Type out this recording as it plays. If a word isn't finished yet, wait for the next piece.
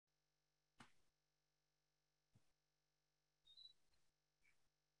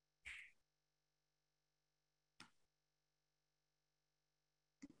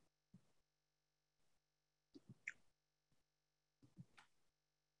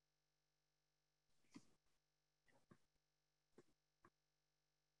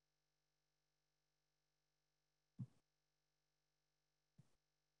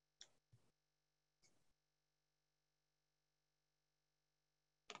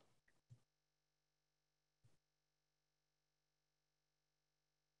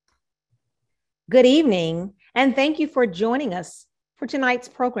Good evening, and thank you for joining us for tonight's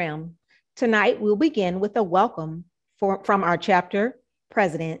program. Tonight, we'll begin with a welcome from our chapter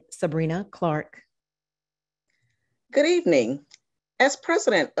president, Sabrina Clark. Good evening. As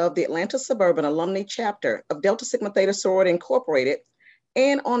president of the Atlanta Suburban Alumni Chapter of Delta Sigma Theta Sorority Incorporated,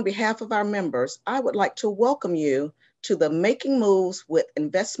 and on behalf of our members, I would like to welcome you to the Making Moves with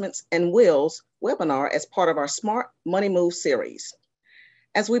Investments and Wills webinar as part of our Smart Money Move series.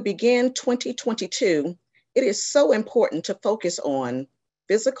 As we begin 2022, it is so important to focus on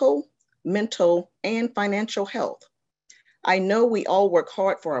physical, mental, and financial health. I know we all work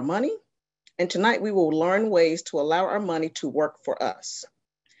hard for our money, and tonight we will learn ways to allow our money to work for us.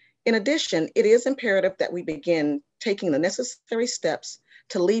 In addition, it is imperative that we begin taking the necessary steps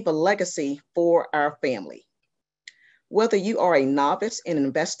to leave a legacy for our family. Whether you are a novice in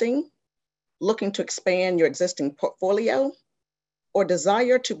investing, looking to expand your existing portfolio, or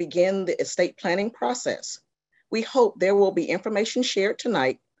desire to begin the estate planning process, we hope there will be information shared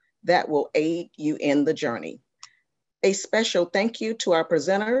tonight that will aid you in the journey. A special thank you to our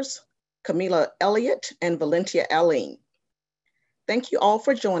presenters, Camila Elliott and Valentia Aline. Thank you all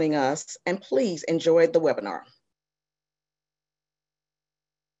for joining us, and please enjoy the webinar.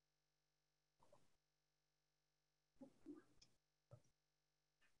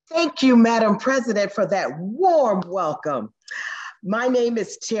 Thank you, Madam President, for that warm welcome. My name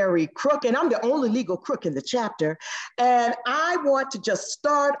is Terry Crook, and I'm the only legal crook in the chapter. And I want to just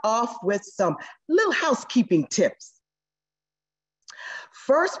start off with some little housekeeping tips.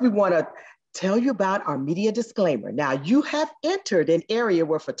 First, we want to tell you about our media disclaimer. Now, you have entered an area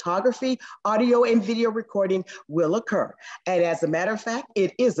where photography, audio, and video recording will occur. And as a matter of fact,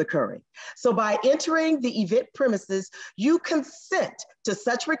 it is occurring. So by entering the event premises, you consent to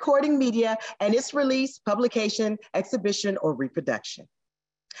such recording media and its release, publication, exhibition, or reproduction.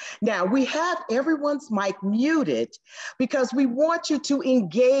 Now, we have everyone's mic muted because we want you to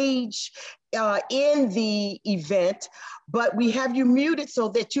engage in the event, but we have you muted so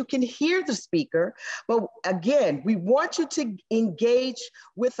that you can hear the speaker. But again, we want you to engage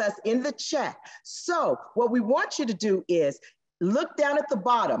with us in the chat. So what we want you to do is look down at the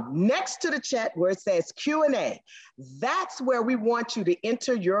bottom next to the chat where it says Q&A. That's where we want you to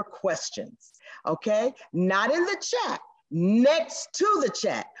enter your questions, okay? Not in the chat. Next to the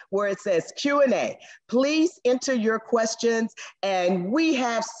chat where it says Q&A. Please enter your questions, and we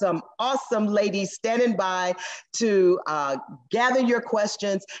have some awesome ladies standing by to gather your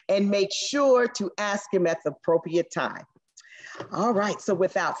questions and make sure to ask them at the appropriate time. All right, so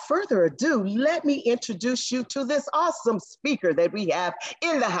without further ado, let me introduce you to this awesome speaker that we have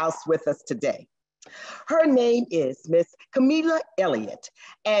in the house with us today. Her name is Miss Camila Elliott,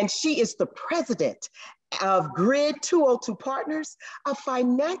 and she is the president of Grid 202 Partners, a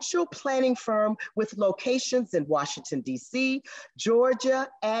financial planning firm with locations in Washington, D.C., Georgia,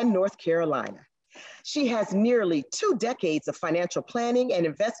 and North Carolina. She has nearly 2 decades of financial planning and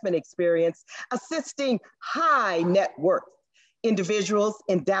investment experience assisting high net worth individuals,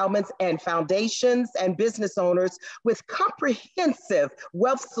 endowments, and foundations and business owners with comprehensive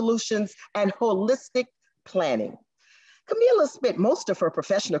wealth solutions and holistic planning. Camila spent most of her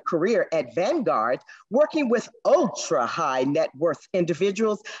professional career at Vanguard, working with ultra high net worth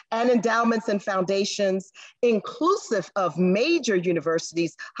individuals and endowments and foundations, inclusive of major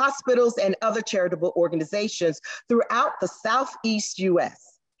universities, hospitals, and other charitable organizations throughout the Southeast US.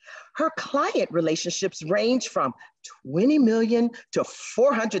 Her client relationships range from 20 million to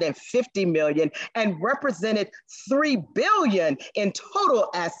 450 million and represented 3 billion in total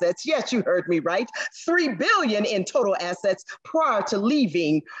assets. Yes, you heard me right. 3 billion in total assets prior to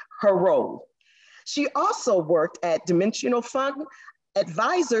leaving her role. She also worked at Dimensional Fund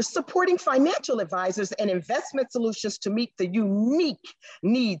Advisors, supporting financial advisors and investment solutions to meet the unique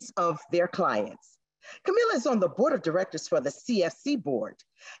needs of their clients. Camila is on the board of directors for the CFC board.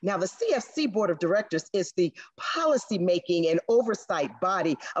 Now, the CFC board of directors is the policy-making and oversight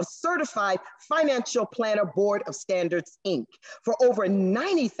body of Certified Financial Planner Board of Standards, Inc. for over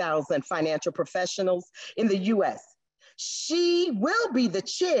 90,000 financial professionals in the US. She will be the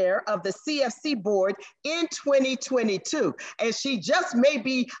chair of the CFC board in 2022, and she just may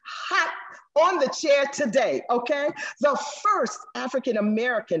be hot on the chair today, okay? The first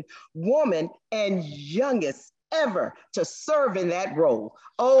African-American woman and youngest ever to serve in that role.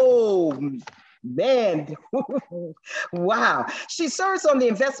 Oh, man, wow. She serves on the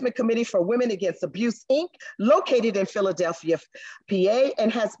investment committee for Women Against Abuse, Inc., located in Philadelphia, PA,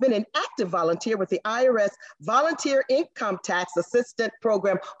 and has been an active volunteer with the IRS Volunteer Income Tax Assistant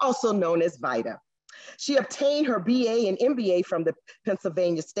Program, also known as VITA. She obtained her BA and MBA from the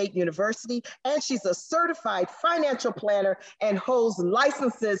Pennsylvania State University, and she's a certified financial planner and holds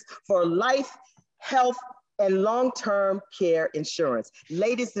licenses for life, health, and long-term care insurance.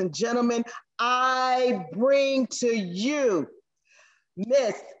 Ladies and gentlemen, I bring to you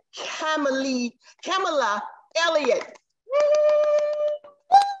Miss Kamala Elliott.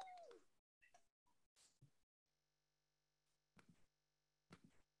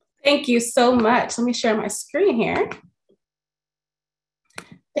 Thank you so much. Let me share my screen here.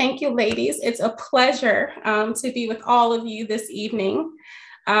 Thank you, ladies. It's a pleasure to be with all of you this evening.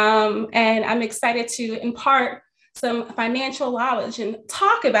 And I'm excited to impart some financial knowledge and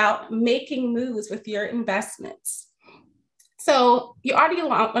talk about making moves with your investments. So you already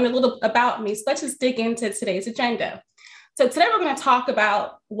learned a little about me, so let's just dig into today's agenda. So today we're going to talk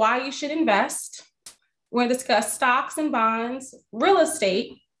about why you should invest. We're going to discuss stocks and bonds, real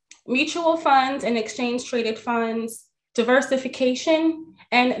estate, mutual funds and exchange traded funds, diversification,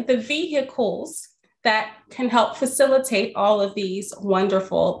 and the vehicles that can help facilitate all of these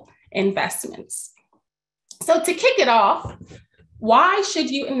wonderful investments. So to kick it off, why should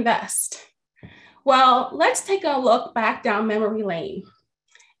you invest? Well, let's take a look back down memory lane.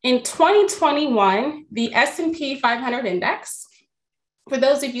 In 2021, the S&P 500 index, for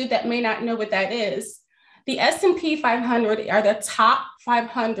those of you that may not know what that is, the S&P 500 are the top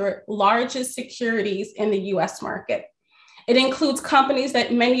 500 largest securities in the US market. It includes companies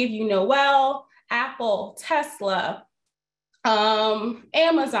that many of you know well: Apple, Tesla,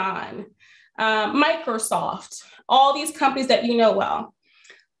 Amazon, Microsoft, all these companies that you know well.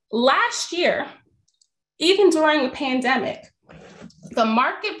 Last year, even during the pandemic, the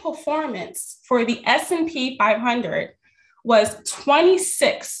market performance for the S&P 500 was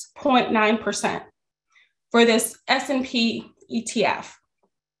 26.9% for this S&P ETF.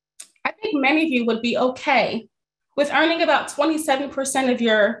 I think many of you would be okay with earning about 27% of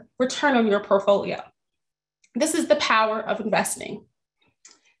your return on your portfolio. This is the power of investing.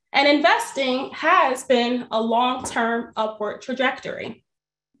 And investing has been a long-term upward trajectory.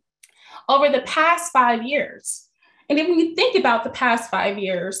 Over the past 5 years, and if you think about the past 5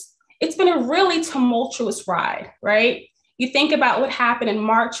 years, it's been a really tumultuous ride, right? You think about what happened in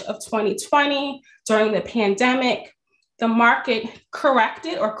March of 2020 during the pandemic. The market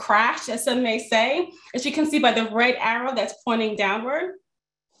corrected or crashed, as some may say, as you can see by the red arrow that's pointing downward.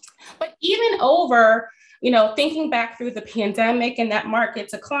 But even over, thinking back through the pandemic and that market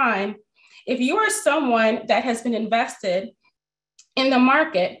decline, if you are someone that has been invested in the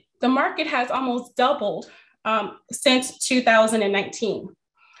market has almost doubled since 2019.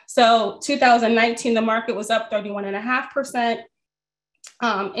 So 2019, the market was up 31.5%.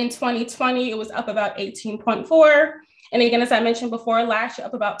 In 2020, it was up about 18.4%. And again, as I mentioned before, last year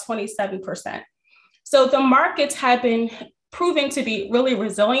up about 27%. So the markets have been proven to be really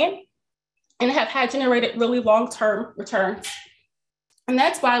resilient and have had generated really long-term returns. And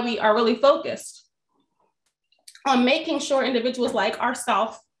that's why we are really focused on making sure individuals like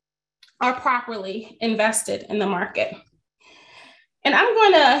ourselves are properly invested in the market. And I'm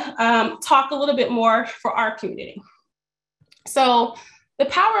going to talk a little bit more for our community. So the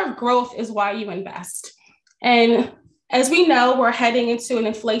power of growth is why you invest. And as we know, we're heading into an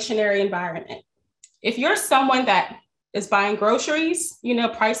inflationary environment. If you're someone that is buying groceries,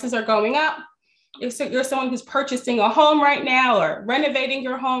 prices are going up. If you're someone who's purchasing a home right now or renovating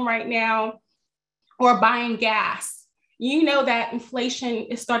your home right now or buying gas, you know that inflation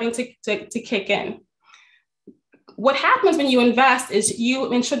is starting to kick in. What happens when you invest is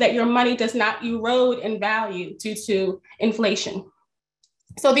you ensure that your money does not erode in value due to inflation.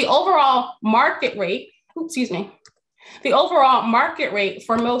 So the overall market rate,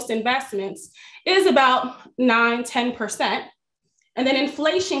 for most investments is about 9-10%. And then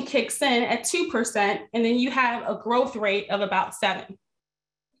inflation kicks in at 2%, and then you have a growth rate of about 7%.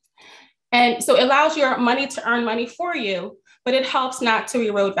 And so it allows your money to earn money for you, but it helps not to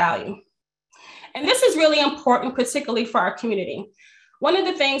erode value. And this is really important, particularly for our community. One of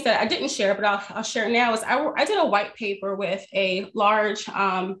the things that I didn't share, but I'll share now, is I did a white paper with another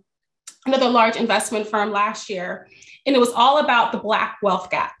large investment firm last year, and it was all about the Black wealth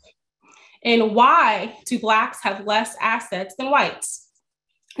gap. And why do Blacks have less assets than whites?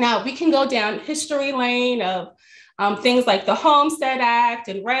 Now, we can go down history lane of things like the Homestead Act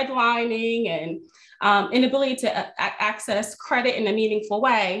and redlining and inability to access credit in a meaningful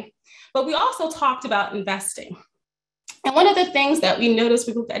way. But we also talked about investing. And one of the things that we noticed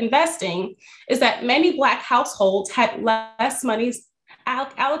with investing is that many Black households had less money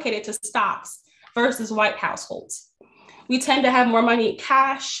allocated to stocks versus white households. We tend to have more money in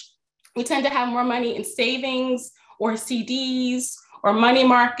cash, We tend to have more money in savings or CDs or money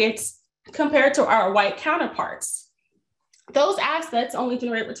markets compared to our white counterparts. Those assets only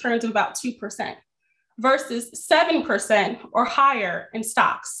generate returns of about 2% versus 7% or higher in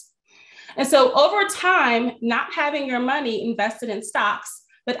stocks. And so over time, not having your money invested in stocks,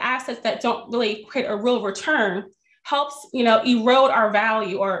 but assets that don't really create a real return helps, erode our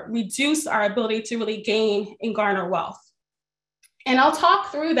value or reduce our ability to really gain and garner wealth. And I'll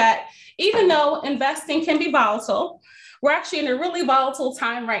talk through that. Even though investing can be volatile, we're actually in a really volatile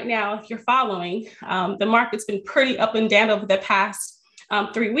time right now. If you're following, the market's been pretty up and down over the past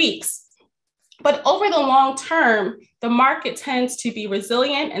 3 weeks. But over the long term, the market tends to be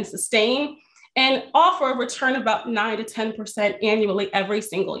resilient and sustained and offer a return of about 9 to 10% annually every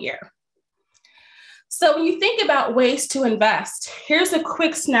single year. So when you think about ways to invest, here's a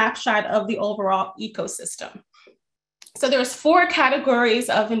quick snapshot of the overall ecosystem. So there's 4 categories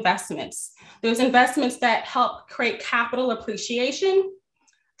of investments. There's investments that help create capital appreciation,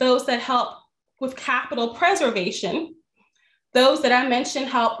 those that help with capital preservation, those that I mentioned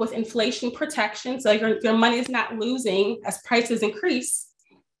help with inflation protection, so your money is not losing as prices increase.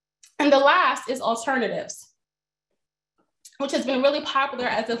 And the last is alternatives, which has been really popular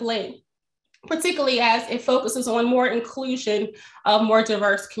as of late, particularly as it focuses on more inclusion of more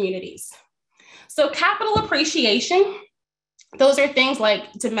diverse communities. So capital appreciation, those are things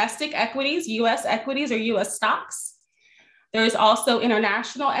like domestic equities, US equities or US stocks. There's also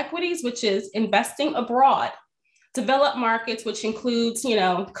international equities, which is investing abroad. Developed markets, which includes,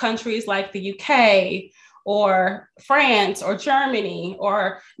 countries like the UK or France or Germany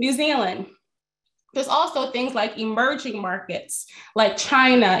or New Zealand. There's also things like emerging markets like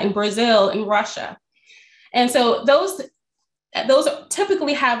China and Brazil and Russia. And so those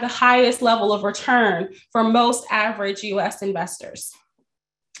typically have the highest level of return for most average US investors.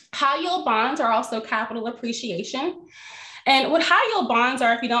 High yield bonds are also capital appreciation. And what high yield bonds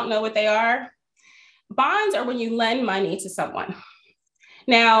are, if you don't know what they are, bonds are when you lend money to someone.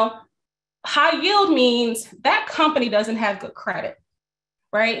 Now, high yield means that company doesn't have good credit,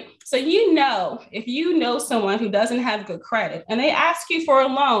 right? So if you know someone who doesn't have good credit and they ask you for a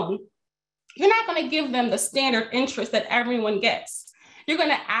loan, you're not going to give them the standard interest that everyone gets. You're going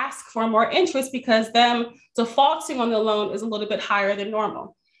to ask for more interest because them defaulting on the loan is a little bit higher than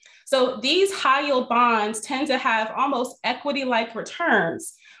normal. So these high yield bonds tend to have almost equity-like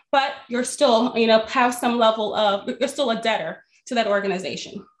returns, but you're still, have some level of, you're still a debtor to that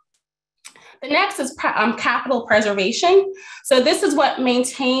organization. The next is capital preservation. So this is what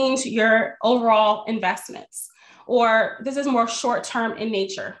maintains your overall investments, or this is more short-term in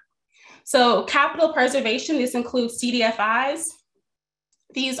nature. So capital preservation, this includes CDFIs.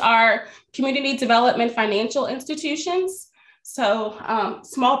 These are community development financial institutions. So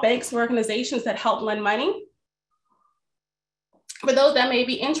small banks or organizations that help lend money. For those that may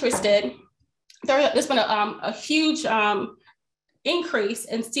be interested, there's been a huge increase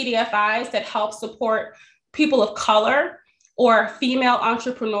in CDFIs that help support people of color or female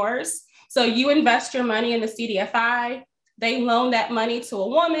entrepreneurs. So you invest your money in the CDFI, they loan that money to a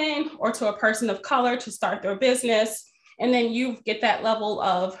woman or to a person of color to start their business, and then you get that level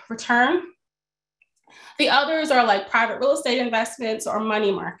of return. The others are like private real estate investments or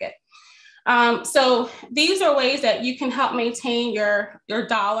money market. So these are ways that you can help maintain your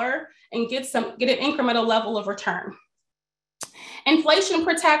dollar and get an incremental level of return. Inflation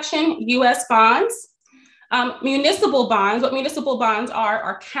protection, US bonds, municipal bonds. What municipal bonds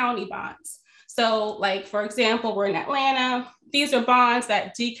are county bonds. So like, for example, we're in Atlanta. These are bonds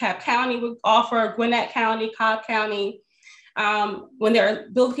that DeKalb County would offer, Gwinnett County, Cobb County. When they're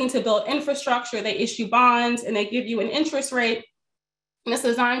looking to build infrastructure, they issue bonds and they give you an interest rate. And it's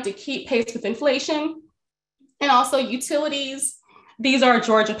designed to keep pace with inflation. And also utilities. These are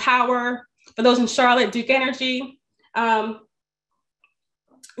Georgia Power. For those in Charlotte, Duke Energy.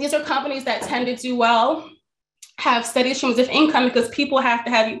 These are companies that tend to do well, have steady streams of income because people have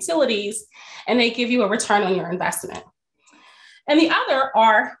to have utilities and they give you a return on your investment. And the other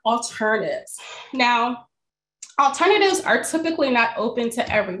are alternatives. Now, alternatives are typically not open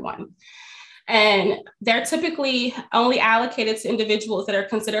to everyone. And they're typically only allocated to individuals that are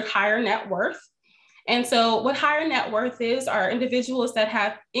considered higher net worth. And so what higher net worth is are individuals that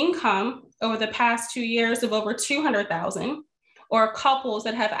have income over the past 2 years of over 200,000, or couples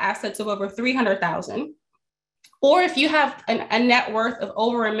that have assets of over 300,000. Or if you have a net worth of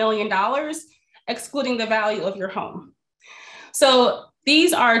over $1 million, excluding the value of your home. So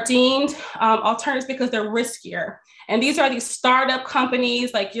these are deemed alternatives because they're riskier. And these are these startup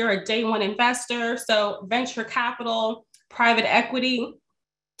companies, like you're a day one investor. So venture capital, private equity.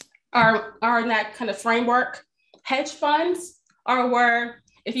 are in that kind of framework. Hedge funds are where,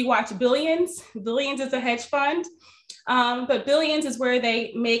 if you watch Billions is a hedge fund, but Billions is where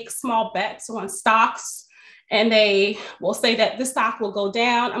they make small bets on stocks, and they will say that the stock will go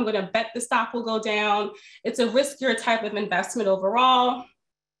down. I'm going to bet the stock will go down. It's a riskier type of investment overall.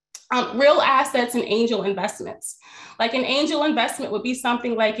 Real assets and angel investments. Like an angel investment would be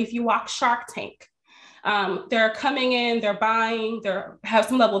something like if you watch Shark Tank. They're coming in, they're buying, they have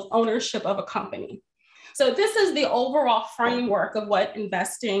some level of ownership of a company. So this is the overall framework of what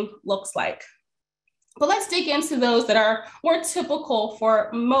investing looks like. But let's dig into those that are more typical for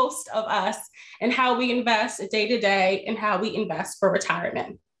most of us and how we invest day to day and how we invest for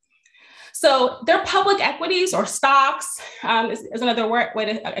retirement. So they're public equities or stocks is another way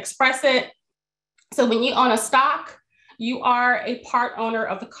to express it. So when you own a stock, you are a part owner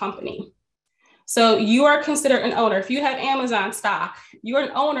of the company. So you are considered an owner. If you have Amazon stock, you're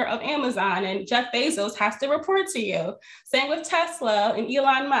an owner of Amazon, and Jeff Bezos has to report to you. Same with Tesla and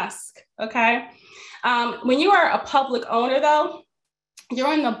Elon Musk, okay? When you are a public owner though,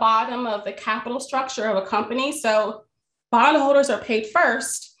 you're in the bottom of the capital structure of a company. So bondholders are paid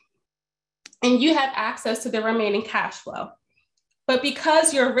first, and you have access to the remaining cash flow. But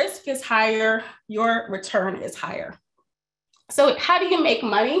because your risk is higher, your return is higher. So how do you make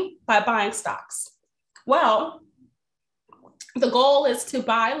money? By buying stocks. Well, the goal is to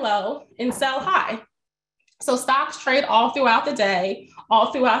buy low and sell high. So stocks trade all throughout the day,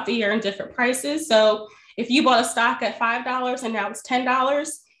 all throughout the year in different prices. So if you bought a stock at $5 and now it's $10,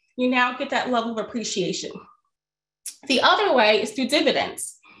 you now get that level of appreciation. The other way is through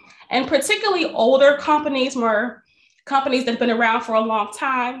dividends. And particularly older companies, more companies that have been around for a long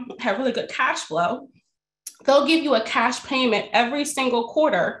time, have really good cash flow, they'll give you a cash payment every single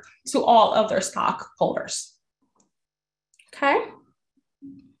quarter to all of their stockholders. Okay?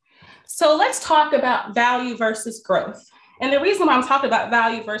 So let's talk about value versus growth. And the reason why I'm talking about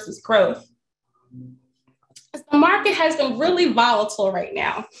value versus growth is the market has been really volatile right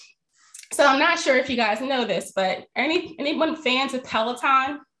now. So I'm not sure if you guys know this, but anyone fans of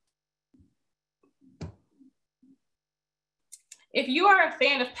Peloton? If you are a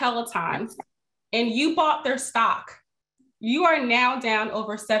fan of Peloton and you bought their stock, you are now down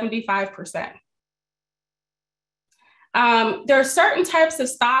over 75%. There are certain types of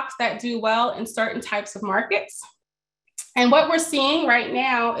stocks that do well in certain types of markets. And what we're seeing right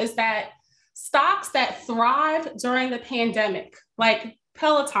now is that stocks that thrive during the pandemic, like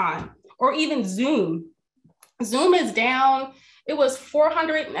Peloton or even Zoom is down. It was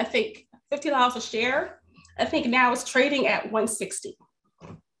 $450 a share. I think now it's trading at $160.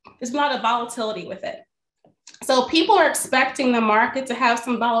 There's a lot of volatility with it. So people are expecting the market to have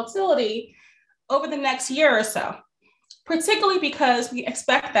some volatility over the next year or so, particularly because we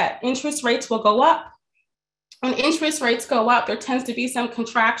expect that interest rates will go up. When interest rates go up, there tends to be some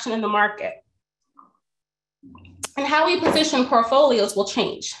contraction in the market. And how we position portfolios will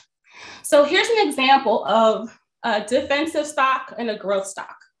change. So here's an example of a defensive stock and a growth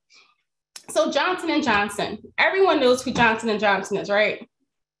stock. So Johnson & Johnson, everyone knows who Johnson & Johnson is, right?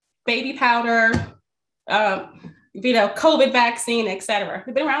 Baby powder, COVID vaccine, et cetera.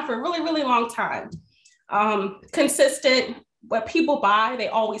 They've been around for a really, really long time. Consistent, what people buy, they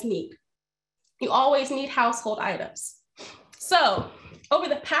always need. You always need household items. So over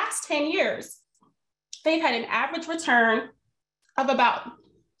the past 10 years, they've had an average return of about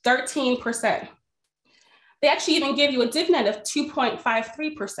 13%. They actually even give you a dividend of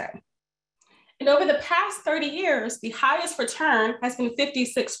 2.53%. And over the past 30 years, the highest return has been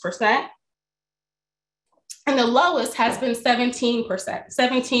 56%. And the lowest has been 17%,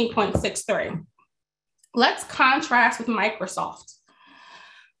 17.63. Let's contrast with Microsoft.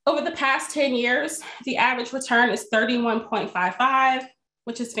 Over the past 10 years, the average return is 31.55,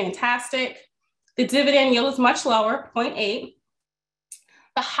 which is fantastic. The dividend yield is much lower, 0.8.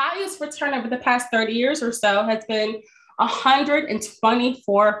 The highest return over the past 30 years or so has been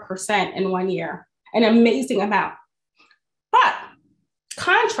 124% in 1 year, an amazing amount. But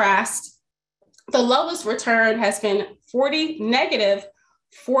contrast, the lowest return has been negative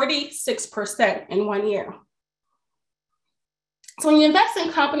 46% in 1 year. So when you invest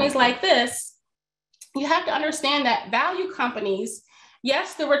in companies like this, you have to understand that value companies,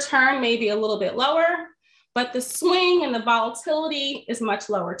 yes, the return may be a little bit lower, but the swing and the volatility is much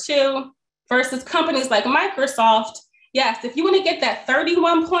lower too, versus companies like Microsoft. Yes, if you want to get that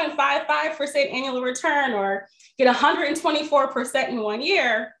 31.55% annual return or get 124% in 1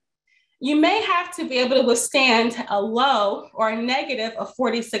 year, you may have to be able to withstand a low or a negative of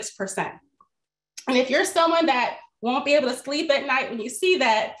 46%. And if you're someone that won't be able to sleep at night when you see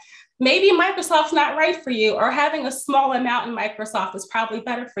that, maybe Microsoft's not right for you, or having a small amount in Microsoft is probably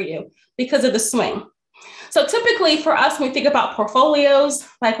better for you because of the swing. So typically for us, when we think about portfolios,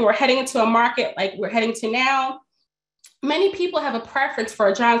 like when we're heading into a market like we're heading to now, many people have a preference for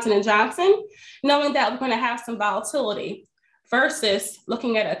a Johnson & Johnson, knowing that we're going to have some volatility versus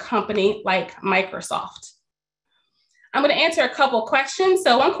looking at a company like Microsoft. I'm going to answer a couple questions.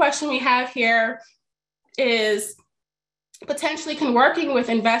 So one question we have here is, potentially can working with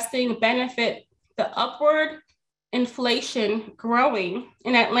investing benefit the upward inflation growing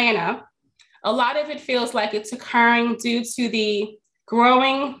in Atlanta? A lot of it feels like it's occurring due to the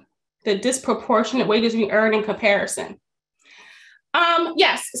disproportionate wages we earn in comparison.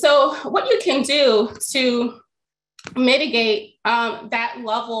 Yes, so what you can do to mitigate that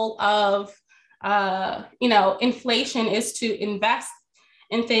level of inflation is to invest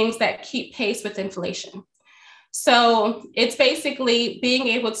in things that keep pace with inflation. So it's basically being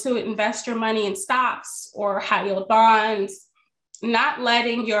able to invest your money in stocks or high yield bonds, not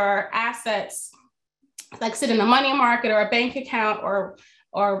letting your assets like sit in a money market or a bank account or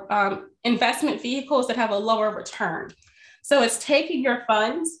investment vehicles that have a lower return. So it's taking your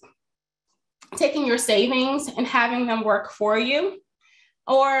funds, taking your savings and having them work for you.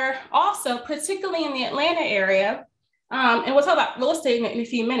 Or also, particularly in the Atlanta area, and we'll talk about real estate in a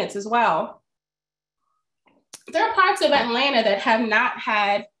few minutes as well. There are parts of Atlanta that have not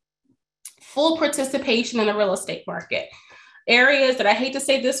had full participation in the real estate market. Areas that, I hate to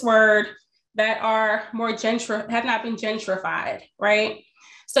say this word, that are more have not been gentrified, right?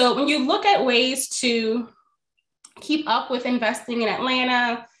 So when you look at ways to keep up with investing in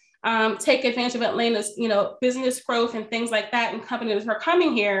Atlanta, take advantage of Atlanta's, business growth and things like that, and companies that are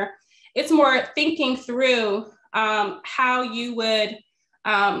coming here, it's more thinking through how you would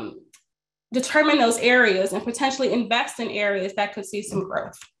determine those areas and potentially invest in areas that could see some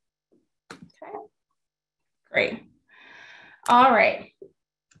growth. Okay, great. All right.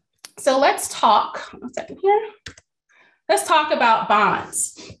 So let's talk, one second here. Let's talk about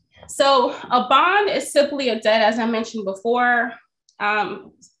bonds. So a bond is simply a debt, as I mentioned before.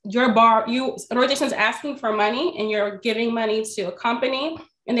 An organization is asking for money and you're giving money to a company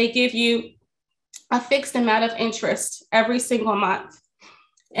and they give you a fixed amount of interest every single month.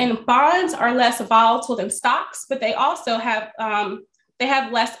 And bonds are less volatile than stocks, but they also have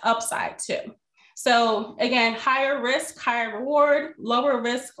less upside too. So again, higher risk, higher reward, lower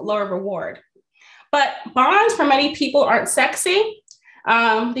risk, lower reward. But bonds for many people aren't sexy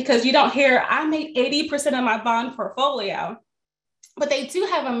because you don't hear, I made 80% of my bond portfolio, but they do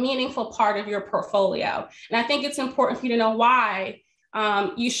have a meaningful part of your portfolio. And I think it's important for you to know why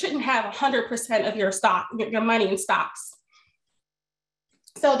you shouldn't have 100% of your money in stocks.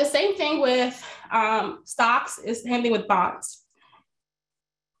 So the same thing with stocks is the same thing with bonds.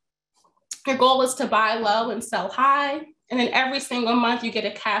 Your goal is to buy low and sell high. And then every single month you get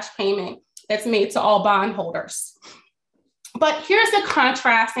a cash payment that's made to all bondholders. But here's the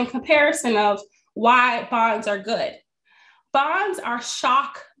contrast and comparison of why bonds are good. Bonds are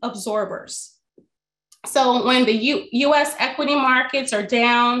shock absorbers. So when the US equity markets are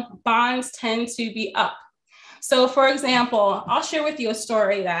down, bonds tend to be up. So for example, I'll share with you a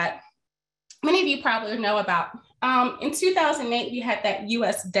story that many of you probably know about. In 2008, we had that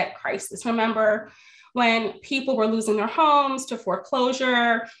US debt crisis. Remember when people were losing their homes to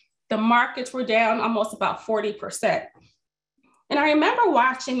foreclosure, the markets were down almost about 40%. And I remember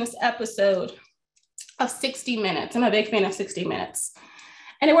watching this episode of 60 Minutes. I'm a big fan of 60 Minutes.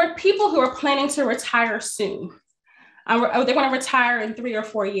 And there were people who were planning to retire soon. They want to retire in 3 or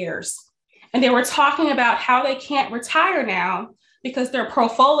 4 years. And they were talking about how they can't retire now because their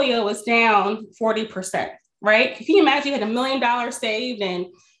portfolio is down 40%, right? Can you imagine you had $1 million saved and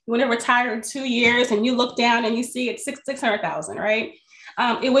you want to retire in 2 years and you look down and you see it's 600,000, right?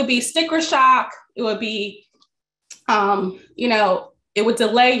 It would be sticker shock. It would be, it would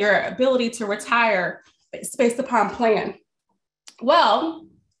delay your ability to retire based upon plan. Well,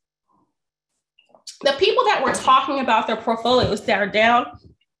 the people that were talking about their portfolios that are down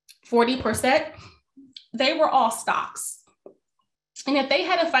 40%, they were all stocks. And if they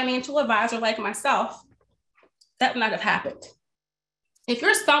had a financial advisor like myself, that would not have happened. If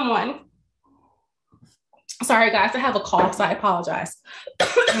you're someone, sorry guys, I have a cough, so I apologize.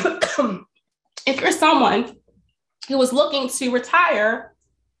 If you're someone who was looking to retire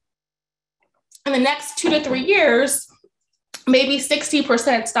in the next 2 to 3 years, maybe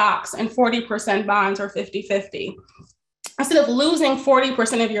 60% stocks and 40% bonds or 50-50. Instead of losing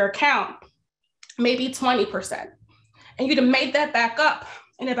 40% of your account, maybe 20%. And you'd have made that back up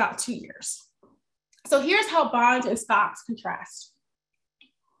in about 2 years. So here's how bonds and stocks contrast.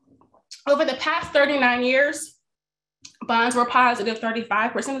 Over the past 39 years, bonds were positive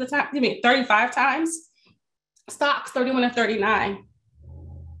 35% of the time, 35 times. Stocks 31 and 39.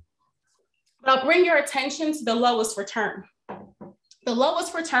 But I'll bring your attention to the lowest return. The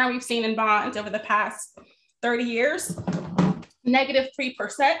lowest return we've seen in bonds over the past 30 years,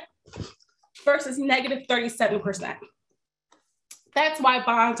 -3% versus -37%. That's why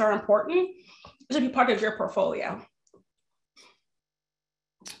bonds are important. It should be part of your portfolio.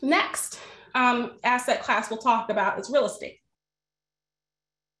 Next asset class we'll talk about is real estate.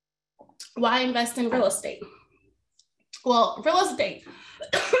 Why invest in real estate? Well, real estate,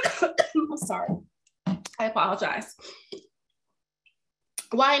 I'm sorry, I apologize.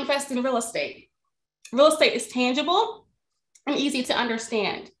 Why invest in real estate? Real estate is tangible and easy to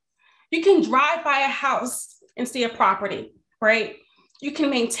understand. You can drive by a house and see a property, right? You can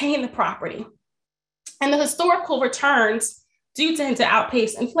maintain the property. And the historical returns do tend to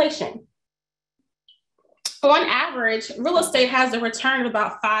outpace inflation. On average, real estate has a return of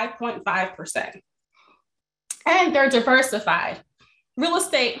about 5.5%. And they're diversified. Real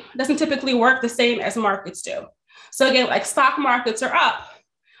estate doesn't typically work the same as markets do. So again, like stock markets are up.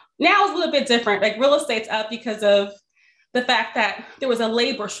 Now it's a little bit different. Like real estate's up because of the fact that there was a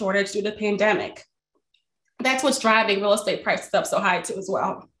labor shortage due to the pandemic. That's what's driving real estate prices up so high too as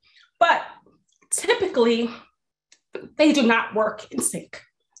well. But typically, they do not work in sync.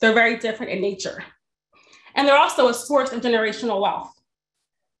 They're very different in nature. And they're also a source of generational wealth.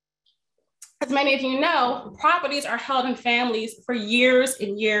 As many of you know, properties are held in families for years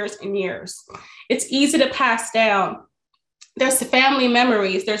and years and years. It's easy to pass down. There's family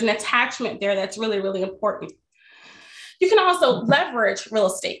memories. There's an attachment there that's really, really important. You can also leverage real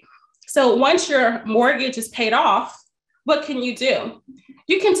estate. So once your mortgage is paid off, what can you do?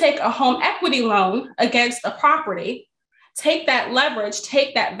 You can take a home equity loan against a property, take that leverage,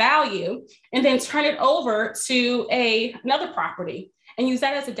 take that value, and then turn it over to another property and use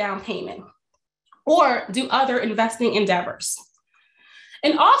that as a down payment, or do other investing endeavors.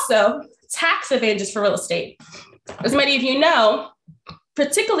 And also tax advantages for real estate. As many of you know,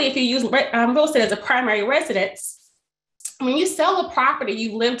 particularly if you use real estate as a primary residence, when you sell a property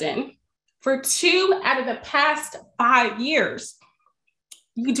you lived in for 2 out of the past 5 years,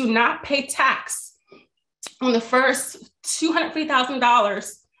 you do not pay tax on the first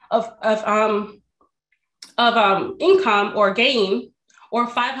 $250,000 of income or gain, or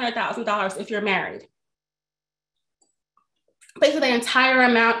 $500,000 if you're married. Basically, the entire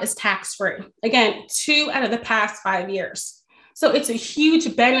amount is tax-free. Again, 2 out of the past 5 years. So it's a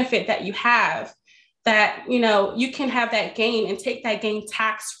huge benefit that you have, that you can have that gain and take that gain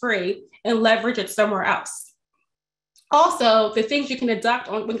tax-free and leverage it somewhere else. Also, the things you can deduct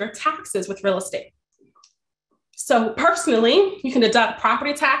on with your taxes with real estate. So personally, you can deduct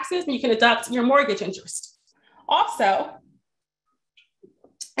property taxes and you can deduct your mortgage interest. Also,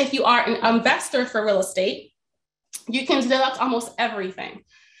 if you are an investor for real estate, you can deduct almost everything.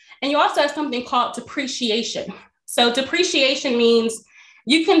 And you also have something called depreciation. So depreciation means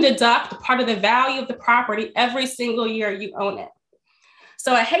you can deduct part of the value of the property every single year you own it.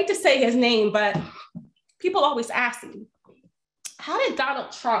 So I hate to say his name, but people always ask me, how did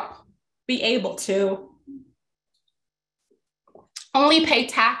Donald Trump be able to only pay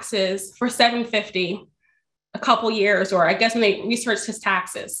taxes for $750 a couple years, or I guess when they researched his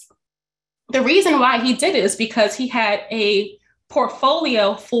taxes? The reason why he did it is because he had a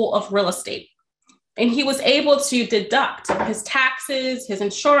portfolio full of real estate, and he was able to deduct his taxes, his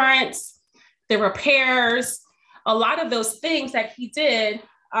insurance, the repairs. A lot of those things that he did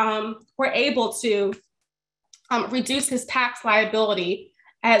were able to reduce his tax liability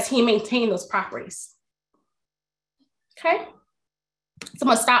as he maintained those properties. Okay, so I'm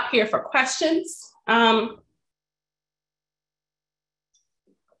gonna stop here for questions.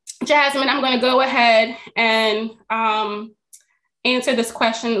 Jasmine, I'm going to go ahead and answer this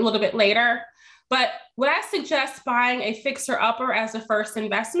question a little bit later, but would I suggest buying a fixer-upper as a first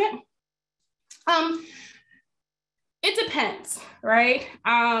investment? It depends, right?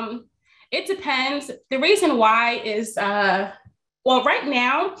 It depends. The reason why is, well, right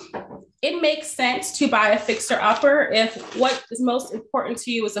now, it makes sense to buy a fixer-upper if what is most important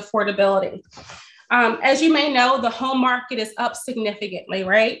to you is affordability. As you may know, the home market is up significantly,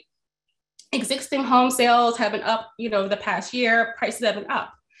 right? Existing home sales have been up, the past year, prices have been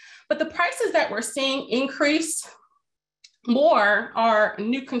up. But the prices that we're seeing increase more are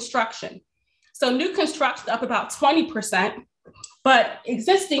new construction. So new construction up about 20%, but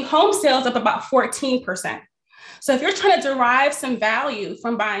existing home sales up about 14%. So if you're trying to derive some value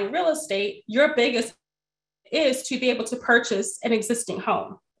from buying real estate, your biggest is to be able to purchase an existing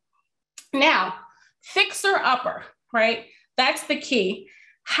home. Now, fixer upper, right? That's the key.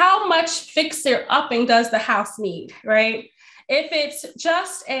 How much fixer upping does the house need, right? If it's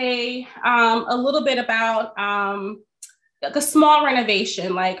just a little bit about like a small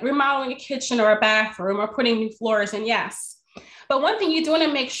renovation, like remodeling a kitchen or a bathroom or putting new floors in, yes. But one thing you do want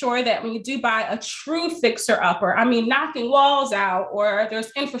to make sure that when you do buy a true fixer upper, I mean, knocking walls out or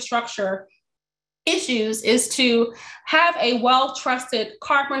there's infrastructure issues, is to have a well-trusted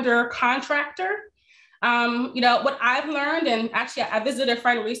carpenter contractor. What I've learned, and actually I visited a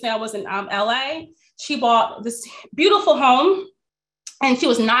friend recently, I was in LA. She bought this beautiful home and she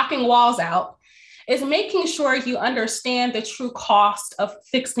was knocking walls out, is making sure you understand the true cost of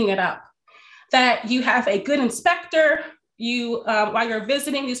fixing it up, that you have a good inspector. You, while you're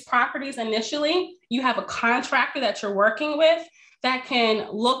visiting these properties initially, you have a contractor that you're working with that can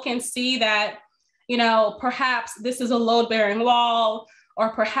look and see that, perhaps this is a load-bearing wall, or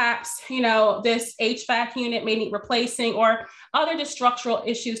perhaps, this HVAC unit may need replacing, or other just structural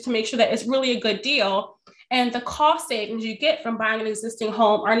issues, to make sure that it's really a good deal. And the cost savings you get from buying an existing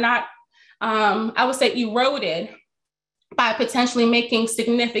home are not, I would say, eroded by potentially making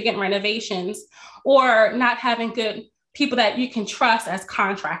significant renovations or not having good people that you can trust as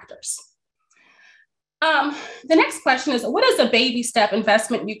contractors. The next question is, what is a baby step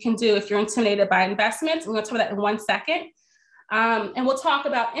investment you can do if you're intimidated by investments? I'm going to talk about that in 1 second. And we'll talk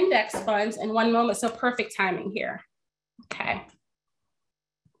about index funds in 1 moment. So perfect timing here. Okay.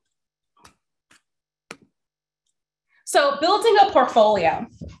 So building a portfolio.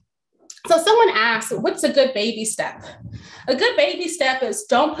 So someone asked, what's a good baby step? A good baby step is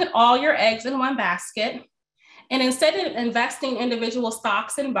don't put all your eggs in one basket. And instead of investing in individual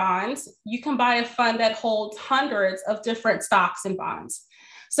stocks and bonds, you can buy a fund that holds hundreds of different stocks and bonds.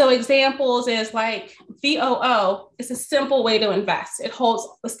 So examples is like VOO is a simple way to invest. It holds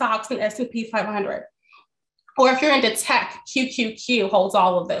the stocks in S&P 500. Or if you're into tech, QQQ holds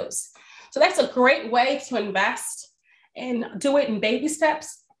all of those. So that's a great way to invest and do it in baby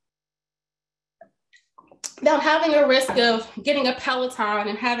steps, without having a risk of getting a Peloton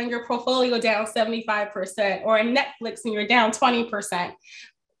and having your portfolio down 75%, or a Netflix and you're down 20%.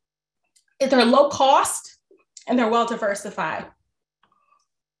 They're low cost and they're well diversified.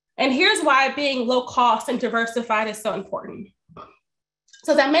 And here's why being low cost and diversified is so important.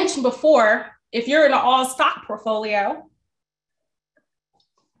 So as I mentioned before, if you're in an all stock portfolio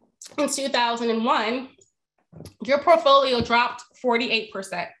in 2001, your portfolio dropped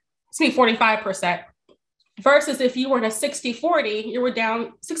 45%. Versus if you were in a 60-40, you were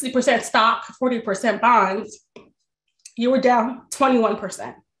down 60% stock, 40% bonds, you were down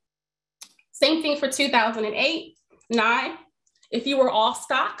 21%. Same thing for 2008, 9. If you were all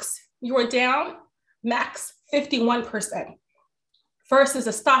stocks, you were down max 51% versus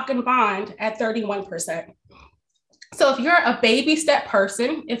a stock and bond at 31%. So if you're a baby step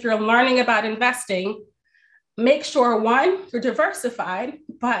person, if you're learning about investing, make sure, one, you're diversified,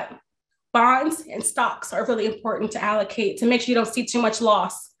 but bonds and stocks are really important to allocate to make sure you don't see too much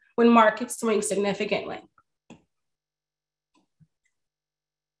loss when markets swing significantly.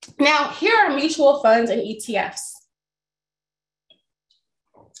 Now, here are mutual funds and ETFs.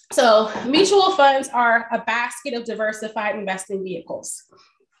 So mutual funds are a basket of diversified investing vehicles.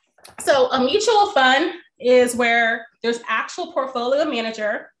 So a mutual fund is where there's actual portfolio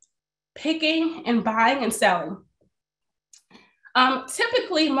manager picking and buying and selling.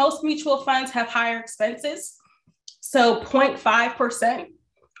 Typically, most mutual funds have higher expenses, so 0.5%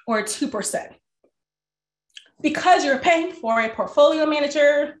 or 2%. Because you're paying for a portfolio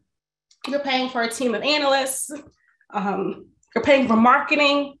manager, you're paying for a team of analysts, you're paying for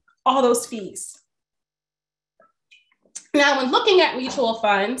marketing, all those fees. Now, when looking at mutual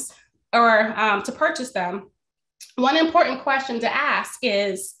funds or to purchase them, one important question to ask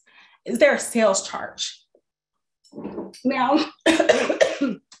is there a sales charge? Now,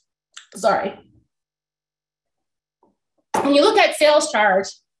 sorry. When you look at sales charge,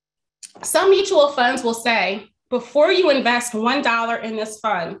 some mutual funds will say, before you invest $1 in this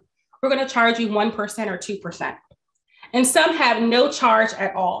fund, we're going to charge you 1% or 2%. And some have no charge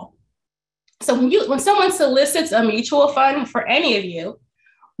at all. So when someone solicits a mutual fund for any of you,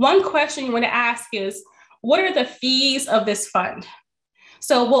 one question you want to ask is, what are the fees of this fund?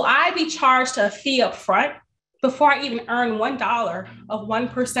 So will I be charged a fee up front before I even earn $1 of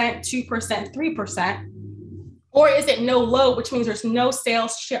 1%, 2%, 3%? Or is it no load, which means there's no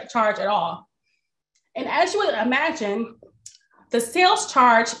sales charge at all? And as you would imagine, the sales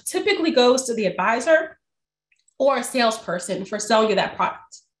charge typically goes to the advisor or a salesperson for selling you that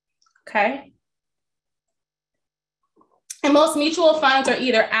product, okay? And most mutual funds are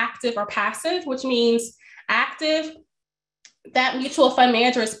either active or passive, which means active, that mutual fund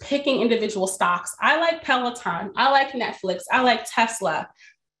manager is picking individual stocks. I like Peloton. I like Netflix. I like Tesla.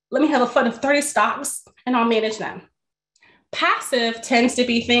 Let me have a fund of 30 stocks and I'll manage them. Passive tends to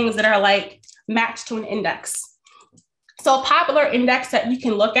be things that are like matched to an index. So a popular index that you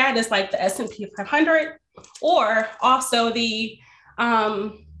can look at is like the S&P 500 or also the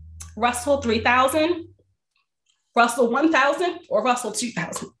Russell 3000, Russell 1000, or Russell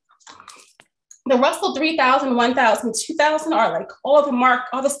 2000. The Russell 3000, 1000, 2000 are like all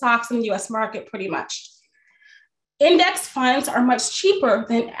the stocks in the US market pretty much. Index funds are much cheaper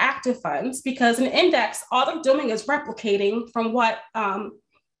than active funds because an index, all they're doing is replicating from what an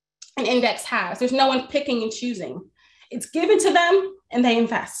index has. There's no one picking and choosing. It's given to them and they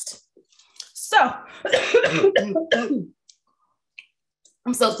invest. So,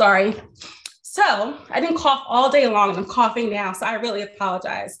 I'm so sorry. So I didn't cough all day long. I'm coughing now, so I really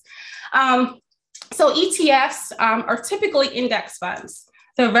apologize. So ETFs are typically index funds.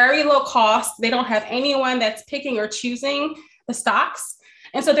 They're very low cost. They don't have anyone that's picking or choosing the stocks.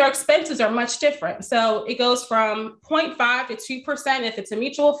 And so their expenses are much different. So it goes from 0.5 to 2% if it's a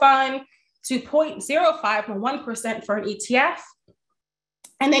mutual fund to 0.05 to 1% for an ETF.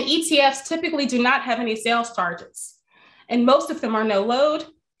 And then ETFs typically do not have any sales charges. And most of them are no load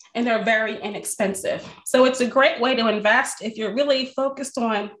and they're very inexpensive. So it's a great way to invest if you're really focused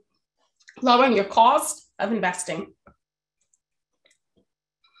on lowering your cost of investing.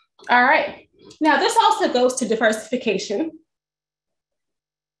 All right. Now, this also goes to diversification.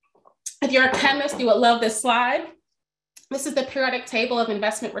 If you're a chemist, you would love this slide. This is the periodic table of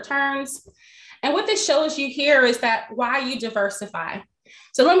investment returns. And what this shows you here is that why you diversify.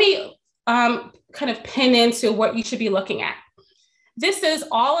 So let me kind of pin into what you should be looking at. This is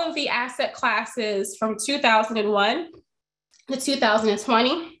all of the asset classes from 2001 to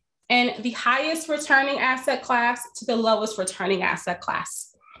 2020, and the highest returning asset class to the lowest returning asset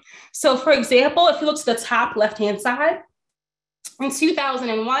class. So for example, if you look to the top left-hand side, in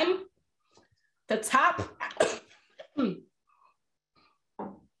 2001, the top,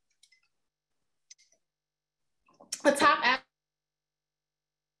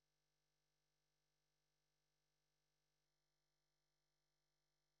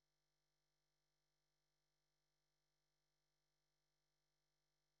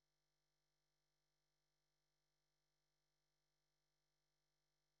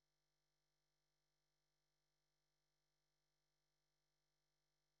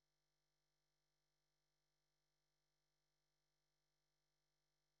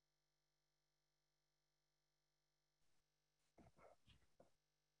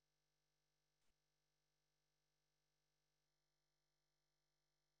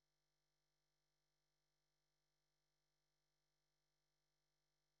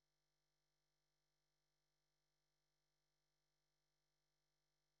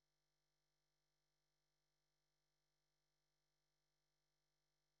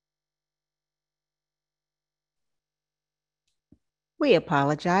 We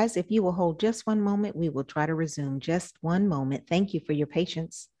apologize. If you will hold just one moment, we will try to resume. Just one moment. Thank you for your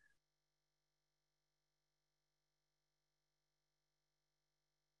patience.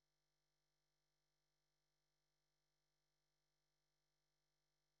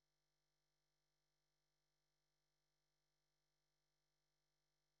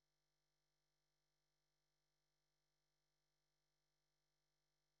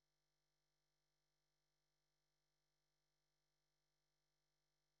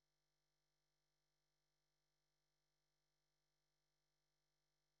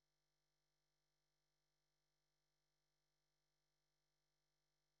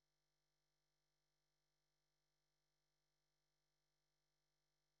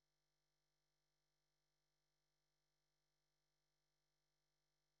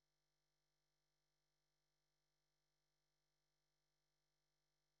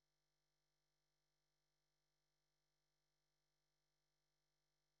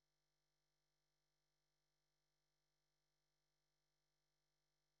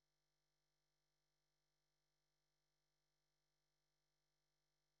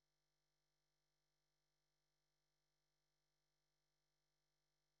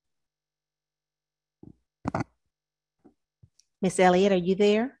 Miss Elliott, are you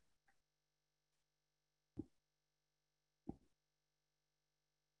there?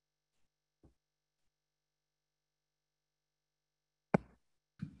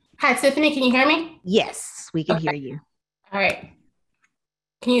 Hi, Tiffany, can you hear me? Yes, we can hear you. All right.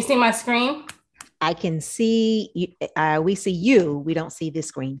 Can you see my screen? I can see you. We see you. We don't see this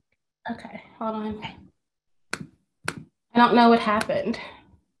screen. Okay, hold on. I don't know what happened.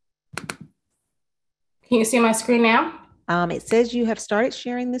 Can you see my screen now? It says you have started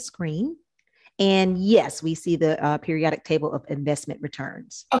sharing the screen. And yes, we see the periodic table of investment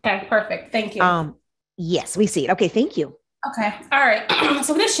returns. Okay, perfect. Thank you. Yes, we see it. Okay, thank you. Okay, all right.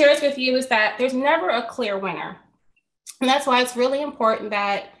 So what this shares with you is that there's never a clear winner. And that's why it's really important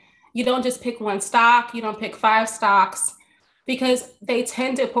that you don't just pick one stock, you don't pick 5 stocks, because they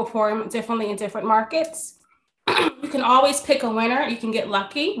tend to perform differently in different markets. You can always pick a winner. You can get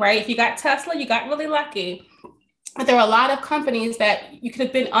lucky, right? If you got Tesla, you got really lucky. But there are a lot of companies that you could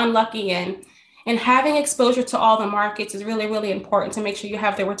have been unlucky in. And having exposure to all the markets is really, really important to make sure you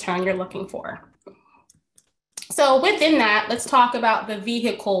have the return you're looking for. So within that, let's talk about the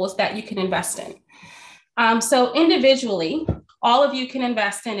vehicles that you can invest in. So individually, all of you can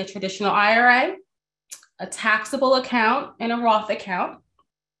invest in a traditional IRA, a taxable account, and a Roth account.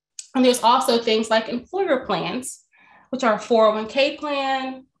 And there's also things like employer plans, which are a 401k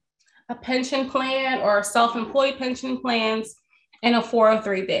plan, a pension plan or self-employed pension plans, and a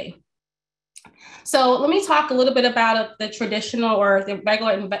 403b. So let me talk a little bit about the traditional or the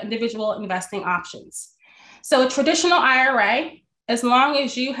regular individual investing options. So a traditional IRA, as long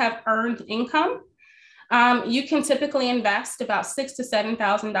as you have earned income, you can typically invest about $6,000 to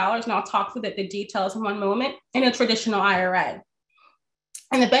 $7,000, and I'll talk through the details in one moment, in a traditional IRA.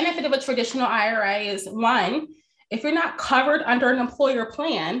 And the benefit of a traditional IRA is, one, if you're not covered under an employer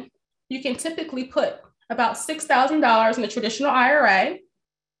plan, you can typically put about $6,000 in a traditional IRA,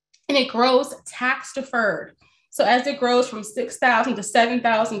 and it grows tax deferred. So as it grows from $6,000 to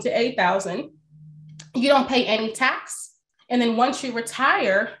 $7,000 to $8,000, you don't pay any tax. And then once you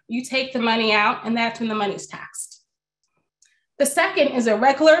retire, you take the money out, and that's when the money's taxed. The second is a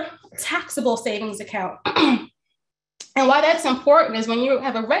regular taxable savings account. And why that's important is when you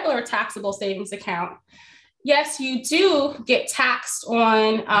have a regular taxable savings account, yes, you do get taxed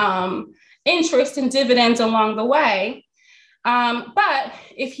on interest and dividends along the way. But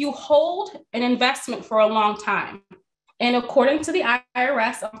if you hold an investment for a long time, and according to the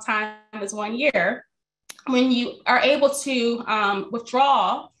IRS, time is 1 year, when you are able to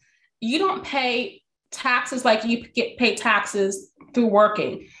withdraw, you don't pay taxes like you get paid taxes through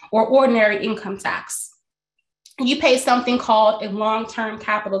working or ordinary income tax. You pay something called a long-term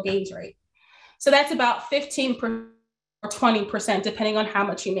capital gains rate. So that's about 15% or 20%, depending on how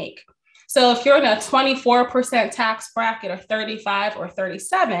much you make. So if you're in a 24% tax bracket or 35 or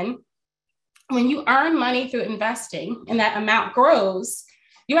 37, when you earn money through investing and that amount grows,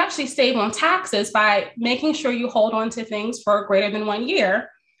 you actually save on taxes by making sure you hold on to things for greater than 1 year,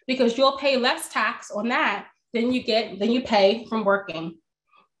 because you'll pay less tax on that than you pay from working.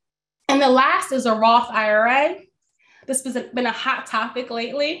 And the last is a Roth IRA. This has been a hot topic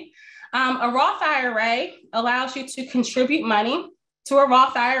lately. A Roth IRA allows you to contribute money to a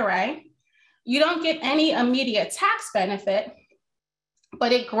Roth IRA. You don't get any immediate tax benefit,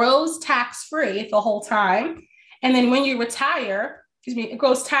 but it grows tax-free the whole time. And then when you retire, it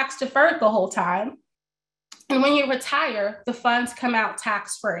grows tax deferred the whole time. And when you retire, the funds come out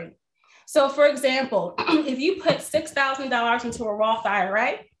tax-free. So for example, if you put $6,000 into a Roth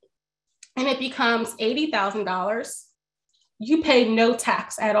IRA and it becomes $80,000, you pay no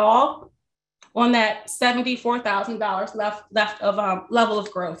tax at all on that $74,000 left of level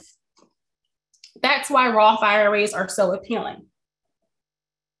of growth. That's why Roth IRAs are so appealing.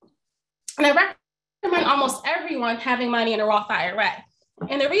 And I recommend almost everyone having money in a Roth IRA.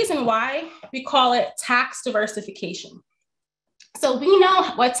 And the reason why, we call it tax diversification. So we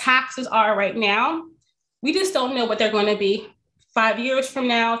know what taxes are right now. We just don't know what they're going to be 5 years from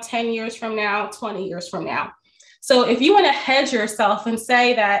now, 10 years from now, 20 years from now. So if you want to hedge yourself and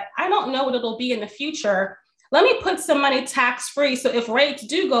say that, I don't know what it'll be in the future, let me put some money tax-free. So if rates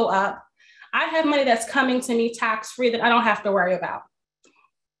do go up, I have money that's coming to me tax-free that I don't have to worry about.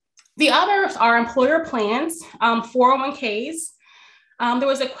 The others are employer plans, 401ks. There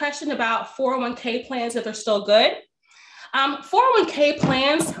was a question about 401k plans, if they're still good. 401k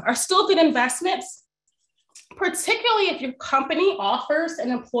plans are still good investments, particularly if your company offers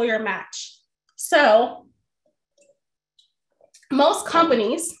an employer match. So most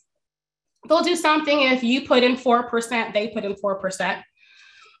companies, they'll do something if you put in 4%, they put in 4%,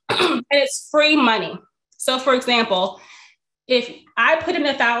 and it's free money. So for example, if I put in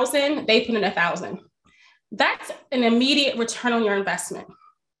 1,000, they put in 1,000. That's an immediate return on your investment.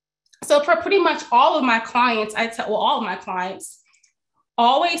 So for pretty much all of my clients, all of my clients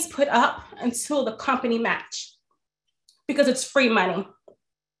always put up until the company match, because it's free money.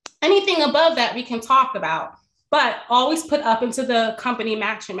 Anything above that we can talk about, but always put up into the company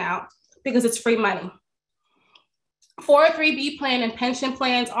match amount because it's free money. 403B plan and pension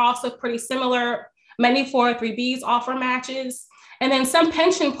plans also pretty similar. Many 403Bs offer matches. And then some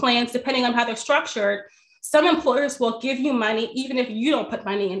pension plans, depending on how they're structured, some employers will give you money even if you don't put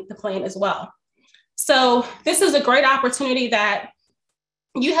money in the plan as well. So this is a great opportunity that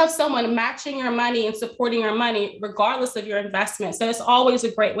you have someone matching your money and supporting your money regardless of your investment. So it's always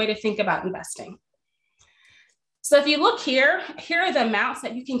a great way to think about investing. So if you look here, here are the amounts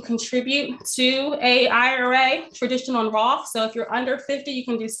that you can contribute to a IRA, traditional and Roth. So if you're under 50, you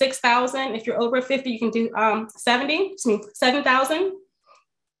can do 6,000. If you're over 50, you can do 7,000.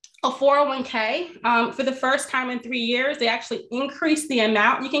 A 401k, for the first time in 3 years, they actually increased the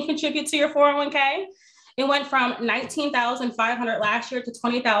amount you can contribute to your 401k. It went from 19,500 last year to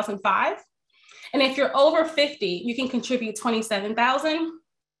 20,500. And if you're over 50, you can contribute 27,000.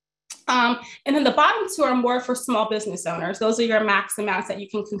 And then the bottom two are more for small business owners. Those are your max amounts that you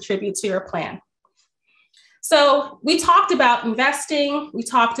can contribute to your plan. So we talked about investing, we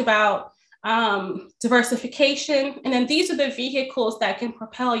talked about diversification, and then these are the vehicles that can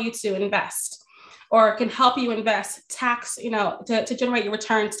propel you to invest or can help you invest to generate your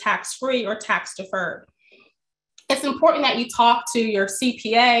returns tax-free or tax-deferred. It's important that you talk to your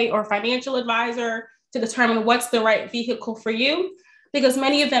CPA or financial advisor to determine what's the right vehicle for you, because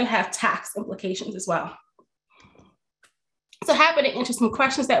many of them have tax implications as well. So happy to answer some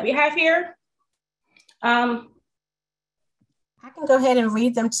questions that we have here. I can go ahead and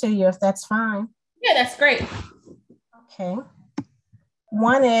read them to you if that's fine. Yeah, that's great. Okay.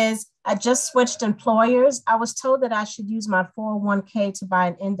 One is, I just switched employers. I was told that I should use my 401k to buy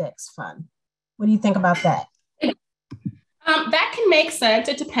an index fund. What do you think about that? That can make sense.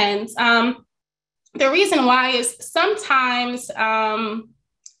 It depends. The reason why is sometimes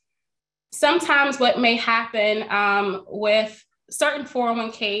what may happen with certain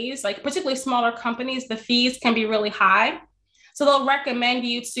 401ks, like particularly smaller companies, the fees can be really high. So they'll recommend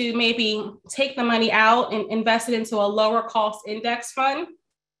you to maybe take the money out and invest it into a lower cost index fund.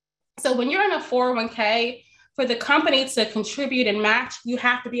 So when you're in a 401k, for the company to contribute and match, you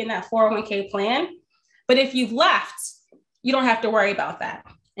have to be in that 401k plan. But if you've left, you don't have to worry about that.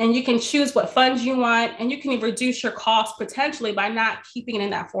 And you can choose what funds you want, and you can reduce your costs potentially by not keeping it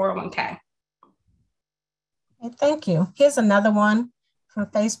in that 401k. Okay, thank you. Here's another one from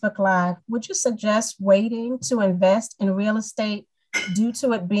Facebook Live. Would you suggest waiting to invest in real estate due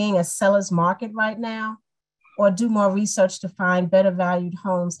to it being a seller's market right now, or do more research to find better valued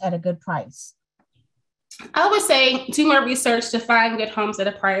homes at a good price? I would say do more research to find good homes at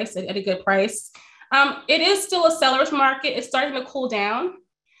a good price. It is still a seller's market. It's starting to cool down.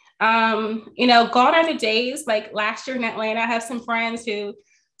 Gone are the days like last year in Atlanta. I have some friends who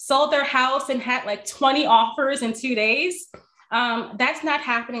sold their house and had like 20 offers in 2 days. That's not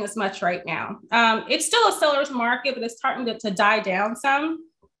happening as much right now. It's still a seller's market, but it's starting to die down some,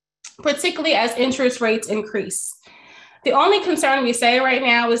 particularly as interest rates increase. The only concern we say right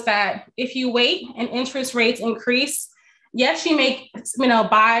now is that if you wait and interest rates increase, yes, you may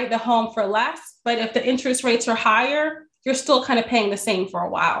buy the home for less, but if the interest rates are higher, you're still kind of paying the same for a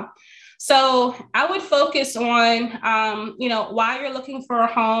while. So I would focus on, why you're looking for a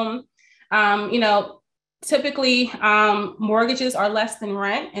home. Typically mortgages are less than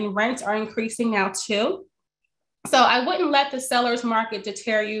rent, and rents are increasing now too. So I wouldn't let the seller's market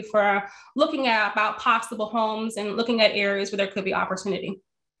deter you for looking at about possible homes and looking at areas where there could be opportunity.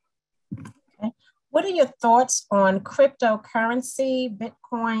 Okay. What are your thoughts on cryptocurrency,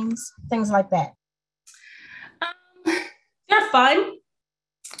 Bitcoins, things like that? They're fun,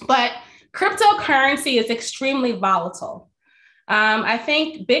 but cryptocurrency is extremely volatile. I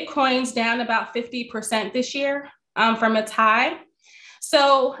think Bitcoin's down about 50% this year from its high.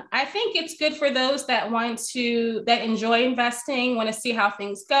 So I think it's good for those that enjoy investing, want to see how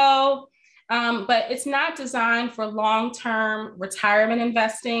things go. But it's not designed for long-term retirement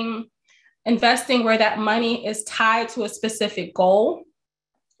investing where that money is tied to a specific goal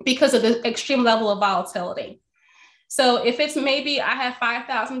because of the extreme level of volatility. So if it's maybe I have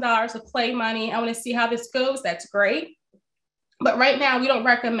 $5,000 of play money, I want to see how this goes, that's great. But right now, we don't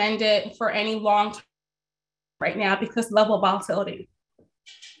recommend it for any long term right now because level of volatility.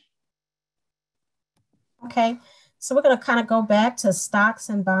 Okay, so we're going to kind of go back to stocks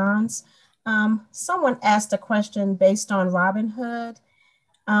and bonds. Someone asked a question based on Robinhood.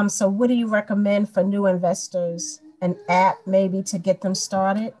 So what do you recommend for new investors? An app maybe to get them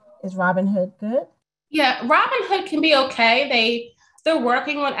started? Is Robinhood good? Yeah, Robinhood can be okay. They're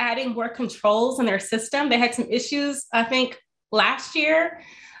working on adding more controls in their system. They had some issues, I think, last year.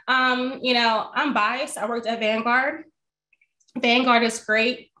 I'm biased. I worked at Vanguard. Vanguard is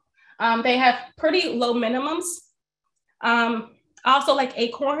great. They have pretty low minimums. I also like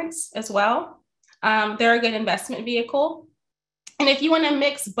Acorns as well. They're a good investment vehicle. And if you want to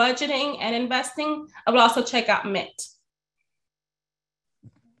mix budgeting and investing, I would also check out Mint.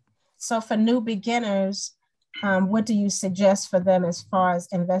 So for new beginners, what do you suggest for them as far as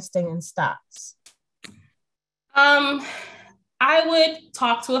investing in stocks? I would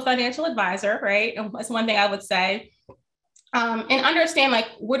talk to a financial advisor, right? And that's one thing I would say. And understand, like,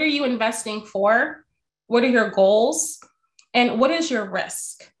 what are you investing for? What are your goals? And what is your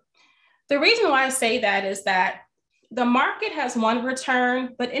risk? The reason why I say that is that the market has one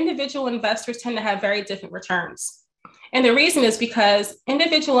return, but individual investors tend to have very different returns. And the reason is because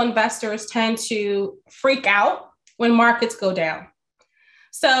individual investors tend to freak out when markets go down.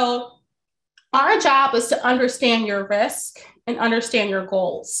 So our job is to understand your risk and understand your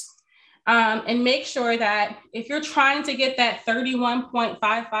goals. And make sure that if you're trying to get that 31.55%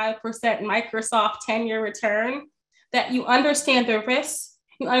 Microsoft 10-year return, that you understand the risks,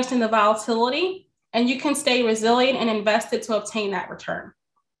 you understand the volatility, and you can stay resilient and invested to obtain that return.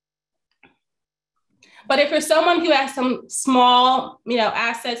 But if you're someone who has some small,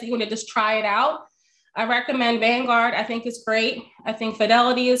 assets, you want to just try it out, I recommend Vanguard. I think it's great. I think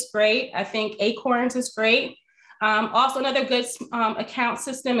Fidelity is great. I think Acorns is great. Also, another good account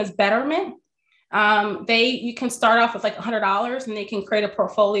system is Betterment. You can start off with like $100 and they can create a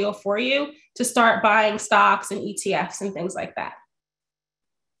portfolio for you to start buying stocks and ETFs and things like that.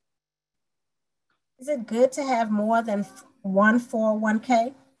 Is it good to have more than one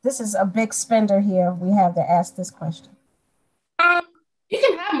 401k? This is a big spender here. We have to ask this question. You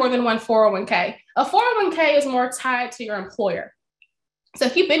can have more than one 401k. A 401k is more tied to your employer. So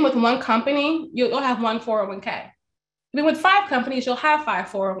if you've been with one company, you'll have one 401k. If you've been with 5 companies, you'll have 5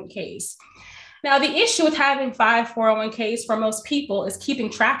 401ks. Now, the issue with having 5 401ks for most people is keeping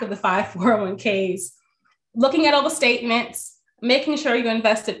track of the 5 401ks, looking at all the statements, making sure you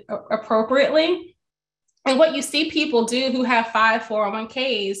invested appropriately. And what you see people do who have 5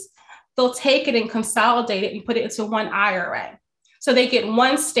 401ks, they'll take it and consolidate it and put it into one IRA. So they get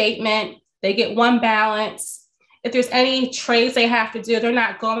one statement, they get one balance. If there's any trades they have to do, they're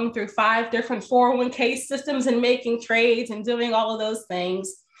not going through 5 different 401k systems and making trades and doing all of those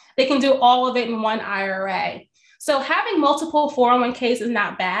things. They can do all of it in one IRA. So having multiple 401ks is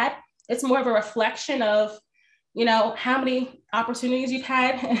not bad. It's more of a reflection of, how many opportunities you've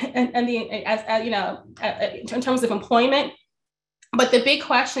had and in terms of employment. But the big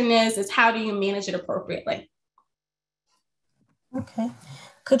question is how do you manage it appropriately? Okay.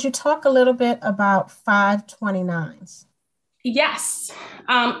 Could you talk a little bit about 529s? Yes.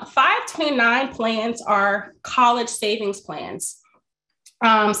 529 plans are college savings plans.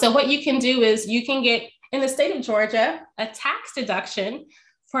 So what you can do is you can get, in the state of Georgia, a tax deduction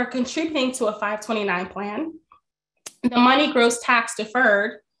for contributing to a 529 plan. The money grows tax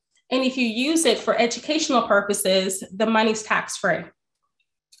deferred. And if you use it for educational purposes, the money's tax free.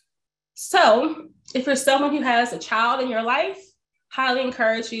 So if you're someone who has a child in your life, highly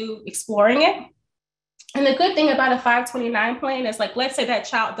encourage you exploring it. And the good thing about a 529 plan is, like, let's say that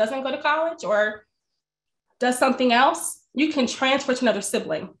child doesn't go to college or does something else, you can transfer to another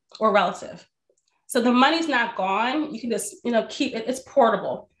sibling or relative. So the money's not gone. You can just, keep it, it's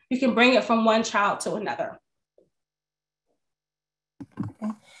portable. You can bring it from one child to another.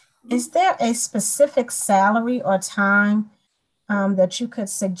 Okay. Is there a specific salary or time that you could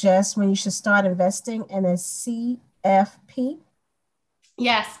suggest when you should start investing in a CFP?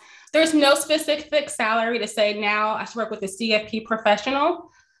 Yes, there's no specific salary to say now I should work with a CFP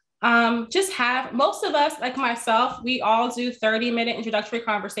professional. Just have, most of us, like myself, we all do 30-minute introductory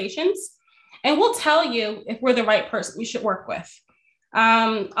conversations, and we'll tell you if we're the right person you should work with.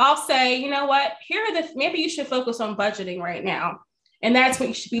 I'll say, you know what, maybe you should focus on budgeting right now. And that's what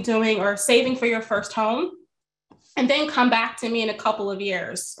you should be doing, or saving for your first home. And then come back to me in a couple of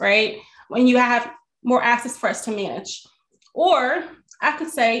years, right? When you have more assets for us to manage. Or I could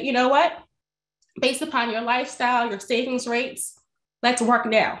say, you know what, based upon your lifestyle, your savings rates, let's work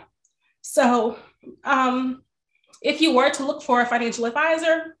now. So if you were to look for a financial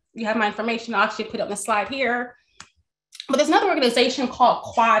advisor, you have my information. I'll actually put it on the slide here. But there's another organization called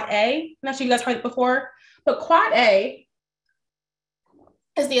Quad A. I'm not sure you guys heard it before, but Quad A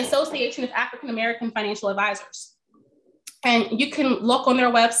is the Association of African American Financial Advisors. And you can look on their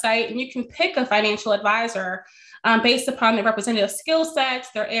website and you can pick a financial advisor based upon their representative skill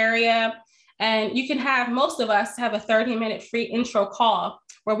sets, their area. And you can have, most of us have a 30-minute free intro call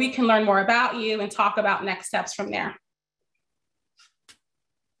where we can learn more about you and talk about next steps from there.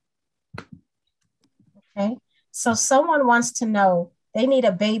 Okay. So someone wants to know, They need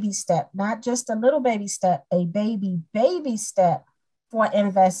a baby step, not just a little baby step, a baby step for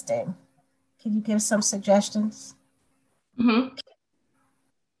investing. Can you give some suggestions? Mm-hmm.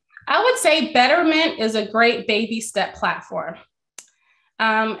 I would say Betterment is a great baby step platform.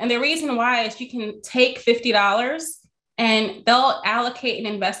 And the reason why is you can take $50 and they'll allocate and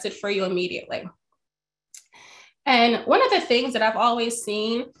invest it for you immediately. And one of the things that I've always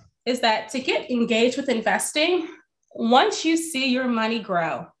seen is that to get engaged with investing, once you see your money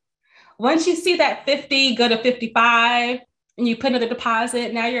grow, once you see that 50 go to 55 and you put in a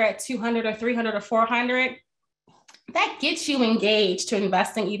deposit, now you're at 200 or 300 or 400, that gets you engaged to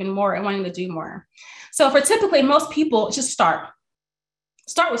investing even more and wanting to do more. So for typically most people, just start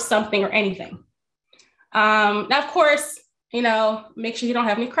with something or anything. Now, of course, make sure you don't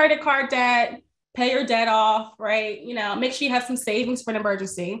have any credit card debt, pay your debt off, right? Make sure you have some savings for an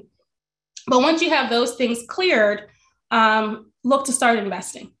emergency. But once you have those things cleared, look to start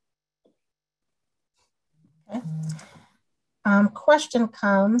investing. Okay. Question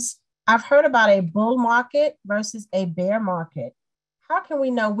comes, I've heard about a bull market versus a bear market. How can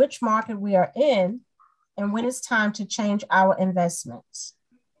we know which market we are in and when it's time to change our investments?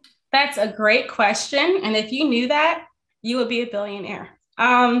 That's a great question. And if you knew that, you would be a billionaire. There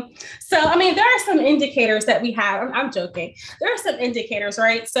are some indicators that we have. I'm joking. There are some indicators,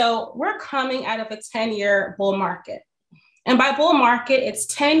 right? So we're coming out of a 10-year bull market. And by bull market, it's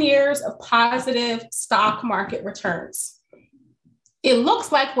 10 years of positive stock market returns. It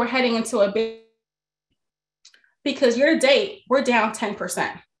looks like we're heading into a big, because year to date, we're down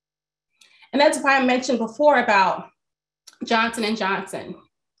 10%. And that's why I mentioned before about Johnson & Johnson,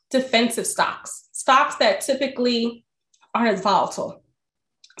 defensive stocks that typically aren't as volatile.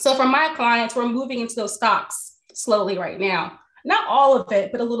 So for my clients, we're moving into those stocks slowly right now. Not all of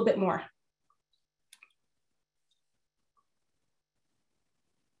it, but a little bit more.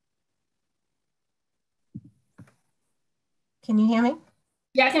 Can you hear me?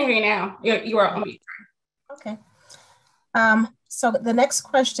 Yeah, I can hear you now. You are on mute. Okay. So the next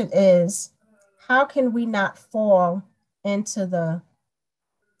question is, how can we not fall into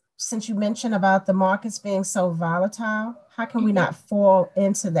since you mentioned about the markets being so volatile, how can we not fall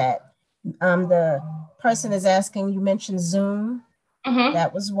into that? The person is asking, you mentioned Zoom. Mm-hmm.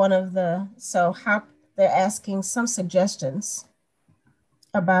 That was one of so how they're asking some suggestions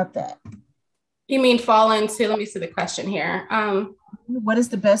about that. You mean fall into, let me see the question here. What is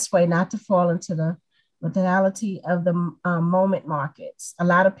the best way not to fall into the modality of the moment markets? A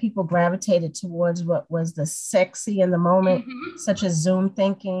lot of people gravitated towards what was the sexy in the moment, mm-hmm. such as Zoom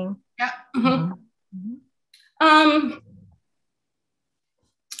thinking. Yeah. Mm-hmm. Mm-hmm.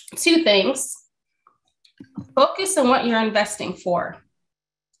 Two things. Focus on what you're investing for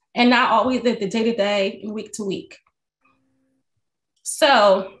and not always the day-to-day and week-to-week.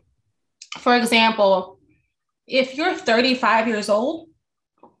 So, for example, if you're 35 years old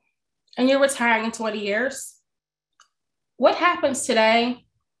and you're retiring in 20 years, what happens today?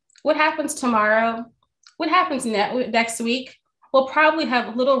 What happens tomorrow? What happens next week will probably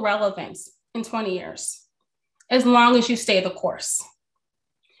have little relevance in 20 years, as long as you stay the course.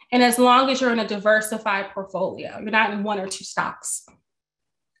 And as long as you're in a diversified portfolio, you're not in one or two stocks.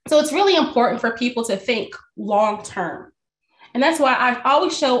 So it's really important for people to think long-term. And that's why I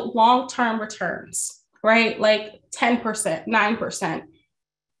always show long-term returns, right? Like 10%, 9%.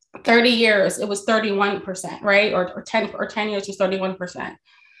 30 years, it was 31%, right? Or 10 years was 31%.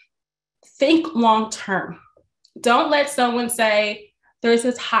 Think long-term. Don't let someone say, there's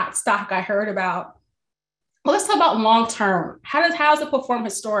this hot stock I heard about. Well, let's talk about long-term. How does it perform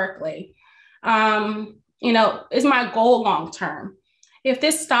historically? Is my goal long-term? If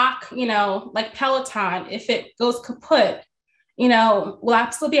this stock, like Peloton, if it goes kaput, will I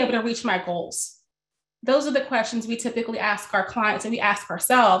still be able to reach my goals? Those are the questions we typically ask our clients and we ask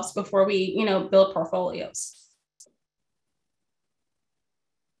ourselves before we, build portfolios.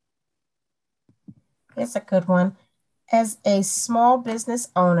 That's a good one. As a small business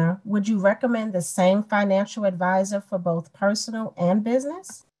owner, would you recommend the same financial advisor for both personal and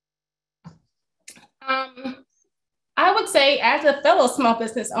business? I would say as a fellow small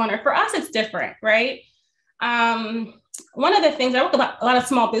business owner, for us, it's different, right? One of the things, I work with a lot of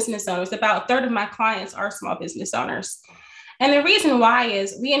small business owners, about a third of my clients are small business owners. And the reason why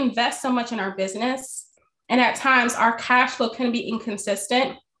is we invest so much in our business, and at times our cash flow can be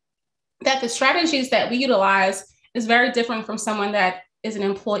inconsistent, that the strategies that we utilize is very different from someone that is an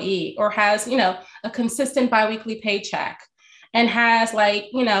employee or has, a consistent biweekly paycheck and has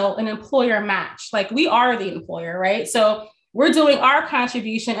an employer match. Like we are the employer, right? So we're doing our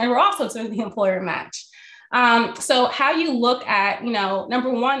contribution and we're also doing the employer match. So how you look at, number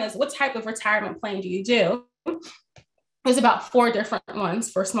one is what type of retirement plan do you do? There's about 4 different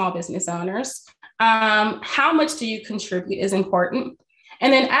ones for small business owners. How much do you contribute is important.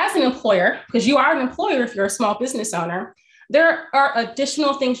 And then as an employer, because you are an employer if you're a small business owner, there are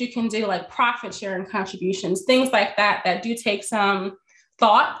additional things you can do like profit sharing contributions, things like that, that do take some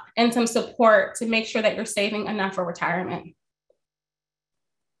thought and some support to make sure that you're saving enough for retirement.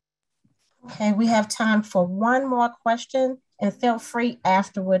 Okay, we have time for one more question, and feel free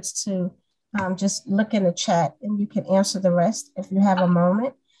afterwards to just look in the chat and you can answer the rest if you have a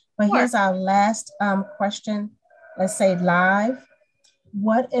moment. But Sure. Here's our last question, let's say live.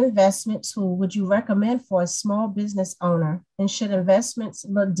 What investment tool would you recommend for a small business owner? And should investments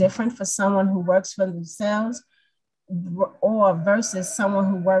look different for someone who works for themselves or versus someone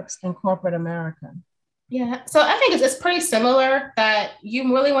who works in corporate America? Yeah, so I think it's pretty similar that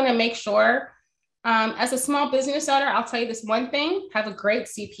you really want to make sure, as a small business owner, I'll tell you this one thing, have a great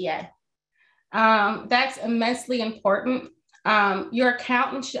CPA. That's immensely important. Your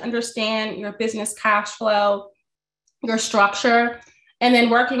accountant should understand your business cash flow, your structure, and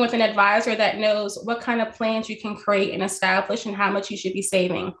then working with an advisor that knows what kind of plans you can create and establish and how much you should be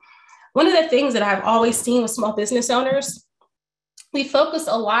saving. One of the things that I've always seen with small business owners, we focus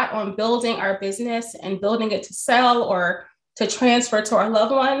a lot on building our business and building it to sell or to transfer to our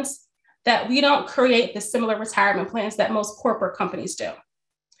loved ones, that we don't create the similar retirement plans that most corporate companies do.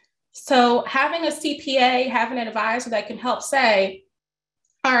 So having a CPA, having an advisor that can help say,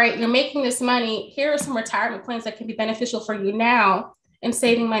 all right, you're making this money, here are some retirement plans that can be beneficial for you now and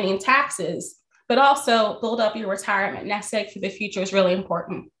saving money in taxes, but also build up your retirement nest egg for the future is really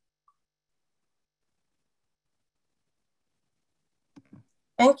important.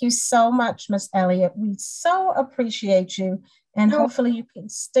 Thank you so much, Ms. Elliott. We so appreciate you. And hopefully you can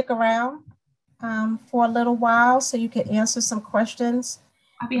stick around for a little while so you can answer some questions.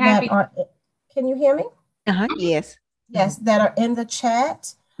 I'll be happy. Can you hear me? Yes. Yes, that are in the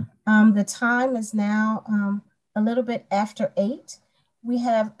chat. The time is now a little bit after 8. We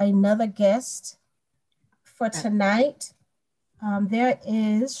have another guest for tonight.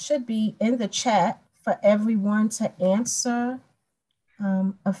 There should be in the chat for everyone to answer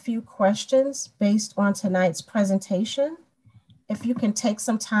a few questions based on tonight's presentation. If you can take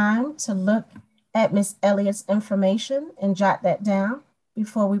some time to look at Ms. Elliott's information and jot that down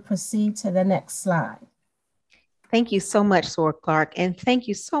before we proceed to the next slide. Thank you so much, Sora Clark, and thank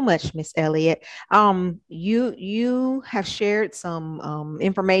you so much, Ms. Elliott. You have shared some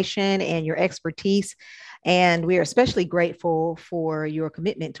information and your expertise, and we are especially grateful for your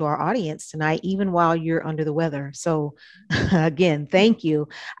commitment to our audience tonight, even while you're under the weather. So again, thank you.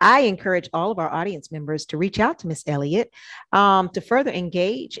 I encourage all of our audience members to reach out to Ms. Elliott to further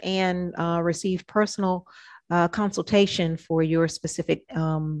engage and receive personal consultation for your specific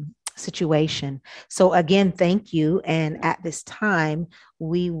situation. So again, thank you. And at this time,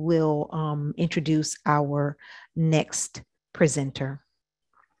 we will introduce our next presenter.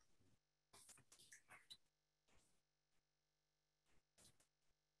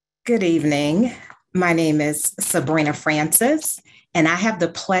 Good evening. My name is Sabrina Francis, and I have the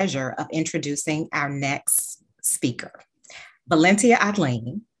pleasure of introducing our next speaker. Valentia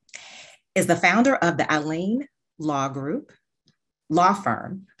Eileen is the founder of the Eileen Law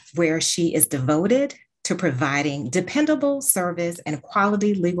Firm, where she is devoted to providing dependable service and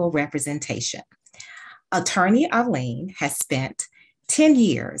quality legal representation. Attorney Eileen has spent 10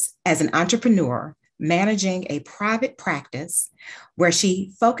 years as an entrepreneur managing a private practice where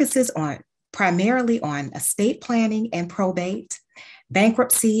she focuses primarily on estate planning and probate,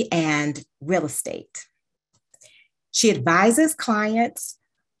 bankruptcy, and real estate. She advises clients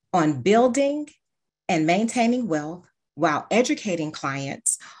on building and maintaining wealth while educating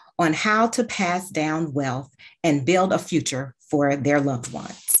clients on how to pass down wealth and build a future for their loved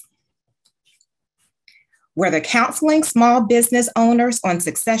ones. Whether counseling small business owners on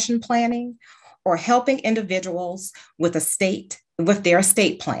succession planning or helping individuals with their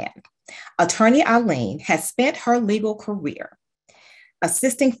estate plan, Attorney Eileen has spent her legal career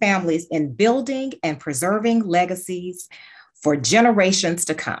assisting families in building and preserving legacies for generations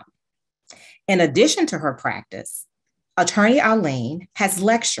to come. In addition to her practice, Attorney Eileen has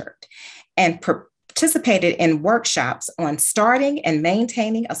lectured and participated in workshops on starting and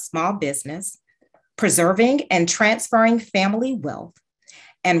maintaining a small business, preserving and transferring family wealth,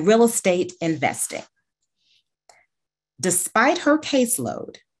 and real estate investing. Despite her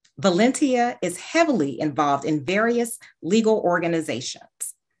caseload, Valentia is heavily involved in various legal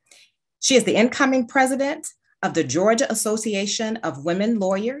organizations. She is the incoming president of the Georgia Association of Women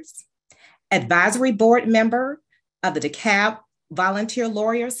Lawyers, advisory board member of the DeKalb Volunteer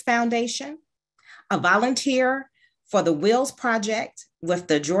Lawyers Foundation, a volunteer for the Wills Project with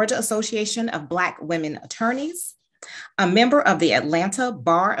the Georgia Association of Black Women Attorneys, a member of the Atlanta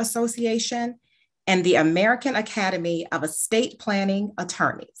Bar Association, and the American Academy of Estate Planning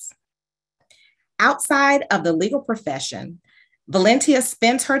Attorneys. Outside of the legal profession, Valentia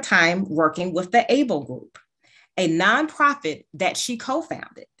spends her time working with the ABLE Group, a nonprofit that she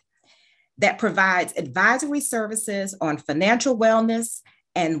co-founded that provides advisory services on financial wellness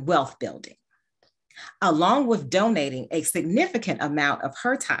and wealth building, along with donating a significant amount of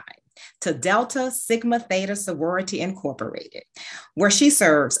her time to Delta Sigma Theta Sorority Incorporated, where she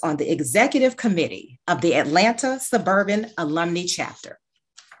serves on the executive committee of the Atlanta Suburban Alumni Chapter.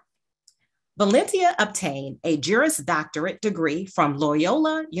 Valentia obtained a Juris Doctorate degree from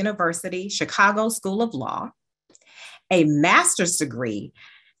Loyola University Chicago School of Law, a master's degree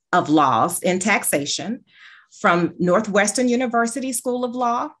of laws in taxation from Northwestern University School of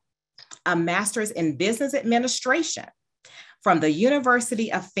Law, a master's in business administration from the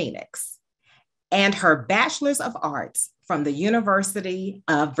University of Phoenix, and her bachelor's of arts from the University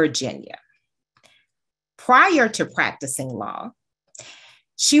of Virginia. Prior to practicing law,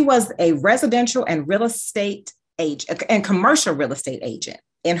 she was a residential and real estate agent and commercial real estate agent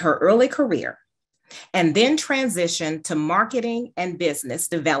in her early career, and then transitioned to marketing and business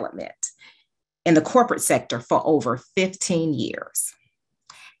development in the corporate sector for over 15 years.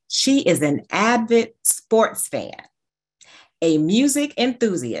 She is an avid sports fan, a music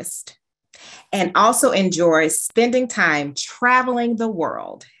enthusiast, and also enjoys spending time traveling the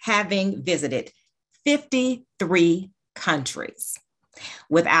world, having visited 53 countries.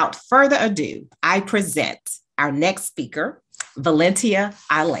 Without further ado, I present our next speaker, Valentia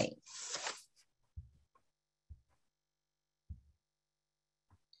Eileen.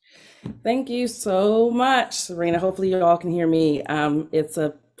 Thank you so much, Serena. Hopefully you all can hear me. It's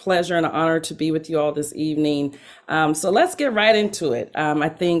a pleasure and an honor to be with you all this evening. So let's get right into it. I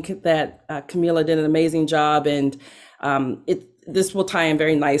think that Camila did an amazing job, and this will tie in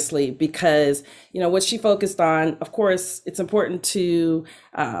very nicely because, what she focused on, of course, it's important to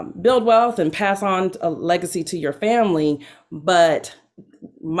build wealth and pass on a legacy to your family, but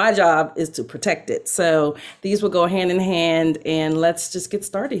my job is to protect it. So these will go hand in hand, and let's just get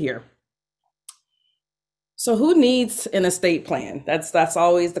started here. So who needs an estate plan? That's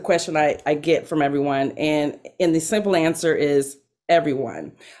always the question I get from everyone. And the simple answer is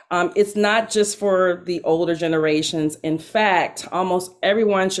everyone. It's not just for the older generations. In fact, almost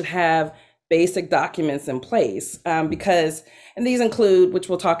everyone should have basic documents in place because, and these include, which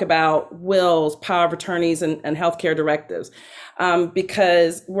we'll talk about, wills, power of attorneys, and healthcare directives,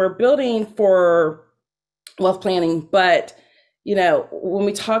 because we're building for wealth planning, but when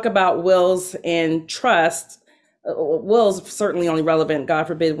we talk about wills and trust, wills certainly only relevant, God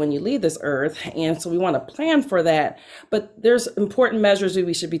forbid, when you leave this earth. And so we want to plan for that. But there's important measures that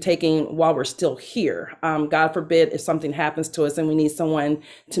we should be taking while we're still here. God forbid if something happens to us and we need someone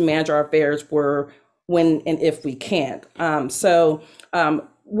to manage our affairs when and if we can't. So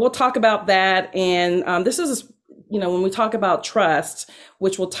we'll talk about that. And this is, when we talk about trust,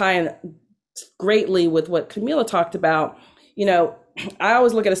 which will tie in greatly with what Camila talked about, I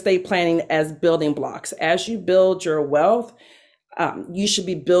always look at estate planning as building blocks. As you build your wealth, you should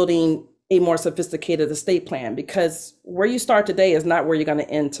be building a more sophisticated estate plan, because where you start today is not where you're going to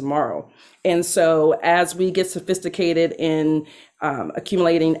end tomorrow. And so as we get sophisticated in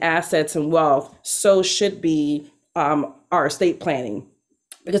accumulating assets and wealth, so should be our estate planning,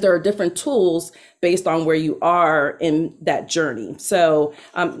 because there are different tools based on where you are in that journey. So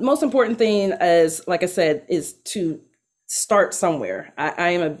most important thing is, like I said, is to start somewhere.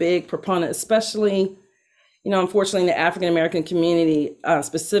 I am a big proponent, especially, unfortunately in the African-American community,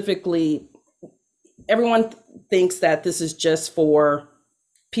 specifically, everyone thinks that this is just for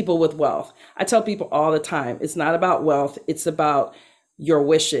people with wealth. I tell people all the time, it's not about wealth, it's about your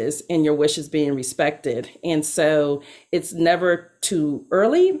wishes and your wishes being respected. And so it's never too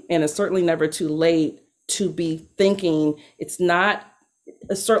early, and it's certainly never too late to be thinking. It's not,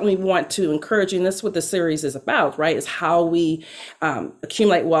 I certainly want to encourage you, and that's what the series is about, right? Is how we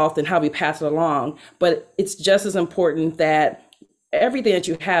accumulate wealth and how we pass it along. But it's just as important that everything that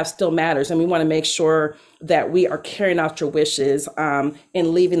you have still matters. And we want to make sure that we are carrying out your wishes and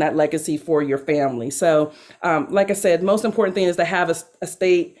leaving that legacy for your family. So like I said, most important thing is to have a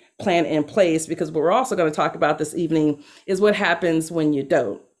estate plan in place, because what we're also going to talk about this evening is what happens when you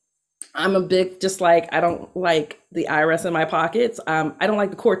don't. I'm a big, just like, I don't like the IRS in my pockets. I don't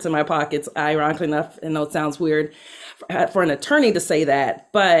like the courts in my pockets, ironically enough. I know it sounds weird for an attorney to say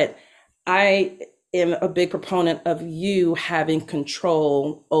that, but I am a big proponent of you having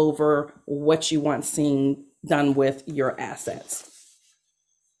control over what you want seen done with your assets.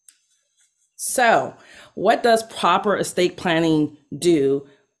 So, what does proper estate planning do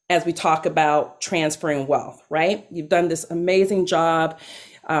as we talk about transferring wealth, right? You've done this amazing job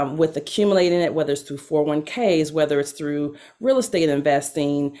with accumulating it, whether it's through 401ks, whether it's through real estate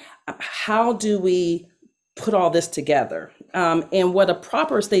investing. How do we put all this together? And what a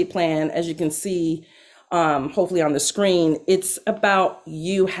proper estate plan, as you can see, hopefully on the screen, it's about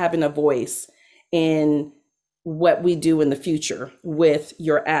you having a voice in what we do in the future with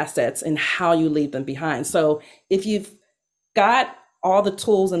your assets and how you leave them behind. So if you've got all the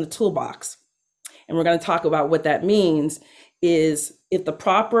tools in the toolbox, and we're going to talk about what that means, is if the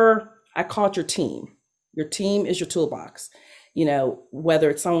proper, I call it your team is your toolbox. You know, whether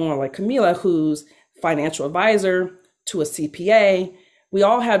it's someone like Camila, who's financial advisor, to a CPA, we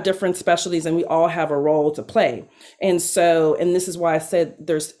all have different specialties and we all have a role to play. And so, and this is why I said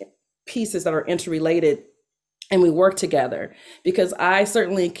there's pieces that are interrelated and we work together, because I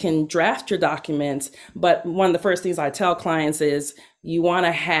certainly can draft your documents, but one of the first things I tell clients is you want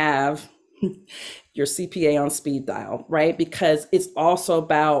to have your CPA on speed dial, right? Because it's also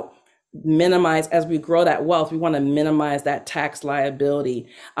about minimize, as we grow that wealth, we want to minimize that tax liability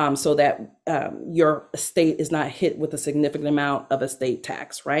so that your estate is not hit with a significant amount of estate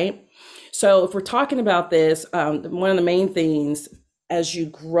tax, right? So if we're talking about this, one of the main things as you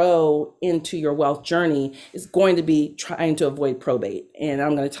grow into your wealth journey is going to be trying to avoid probate. And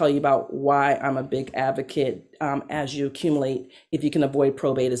I'm going to tell you about why I'm a big advocate as you accumulate, if you can avoid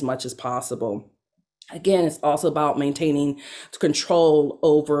probate as much as possible. Again, it's also about maintaining control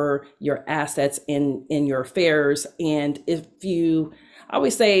over your assets in your affairs. And if you, I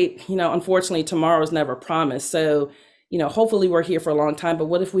always say, you know, unfortunately, tomorrow is never promised. So, you know, hopefully we're here for a long time, but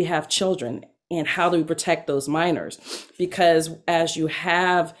what if we have children? And how do we protect those minors? Because as you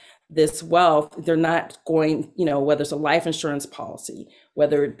have this wealth, they're not going, you know, whether it's a life insurance policy,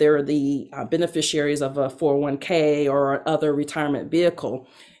 whether they're the beneficiaries of a 401k or other retirement vehicle,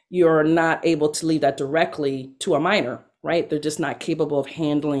 you're not able to leave that directly to a minor, right? They're just not capable of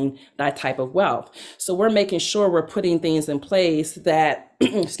handling that type of wealth. So we're making sure we're putting things in place that,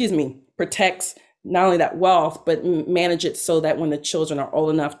 excuse me, protects not only that wealth, but manage it so that when the children are old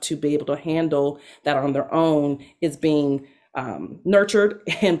enough to be able to handle that on their own, is being nurtured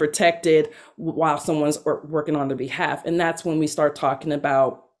and protected while someone's working on their behalf. And that's when we start talking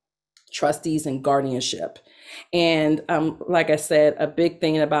about trustees and guardianship. And like I said, a big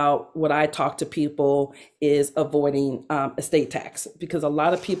thing about what I talk to people is avoiding estate tax, because a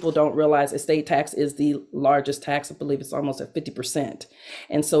lot of people don't realize estate tax is the largest tax. I believe it's almost at 50%.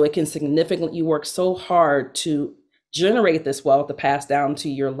 And so it can significantly, you work so hard to generate this wealth to pass down to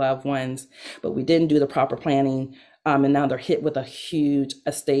your loved ones, but we didn't do the proper planning. And now they're hit with a huge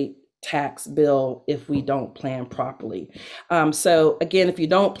estate tax bill if we don't plan properly. So again, if you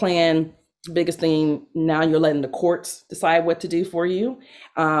don't plan, the biggest thing, now you're letting the courts decide what to do for you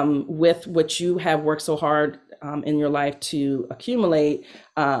with what you have worked so hard in your life to accumulate.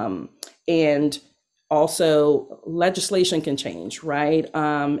 And also legislation can change, right?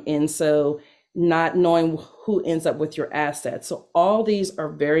 And so not knowing who ends up with your assets. So all these are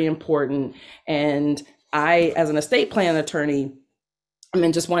very important. And I, as an estate plan attorney, I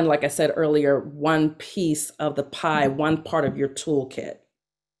mean, just one, like I said earlier, one piece of the pie, one part of your toolkit.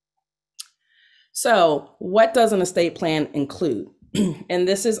 So what does an estate plan include? And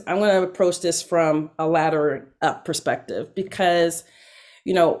this is, I'm going to approach this from a ladder up perspective, because,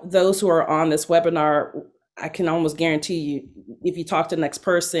 you know, those who are on this webinar, I can almost guarantee you, if you talk to the next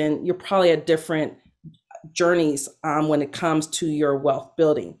person, you're probably at different journeys when it comes to your wealth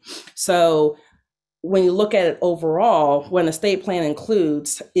building. So when you look at it overall, what an estate plan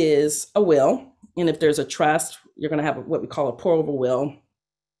includes is a will. And if there's a trust, you're going to have what we call a pour-over will,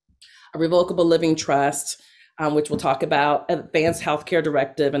 a revocable living trust, which we'll talk about, advanced healthcare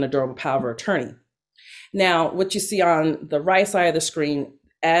directive, and a durable power of attorney. Now, what you see on the right side of the screen,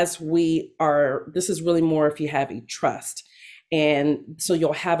 as we are, this is really more if you have a trust. And so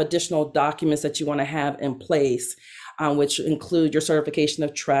you'll have additional documents that you want to have in place, which include your certification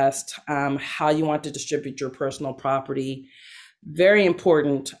of trust, how you want to distribute your personal property. Very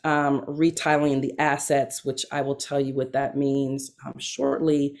important, retitling the assets, which I will tell you what that means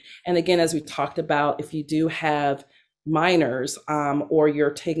shortly. And again, as we talked about, if you do have minors or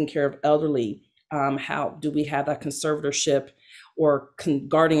you're taking care of elderly, how do we have that conservatorship or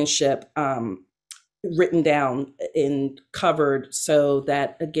guardianship written down and covered, so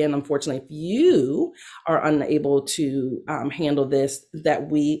that, again, unfortunately, if you are unable to handle this, that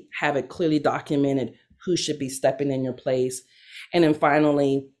we have it clearly documented who should be stepping in your place. And then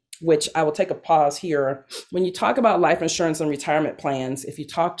finally, which I will take a pause here, when you talk about life insurance and retirement plans, if you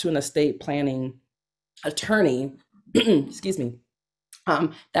talk to an estate planning attorney, excuse me,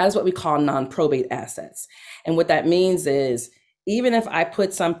 that is what we call non-probate assets. And what that means is, even if I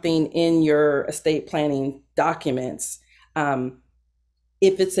put something in your estate planning documents,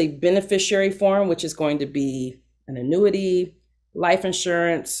 if it's a beneficiary form, which is going to be an annuity, life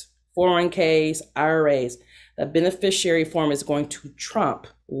insurance, 401ks, IRAs, the beneficiary form is going to trump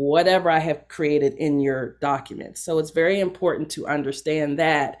whatever I have created in your documents. So it's very important to understand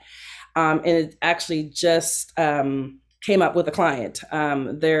that. And it actually just came up with a client.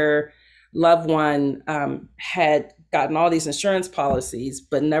 Their loved one had gotten all these insurance policies,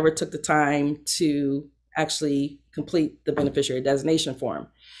 but never took the time to actually complete the beneficiary designation form.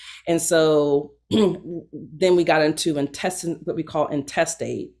 And so then we got into what we call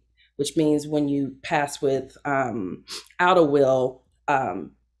intestate, which means when you pass with out a will,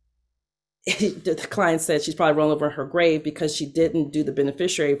 the client said she's probably rolling over in her grave because she didn't do the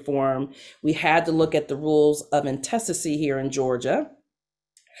beneficiary form. We had to look at the rules of intestacy here in Georgia.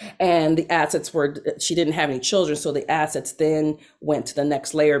 And the assets were, she didn't have any children, so the assets then went to the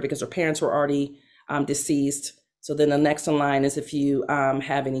next layer because her parents were already deceased. So then the next in line is if you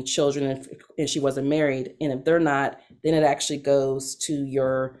have any children and she wasn't married. And if they're not, then it actually goes to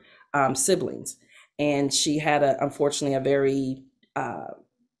your siblings. And she had, unfortunately, a very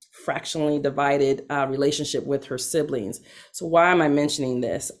fractionally divided relationship with her siblings. So why am I mentioning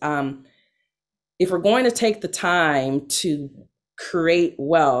this? If we're going to take the time to create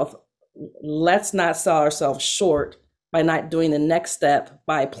wealth, let's not sell ourselves short by not doing the next step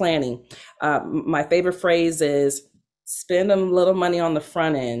by planning. My favorite phrase is spend a little money on the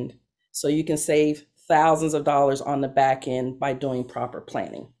front end so you can save thousands of dollars on the back end by doing proper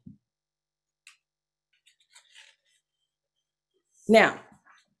planning. Now,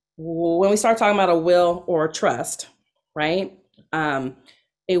 when we start talking about a will or a trust, right? A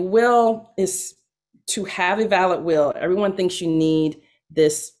will is to have a valid will. Everyone thinks you need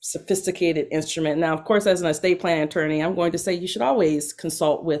this sophisticated instrument. Now, of course, as an estate planning attorney, I'm going to say you should always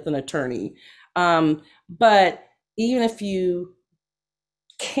consult with an attorney. But even if you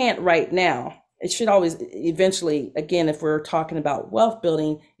can't right now, it should always eventually, again, if we're talking about wealth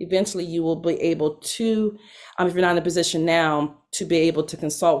building, eventually you will be able to, if you're not in a position now, to be able to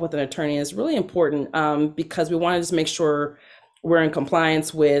consult with an attorney is really important because we want to just make sure we're in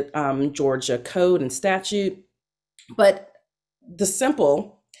compliance with Georgia code and statute. But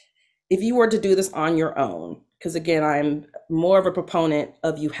if you were to do this on your own, because again, I'm more of a proponent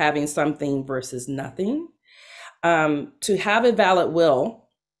of you having something versus nothing. To have a valid will,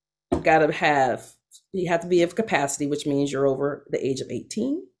 you have to be of capacity, which means you're over the age of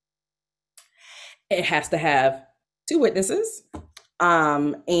 18. It has to have 2 witnesses,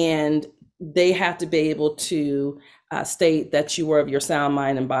 and they have to be able to state that you were of your sound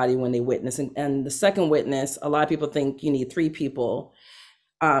mind and body when they witness. And the second witness, a lot of people think you need 3 people.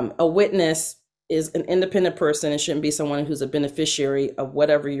 A witness is an independent person. It shouldn't be someone who's a beneficiary of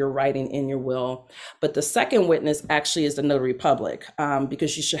whatever you're writing in your will. But the second witness actually is the notary public,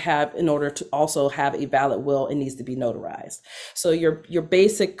 because you should have, in order to also have a valid will, it needs to be notarized. So your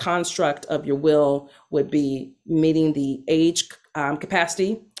basic construct of your will would be meeting the age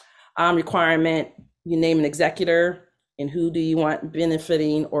capacity requirement. You name an executor and who do you want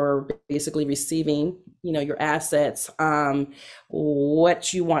benefiting or basically receiving, your assets,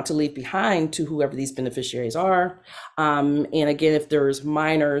 what you want to leave behind to whoever these beneficiaries are. And again, if there's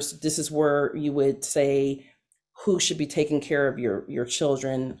minors, this is where you would say who should be taking care of your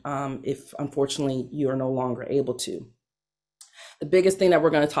children if unfortunately you are no longer able to. The biggest thing that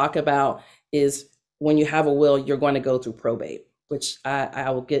we're going to talk about is when you have a will, you're going to go through probate, which I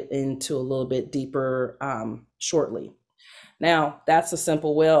will get into a little bit deeper shortly. Now, that's a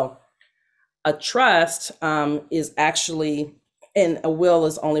simple will. A trust is actually, and a will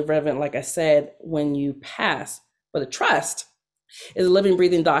is only relevant, like I said, when you pass. But a trust is a living,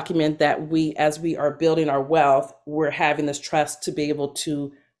 breathing document that we, as we are building our wealth, we're having this trust to be able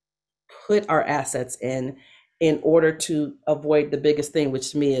to put our assets in order to avoid the biggest thing,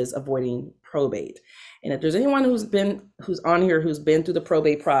 which to me is avoiding probate. And if there's anyone who's on here who's been through the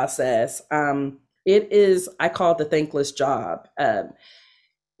probate process, it is, I call it the thankless job.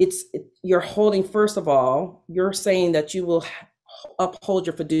 You're holding, first of all, you're saying that you will uphold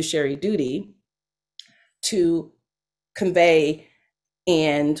your fiduciary duty to convey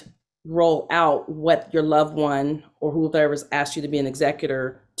and roll out what your loved one or whoever's asked you to be an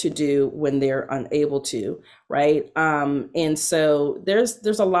executor to do when they're unable to, right? And so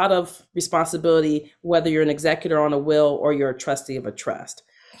there's a lot of responsibility, whether you're an executor on a will or you're a trustee of a trust.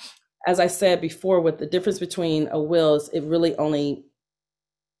 As I said before, with the difference between a will is it really only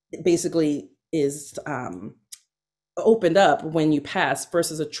basically is opened up when you pass,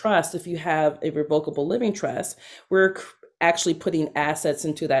 versus a trust. If you have a revocable living trust, we're actually putting assets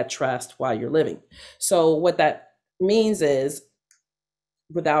into that trust while you're living. So what that means is,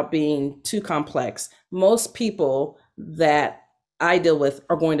 without being too complex, most people that I deal with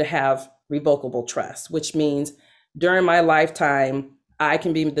are going to have revocable trust, which means during my lifetime, I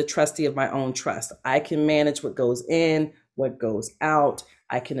can be the trustee of my own trust. I can manage what goes in, what goes out.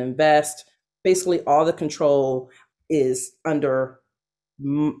 I can invest. Basically, all the control is under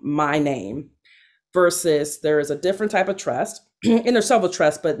my name, versus there is a different type of trust. And there's several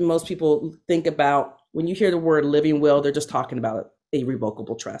trusts, but most people think about, when you hear the word living will, they're just talking about a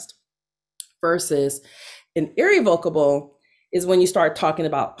revocable trust. Versus an irrevocable is when you start talking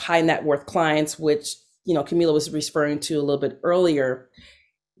about high net worth clients, which, you know, Camila was referring to a little bit earlier.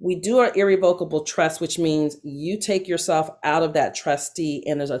 We do our irrevocable trust, which means you take yourself out of that trustee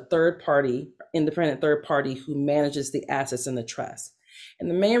and there's a third party, independent third party, who manages the assets in the trust. And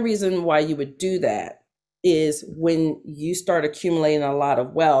the main reason why you would do that is when you start accumulating a lot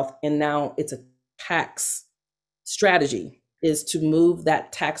of wealth, and now it's a tax strategy, is to move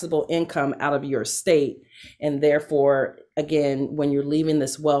that taxable income out of your estate. And therefore, again, when you're leaving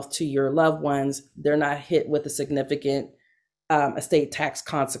this wealth to your loved ones, they're not hit with a significant estate tax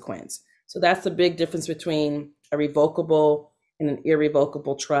consequence. So that's the big difference between a revocable and an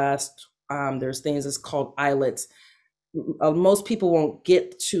irrevocable trust. There's things that's called ILETs. Most people won't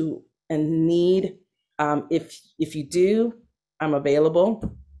get to a need. If you do, I'm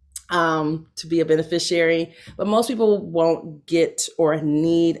available to be a beneficiary, but most people won't get or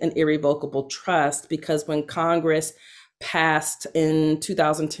need an irrevocable trust, because when Congress passed in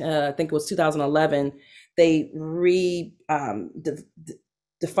 2010, I think it was 2011, they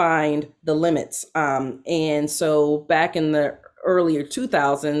defined the limits. And so back in the earlier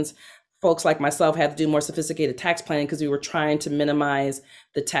 2000s, folks like myself had to do more sophisticated tax planning because we were trying to minimize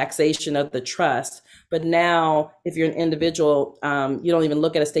the taxation of the trust. But now, if you're an individual, you don't even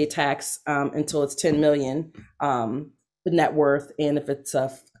look at estate tax until it's 10 million net worth. And if it's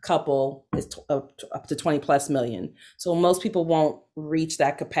a couple, it's up to 20 plus million. So most people won't reach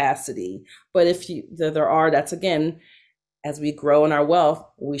that capacity. But if there are, that's again, as we grow in our wealth,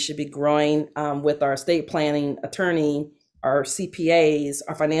 we should be growing with our estate planning attorney, our CPAs,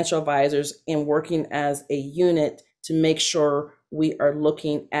 our financial advisors, and working as a unit to make sure we are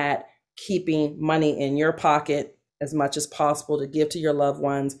looking at keeping money in your pocket as much as possible to give to your loved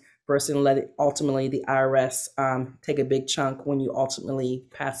ones, versus let it ultimately the IRS take a big chunk when you ultimately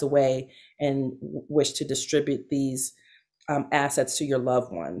pass away and wish to distribute these assets to your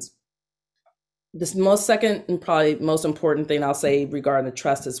loved ones. This most second and probably most important thing I'll say regarding the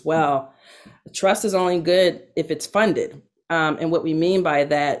trust as well, the trust is only good if it's funded. And what we mean by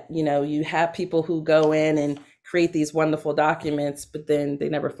that, you know, you have people who go in and create these wonderful documents, but then they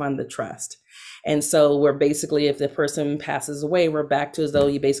never fund the trust. And so we're basically, if the person passes away, we're back to as though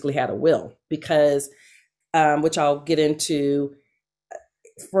you basically had a will, because, which I'll get into,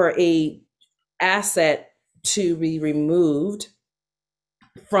 for a asset to be removed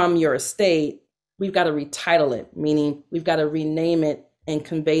from your estate, we've got to retitle it, meaning we've got to rename it and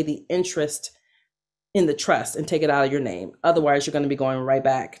convey the interest in the trust and take it out of your name. Otherwise, you're going to be going right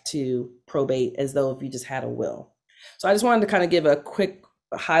back to probate as though if you just had a will. So I just wanted to kind of give a quick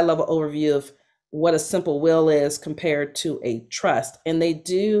high level overview of what a simple will is compared to a trust. And they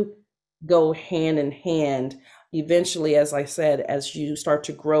do go hand in hand. Eventually, as I said, as you start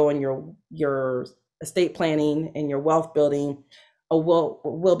to grow in your estate planning and your wealth building, a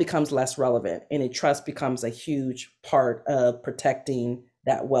will becomes less relevant, and a trust becomes a huge part of protecting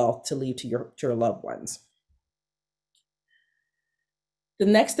that wealth to leave to your loved ones. The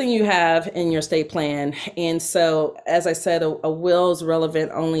next thing you have in your estate plan, and so as I said, a will is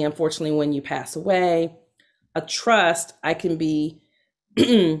relevant only, unfortunately, when you pass away. A trust, I can be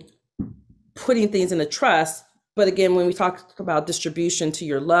putting things in a trust, but again, when we talk about distribution to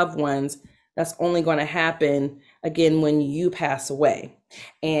your loved ones, that's only going to happen again when you pass away.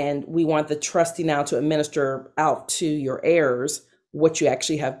 And we want the trustee now to administer out to your heirs what you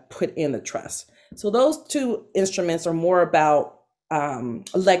actually have put in the trust. So those two instruments are more about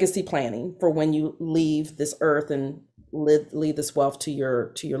legacy planning for when you leave this earth and leave this wealth to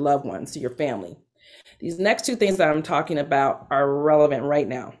your loved ones, to your family. These next two things that I'm talking about are relevant right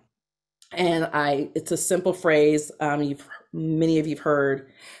now. And it's a simple phrase. Many of you've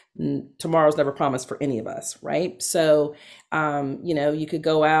heard, tomorrow's never promised for any of us, right? So, you could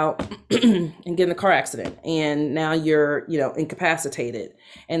go out and get in a car accident and now you're, incapacitated.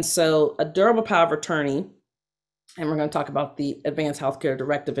 And so a durable power of attorney, and we're going to talk about the Advanced Healthcare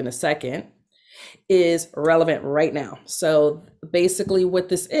Directive in a second, is relevant right now. So basically what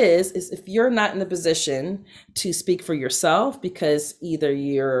this is if you're not in a position to speak for yourself because either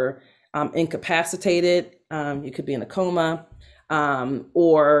you're incapacitated, you could be in a coma,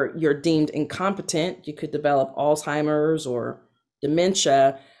 or you're deemed incompetent, you could develop Alzheimer's or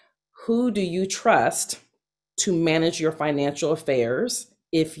dementia, who do you trust to manage your financial affairs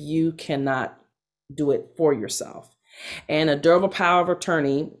if you cannot do it for yourself? And a durable power of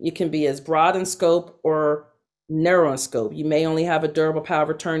attorney, you can be as broad in scope or narrow in scope. You may only have a durable power of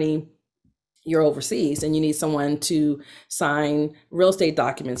attorney, you're overseas and you need someone to sign real estate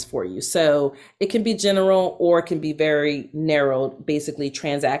documents for you. So it can be general or it can be very narrow, basically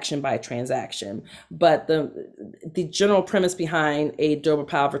transaction by transaction. But the general premise behind a durable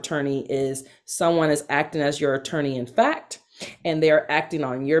power of attorney is someone is acting as your attorney in fact, and they are acting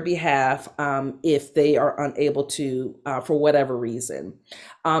on your behalf if they are unable to, for whatever reason.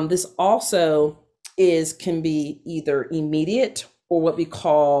 This also can be either immediate or what we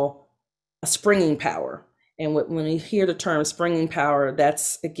call a springing power. And when you hear the term springing power,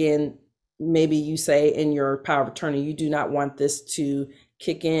 that's, again, maybe you say in your power of attorney, you do not want this to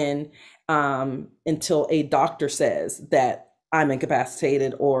kick in until a doctor says that I'm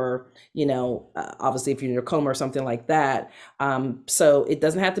incapacitated, or, obviously if you're in a coma or something like that. So it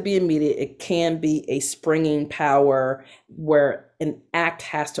doesn't have to be immediate. It can be a springing power where an act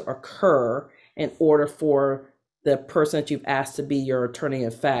has to occur in order for the person that you've asked to be your attorney in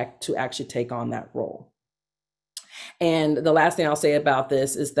fact to actually take on that role. And the last thing I'll say about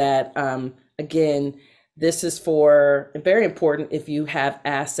this is that, again, this is very important if you have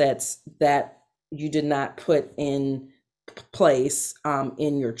assets that you did not put in place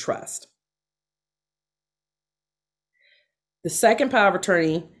in your trust. The second power of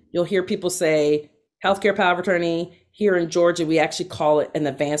attorney, you'll hear people say healthcare power of attorney. Here in Georgia, we actually call it an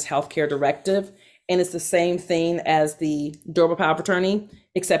Advanced Healthcare Directive. And it's the same thing as the durable power of attorney,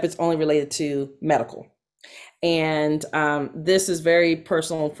 except it's only related to medical. And this is very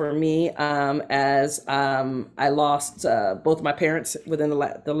personal for me, as I lost both my parents within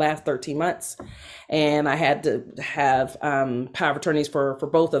the last 13 months. And I had to have power of attorneys for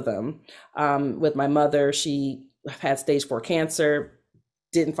both of them. With my mother, she had stage 4 cancer,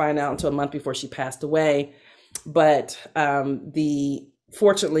 didn't find out until a month before she passed away. But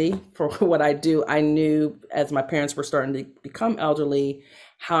fortunately for what I do, I knew as my parents were starting to become elderly,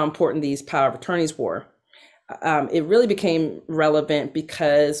 how important these power of attorneys were. It really became relevant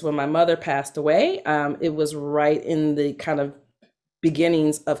because when my mother passed away, it was right in the kind of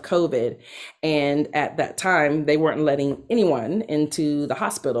beginnings of COVID. And at that time, they weren't letting anyone into the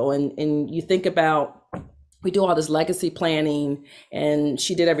hospital. And you think about, we do all this legacy planning and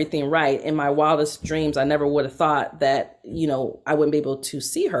she did everything right. In my wildest dreams, I never would have thought that, I wouldn't be able to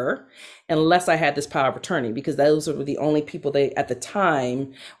see her unless I had this power of attorney, because those were the only people they at the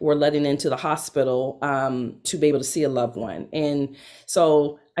time were letting into the hospital to be able to see a loved one. And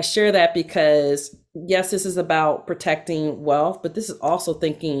so I share that because yes, this is about protecting wealth, but this is also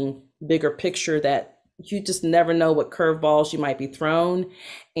thinking bigger picture, that you just never know what curveballs you might be thrown.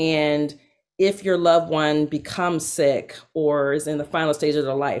 And if your loved one becomes sick or is in the final stage of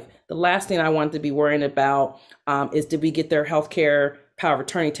their life, the last thing I want to be worrying about is, did we get their healthcare power of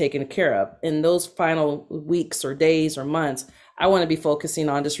attorney taken care of? In those final weeks or days or months, I want to be focusing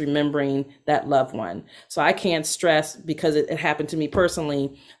on just remembering that loved one. So I can't stress, because it happened to me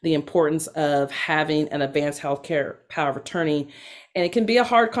personally, the importance of having an advanced healthcare power of attorney. And it can be a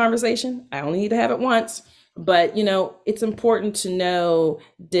hard conversation. I only need to have it once. But, it's important to know,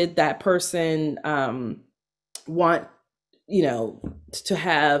 did that person want,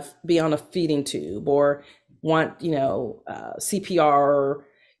 to be on a feeding tube, or want, CPR, or,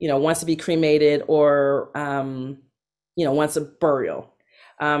 wants to be cremated, or, wants a burial.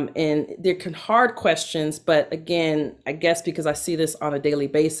 And they're hard questions, but again, I guess because I see this on a daily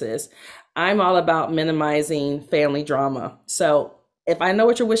basis, I'm all about minimizing family drama. So if I know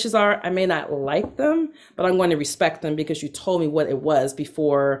what your wishes are, I may not like them, but I'm going to respect them because you told me what it was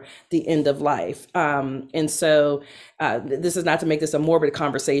before the end of life. And so this is not to make this a morbid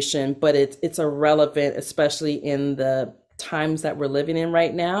conversation, but it's a relevant, especially in the times that we're living in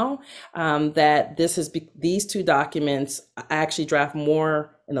right now, that these two documents, I actually draft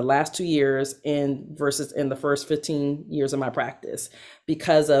more in the last 2 years versus in the first 15 years of my practice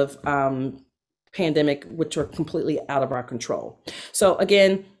because of pandemic, which are completely out of our control. So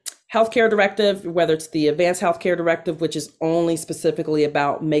again, healthcare directive, whether it's the advanced healthcare directive, which is only specifically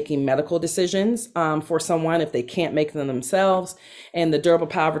about making medical decisions for someone if they can't make them themselves, and the durable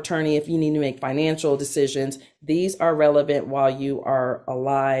power of attorney, if you need to make financial decisions, these are relevant while you are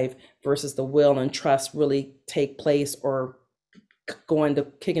alive versus the will and trust really take place or going to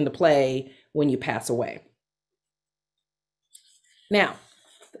kick into play when you pass away. Now,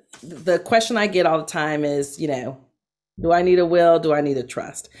 the question I get all the time is, do I need a will? Do I need a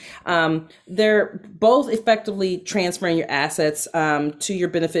trust? They're both effectively transferring your assets to your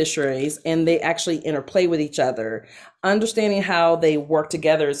beneficiaries, and they actually interplay with each other. Understanding how they work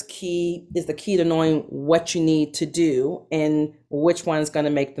together is the key to knowing what you need to do and which one's going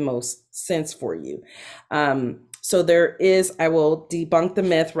to make the most sense for you. So I will debunk the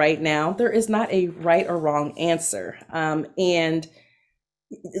myth right now. There is not a right or wrong answer.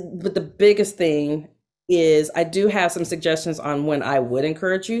 But the biggest thing is I do have some suggestions on when I would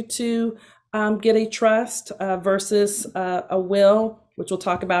encourage you to get a trust versus a will, which we'll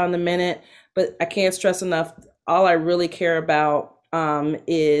talk about in a minute. But I can't stress enough, all I really care about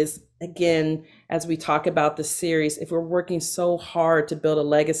is, again, as we talk about the series, if we're working so hard to build a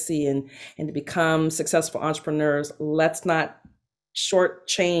legacy and to become successful entrepreneurs, let's not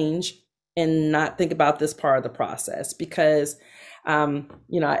shortchange and not think about this part of the process, because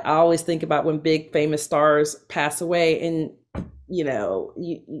I always think about when big famous stars pass away, and you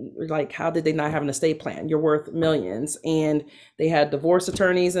like, how did they not have an estate plan? You're worth millions, and they had divorce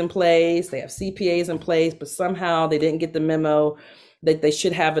attorneys in place, they have CPAs in place, but somehow they didn't get the memo that they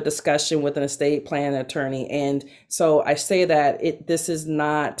should have a discussion with an estate plan attorney. And so I say that this is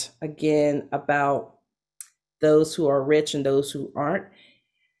not, again, about those who are rich and those who aren't.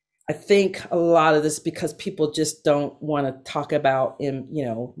 I think a lot of this because people just don't want to talk about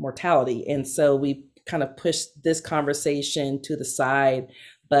mortality, and so we kind of push this conversation to the side.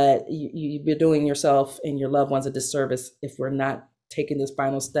 But you're doing yourself and your loved ones a disservice if we're not taking this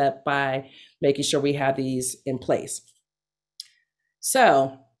final step by making sure we have these in place.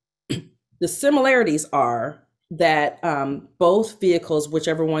 So the similarities are that both vehicles,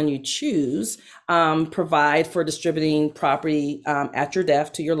 whichever one you choose, provide for distributing property at your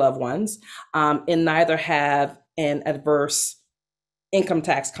death to your loved ones, and neither have an adverse income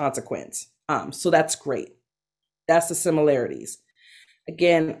tax consequence. So that's great. That's the similarities.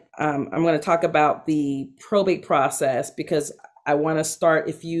 Again, I'm going to talk about the probate process because I want to start,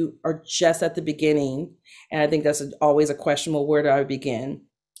 if you are just at the beginning, and I think that's always a question, well, where do I begin?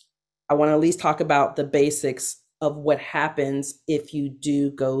 I want to at least talk about the basics of what happens if you do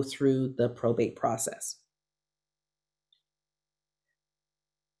go through the probate process.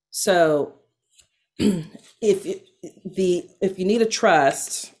 So if you need a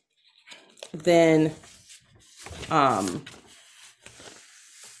trust, then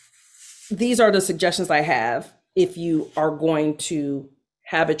these are the suggestions I have if you are going to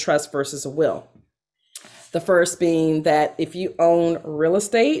have a trust versus a will. The first being that if you own real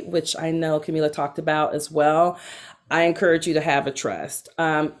estate, which I know Camila talked about as well, I encourage you to have a trust.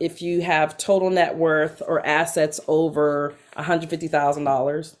 If you have total net worth or assets over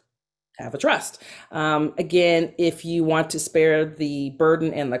 $150,000, have a trust. Again, if you want to spare the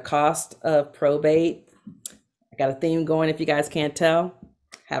burden and the cost of probate, I got a theme going if you guys can't tell,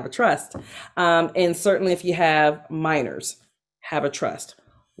 have a trust. And certainly if you have minors, have a trust.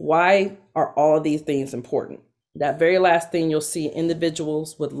 Why are all of these things important? That very last thing, you'll see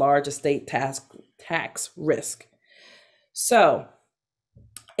individuals with large estate tax risk. So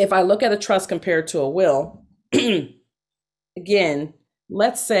if I look at a trust compared to a will, again,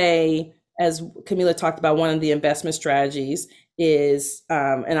 let's say, as Camila talked about, one of the investment strategies is,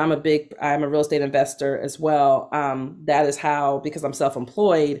 and I'm a real estate investor as well. That is how, because I'm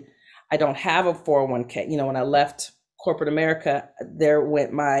self-employed, I don't have a 401k. When I left corporate America, there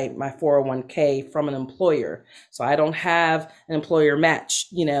went my 401k from an employer. So I don't have an employer match,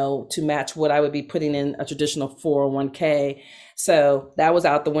 to match what I would be putting in a traditional 401k. So that was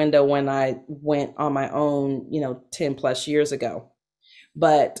out the window when I went on my own, 10 plus years ago.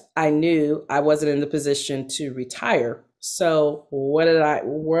 But I knew I wasn't in the position to retire. So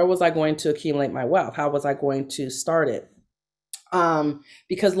where was I going to accumulate my wealth? How was I going to start it?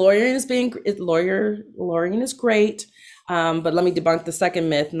 Because lawyering is great. But let me debunk the second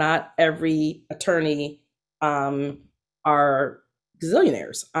myth. Not every attorney are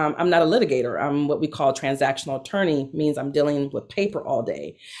gazillionaires. I'm not a litigator. I'm what we call a transactional attorney, means I'm dealing with paper all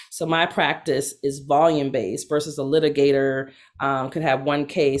day. So my practice is volume based versus a litigator could have one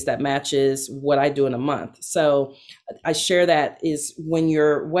case that matches what I do in a month. So I share that is when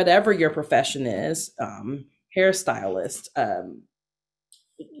you're, whatever your profession is, hairstylist,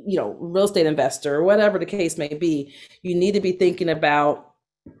 real estate investor, whatever the case may be, you need to be thinking about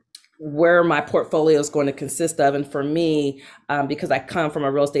where my portfolio is going to consist of. And for me, because I come from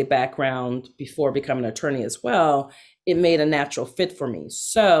a real estate background before becoming an attorney as well, it made a natural fit for me.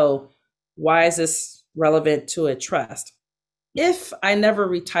 So why is this relevant to a trust? If I never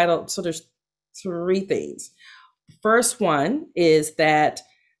retitled, so there's three things. First one is that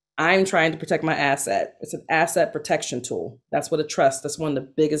I'm trying to protect my asset. It's an asset protection tool. That's what a trust, that's one of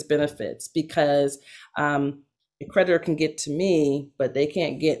the biggest benefits, because a creditor can get to me, but they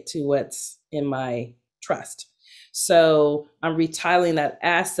can't get to what's in my trust. So I'm retitling that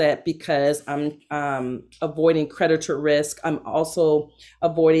asset because I'm avoiding creditor risk. I'm also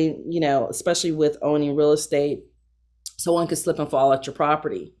avoiding, especially with owning real estate, someone could slip and fall at your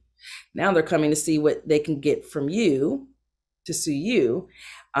property. Now they're coming to see what they can get from you to sue you.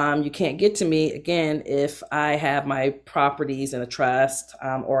 You can't get to me again if I have my properties in a trust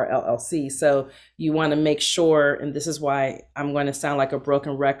or LLC. So you want to make sure, and this is why I'm going to sound like a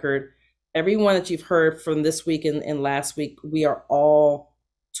broken record. Everyone that you've heard from this week and last week, we are all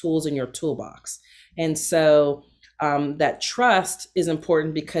tools in your toolbox. And so that trust is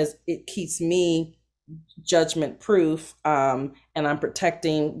important because it keeps me judgment proof, and I'm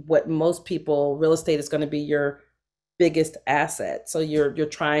protecting what most people, real estate is going to be your biggest asset. So you're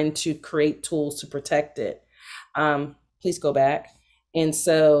trying to create tools to protect it. Please go back. And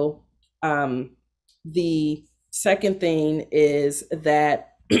so the second thing is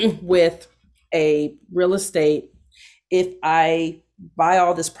that with a real estate, if I buy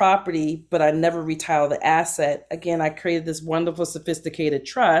all this property, but I never retitle the asset, again, I created this wonderful, sophisticated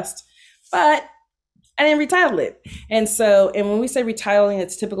trust, but I didn't retitle it. And when we say retitling,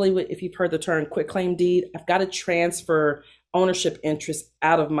 it's typically, if you've heard the term quitclaim deed, I've got to transfer ownership interest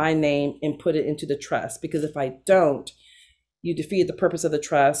out of my name and put it into the trust. Because if I don't, you defeat the purpose of the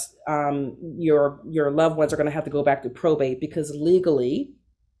trust. Your loved ones are going to have to go back to probate, because legally,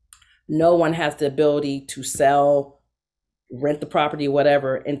 no one has the ability to sell, rent the property,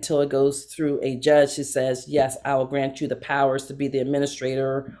 whatever, until it goes through a judge who says, yes, I will grant you the powers to be the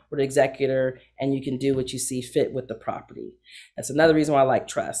administrator or the executor, and you can do what you see fit with the property. That's another reason why I like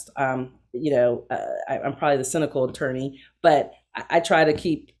trust. I'm probably the cynical attorney, but I try to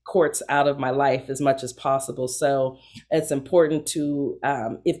keep courts out of my life as much as possible. So it's important to,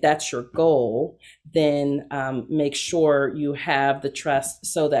 if that's your goal, then make sure you have the trust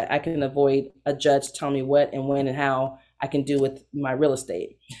so that I can avoid a judge telling me what and when and how I can do with my real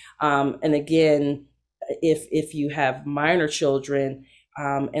estate. And again, if you have minor children,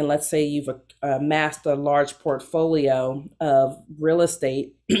 and let's say you've amassed a large portfolio of real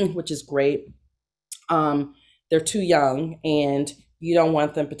estate, which is great, they're too young and you don't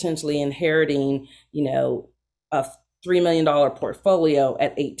want them potentially inheriting, a $3 million portfolio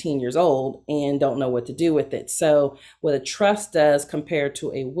at 18 years old and don't know what to do with it. So what a trust does compared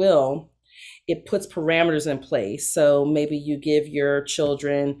to a will, it puts parameters in place. So maybe you give your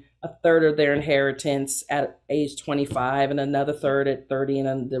children a third of their inheritance at age 25 and another third at 30 and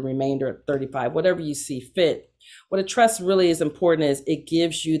then the remainder at 35, whatever you see fit. What a trust really is important is it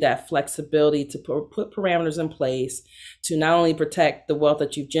gives you that flexibility to put parameters in place to not only protect the wealth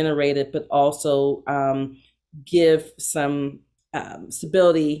that you've generated, but also give some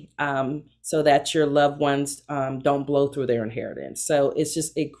stability so that your loved ones don't blow through their inheritance. So it's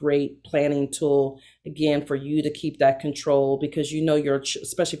just a great planning tool, again, for you to keep that control, because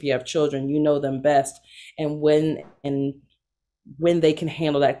especially if you have children, you know them best and when they can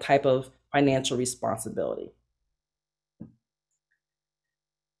handle that type of financial responsibility.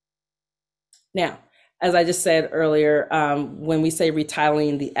 Now, as I just said earlier, when we say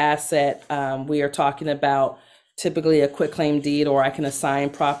retitling the asset, we are talking about typically a quitclaim deed, or I can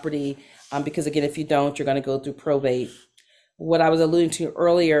assign property, because again, if you don't, you're going to go through probate. What I was alluding to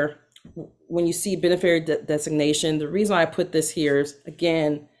earlier, when you see beneficiary designation, the reason I put this here is,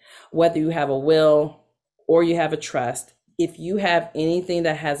 again, whether you have a will or you have a trust, if you have anything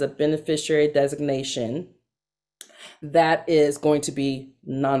that has a beneficiary designation, that is going to be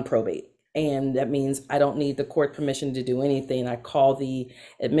non-probate. And that means I don't need the court permission to do anything. I call the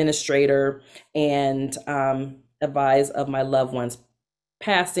administrator and advise of my loved ones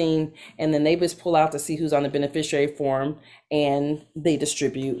passing, and then they just pull out to see who's on the beneficiary form and they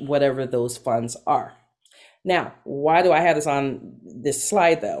distribute whatever those funds are. Now, why do I have this on this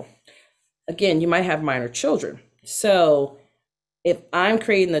slide though? Again, you might have minor children. So if I'm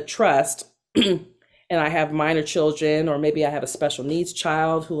creating a trust and I have minor children, or maybe I have a special needs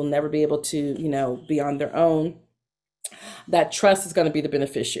child who will never be able to, be on their own, that trust is going to be the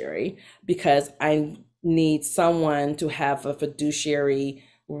beneficiary, because I need someone to have a fiduciary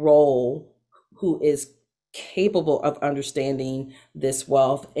role who is capable of understanding this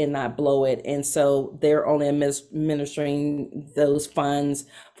wealth and not blow it. And so they're only administering those funds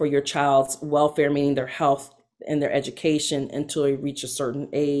for your child's welfare, meaning their health and their education, until they reach a certain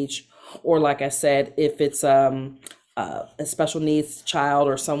age. Or like I said, if it's a special needs child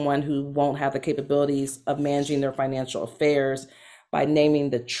or someone who won't have the capabilities of managing their financial affairs, by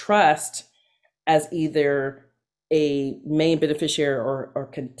naming the trust as either a main beneficiary or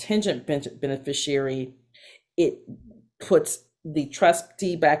contingent beneficiary, it puts the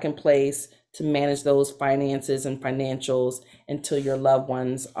trustee back in place to manage those finances and financials until your loved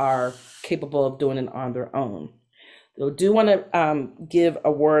ones are capable of doing it on their own. I do want to give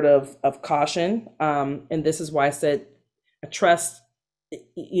a word of caution, and this is why I said a trust,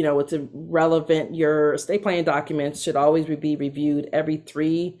 it's relevant. Your estate planning documents should always be reviewed every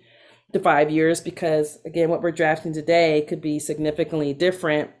 3 to 5 years, because again, what we're drafting today could be significantly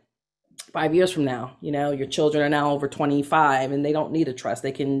different 5 years from now. Your children are now over 25 and they don't need a trust.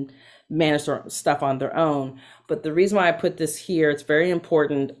 They can manage their stuff on their own. But the reason why I put this here, it's very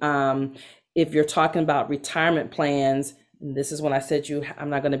important. If you're talking about retirement plans, and this is when I said I'm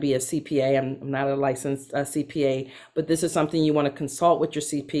not going to be a CPA. I'm not a licensed CPA, but this is something you want to consult with your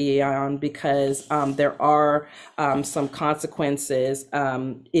CPA on, because there are some consequences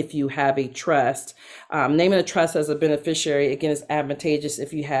if you have a trust. Naming a trust as a beneficiary, again, is advantageous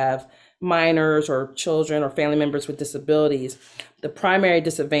if you have minors or children or family members with disabilities. The primary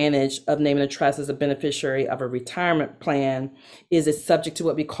disadvantage of naming a trust as a beneficiary of a retirement plan is it's subject to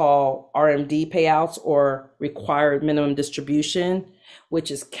what we call RMD payouts, or required minimum distribution, which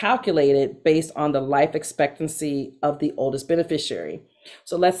is calculated based on the life expectancy of the oldest beneficiary.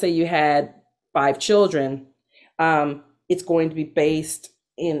 So let's say you had 5 children, it's going to be based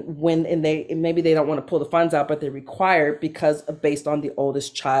maybe they don't want to pull the funds out, but they're required based on the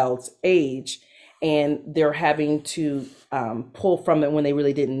oldest child's age, and they're having to pull from it when they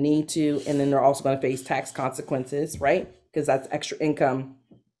really didn't need to. And then they're also going to face tax consequences, right? Because that's extra income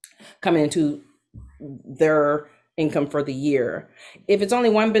coming into their income for the year. If it's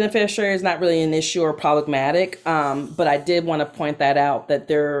only one beneficiary, it's not really an issue or problematic. But I did want to point that out, that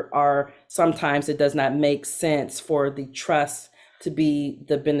there are sometimes it does not make sense for the trust to be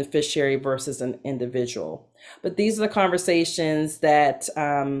the beneficiary versus an individual. But these are the conversations that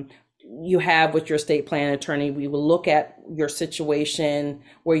you have with your estate plan attorney. We will look at your situation,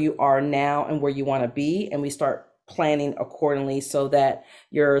 where you are now and where you want to be, and we start planning accordingly, so that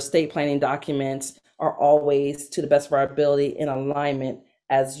your estate planning documents are always, to the best of our ability, in alignment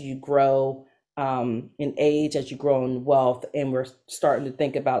as you grow in age, as you grow in wealth, and we're starting to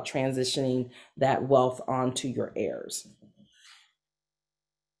think about transitioning that wealth onto your heirs.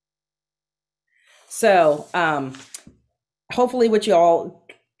 So hopefully what you all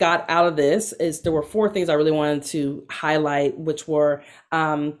got out of this is there were 4 things I really wanted to highlight, which were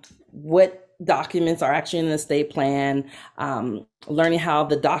what documents are actually in the estate plan, learning how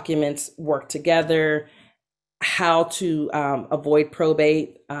the documents work together, how to avoid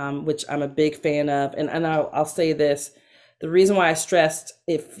probate, which I'm a big fan of. And I'll say this, the reason why I stressed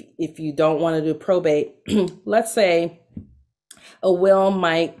if you don't want to do probate, let's say a will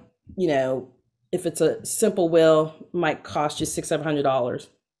might, if it's a simple will, might cost you $600-700.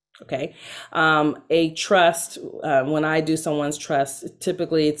 Okay. A trust, when I do someone's trust,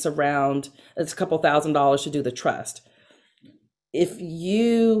 typically it's a couple $1,000s to do the trust. If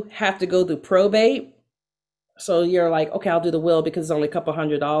you have to go through probate, so you're like, okay, I'll do the will because it's only a couple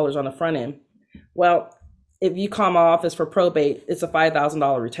 $100s on the front end. Well, if you call my office for probate, it's a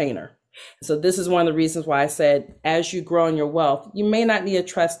 $5,000 retainer. So this is one of the reasons why I said, as you grow in your wealth, you may not need a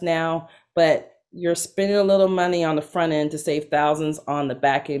trust now, but you're spending a little money on the front end to save thousands on the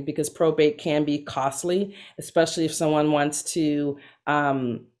back end, because probate can be costly, especially if someone wants to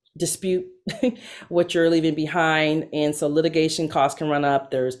dispute what you're leaving behind. And so litigation costs can run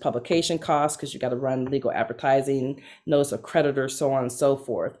up. There's publication costs because you got to run legal advertising, notice of creditors, so on and so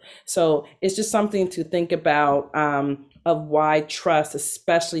forth. So it's just something to think about of why trust,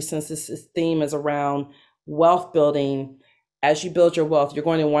 especially since this theme is around wealth building. As you build your wealth, you're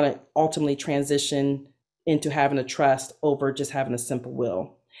going to want to ultimately transition into having a trust over just having a simple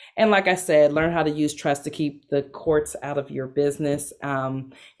will. And like I said, learn how to use trust to keep the courts out of your business,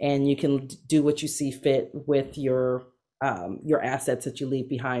 and you can do what you see fit with your assets that you leave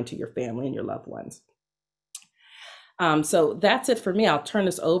behind to your family and your loved ones. So that's it for me. I'll turn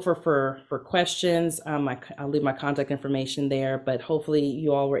this over for questions. I'll leave my contact information there, but hopefully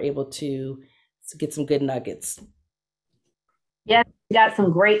you all were able to get some good nuggets. Yes, we got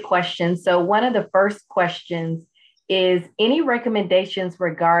some great questions. So one of the first questions is, any recommendations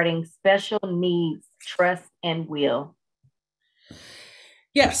regarding special needs, trust, and will?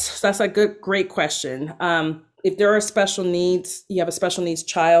 Yes, that's a great question. If there are special needs, you have a special needs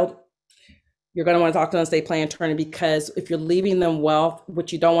child, you're going to want to talk to an estate plan attorney, because if you're leaving them wealth,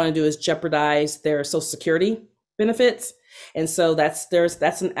 what you don't want to do is jeopardize their Social Security benefits. And so that's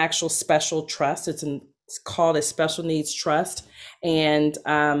an actual special trust. It's called a special needs trust, and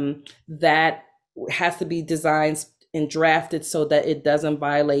that has to be designed and drafted so that it doesn't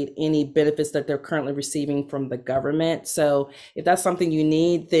violate any benefits that they're currently receiving from the government. So if that's something you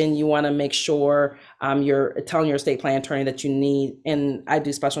need, then you want to make sure you're telling your estate plan attorney that you need. And I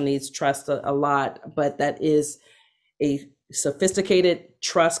do special needs trust a lot, but that is a sophisticated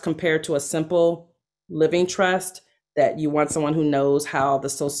trust compared to a simple living trust, that you want someone who knows how the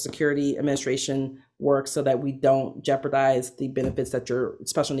Social Security Administration works so that we don't jeopardize the benefits that your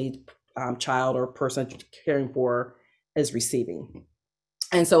special needs child or person you're caring for is receiving.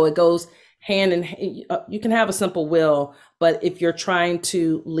 And so it goes hand in hand. You can have a simple will, but if you're trying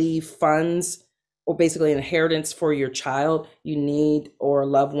to leave funds or basically inheritance for your child, you need, or a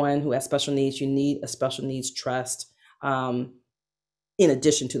loved one who has special needs, you need a special needs trust in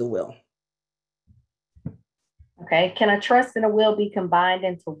addition to the will. Okay, can a trust and a will be combined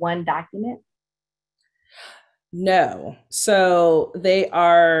into one document? No. So they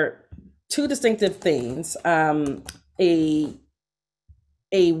are two distinctive things.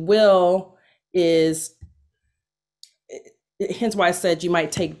 A will is, hence why I said you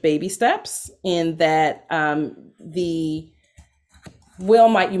might take baby steps, in that the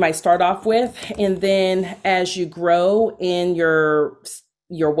will you might start off with, and then as you grow in your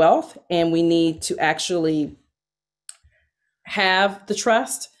wealth, and we need to actually have the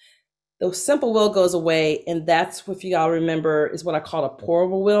trust, the simple will goes away, and that's, if you all remember, is what I call a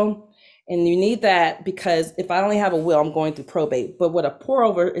pour-over will. And you need that because if I only have a will, I'm going through probate. But with a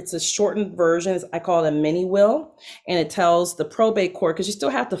pour-over, it's a shortened version. I call it a mini will, and it tells the probate court, because you still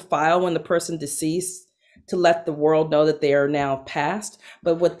have to file when the person deceased to let the world know that they are now passed.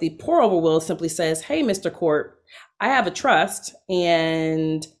 But what the pour-over will simply says, hey, Mr. Court, I have a trust,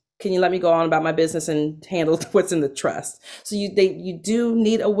 and can you let me go on about my business and handle what's in the trust? So you do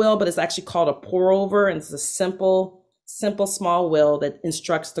need a will, but it's actually called a pour-over, and it's a simple, small will that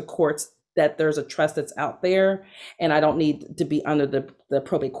instructs the courts that there's a trust that's out there, and I don't need to be under the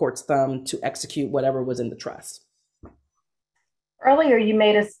probate court's thumb to execute whatever was in the trust. Earlier, you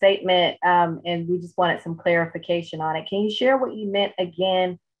made a statement, and we just wanted some clarification on it. Can you share what you meant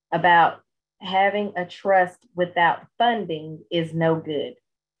again about having a trust without funding is no good?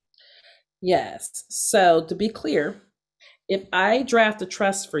 Yes. So to be clear, if I draft a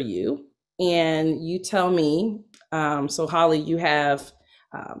trust for you and you tell me, so Holly, you have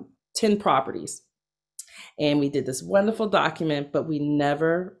 10 properties, and we did this wonderful document, but we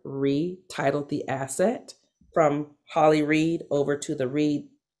never retitled the asset from Holly Reed over to the Reed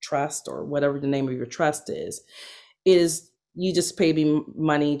Trust, or whatever the name of your trust is you just pay me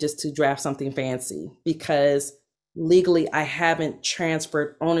money just to draft something fancy, because legally I haven't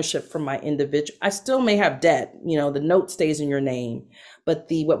transferred ownership from my individual. I still may have debt, the note stays in your name, but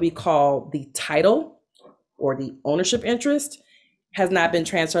what we call the title or the ownership interest has not been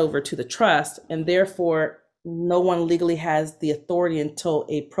transferred over to the trust, and therefore no one legally has the authority until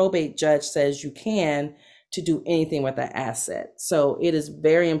a probate judge says you can to do anything with that asset. So it is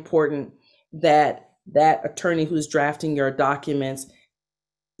very important that attorney who's drafting your documents,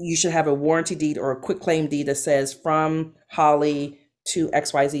 you should have a warranty deed or a quitclaim deed that says from Holly to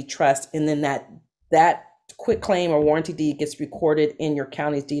XYZ Trust, and then that quitclaim or warranty deed gets recorded in your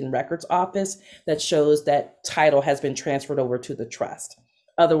county's deed and records office that shows that title has been transferred over to the trust.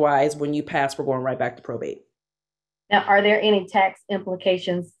 Otherwise, when you pass, we're going right back to probate. Now, are there any tax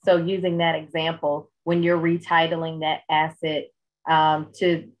implications? So using that example, when you're retitling that asset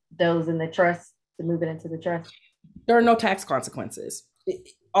to those in the trust, to move it into the trust? There are no tax consequences.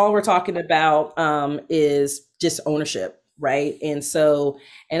 All we're talking about is just ownership, right? And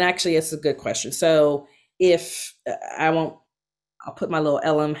actually, it's a good question. So if I'll put my little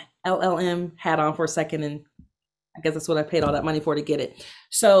LLM hat on for a second, and I guess that's what I paid all that money for to get it.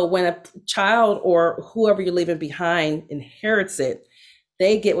 So when a child or whoever you're leaving behind inherits it,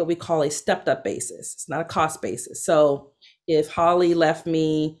 they get what we call a stepped up basis. It's not a cost basis. So if Holly left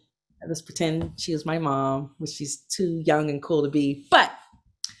me, let's pretend she was my mom, which she's too young and cool to be, but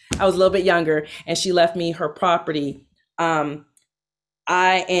I was a little bit younger, and she left me her property.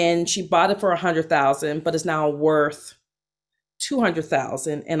 And she bought it for 100,000, but it's now worth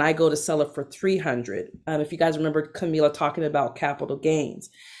 200,000, and I go to sell it for 300. If you guys remember Camila talking about capital gains,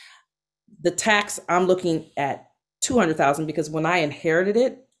 the tax, I'm looking at 200,000 because when I inherited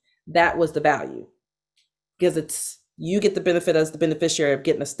it, that was the value, because you get the benefit as the beneficiary of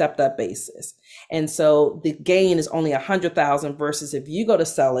getting a stepped up basis. And so the gain is only 100,000 versus if you go to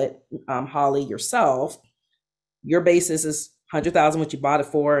sell it, Holly, yourself, your basis is 100,000, what you bought it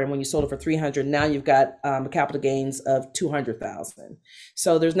for, and when you sold it for 300, now you've got a capital gains of 200,000.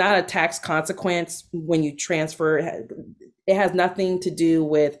 So there's not a tax consequence when you transfer. It has nothing to do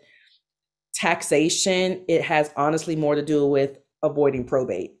with taxation. It has honestly more to do with avoiding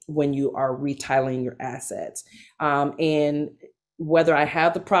probate when you are retitling your assets. And whether I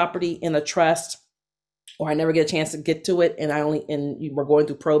have the property in a trust or I never get a chance to get to it, and we're going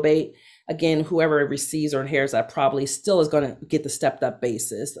through probate, again, whoever receives or inherits that probably still is going to get the stepped up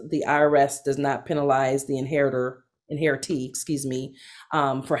basis. The IRS does not penalize the inheritee,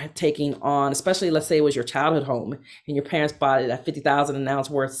 for taking on, especially let's say it was your childhood home and your parents bought it at 50,000 and now it's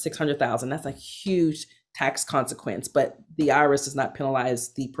worth 600,000. That's a huge tax consequence, but the IRS does not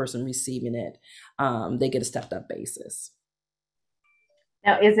penalize the person receiving it. They get a stepped up basis.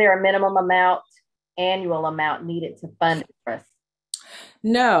 Now, is there a minimum annual amount needed to fund a trust?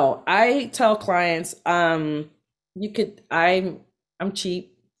 No, I tell clients, I'm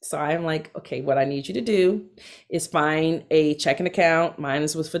cheap. So I'm like, okay, what I need you to do is find a checking account. Mine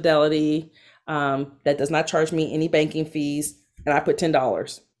is with Fidelity, that does not charge me any banking fees. And I put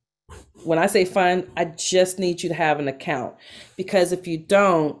 $10. When I say fund, I just need you to have an account, because if you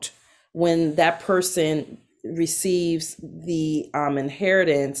don't, when that person receives the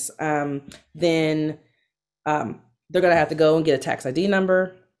inheritance, then they're going to have to go and get a tax ID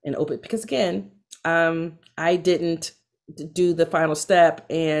number and open it. Because again, I didn't do the final step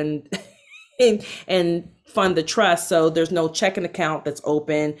and fund the trust. So there's no checking account that's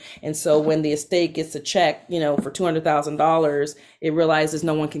open. And so when the estate gets a check, for $200,000, it realizes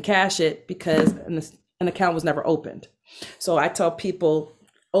no one can cash it because an account was never opened. So I tell people,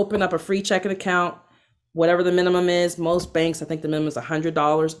 open up a free checking account, whatever the minimum is. Most banks, I think the minimum is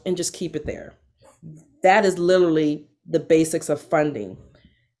 $100, and just keep it there. That is literally the basics of funding.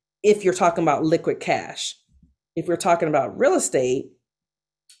 If you're talking about liquid cash, if we're talking about real estate,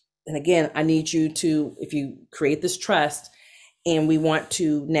 then again, I need you to, if you create this trust and we want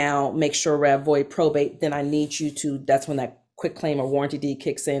to now make sure we avoid probate, then I need you to, that's when that quick claim or warranty deed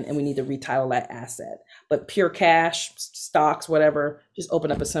kicks in and we need to retitle that asset. But pure cash, stocks, whatever, just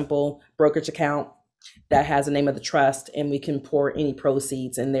open up a simple brokerage account that has the name of the trust, and we can pour any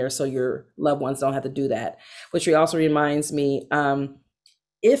proceeds in there so your loved ones don't have to do that. Which also reminds me,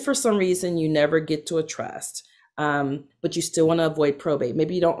 if for some reason you never get to a trust, but you still want to avoid probate,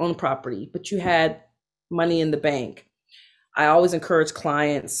 maybe you don't own property, but you had money in the bank, I always encourage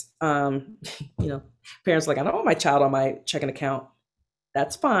clients, parents like, I don't want my child on my checking account.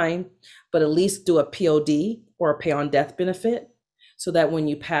 That's fine, but at least do a POD or a pay on death benefit, so that when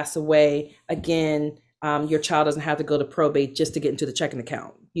you pass away, again, your child doesn't have to go to probate just to get into the checking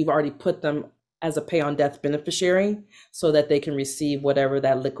account. You've already put them as a pay on death beneficiary so that they can receive whatever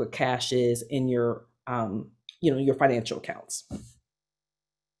that liquid cash is in your, your financial accounts.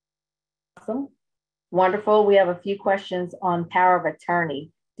 Awesome. Wonderful. We have a few questions on power of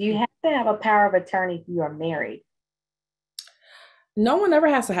attorney. Do you have to have a power of attorney if you are married? No one ever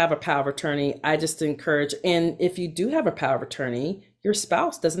has to have a power of attorney. I just encourage, and if you do have a power of attorney, your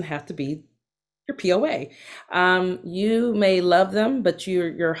spouse doesn't have to be your POA. You may love them, but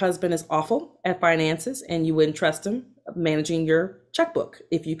your husband is awful at finances and you wouldn't trust him managing your checkbook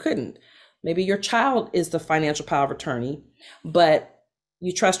if you couldn't. Maybe your child is the financial power of attorney, but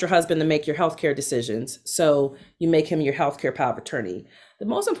you trust your husband to make your healthcare decisions. So you make him your healthcare power of attorney. The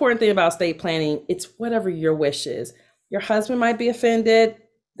most important thing about estate planning, it's whatever your wish is. Your husband might be offended.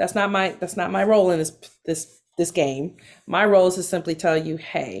 That's not my role in this game. My role is to simply tell you,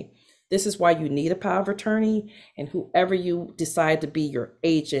 hey, this is why you need a power of attorney, and whoever you decide to be your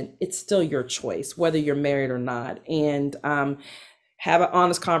agent, it's still your choice, whether you're married or not. And have an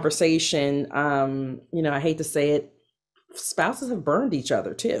honest conversation. I hate to say it, spouses have burned each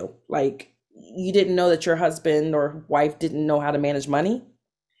other too. Like, you didn't know that your husband or wife didn't know how to manage money,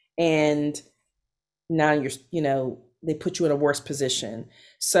 and now they put you in a worse position.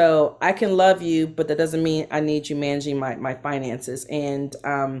 So I can love you, but that doesn't mean I need you managing my finances. And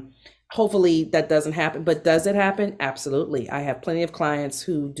hopefully that doesn't happen. But does it happen? Absolutely. I have plenty of clients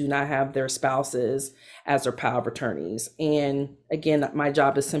who do not have their spouses as their power of attorneys. And again, my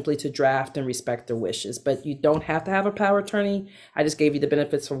job is simply to draft and respect their wishes. But you don't have to have a power of attorney. I just gave you the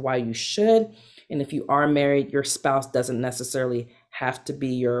benefits for why you should. And if you are married, your spouse doesn't necessarily have to be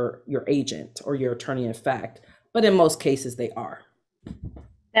your agent or your attorney in fact. But in most cases, they are.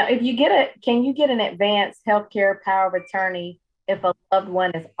 Now, can you get an advanced healthcare power of attorney if a loved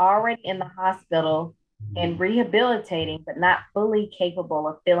one is already in the hospital and rehabilitating, but not fully capable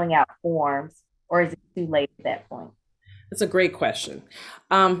of filling out forms, or is it too late at that point? That's a great question.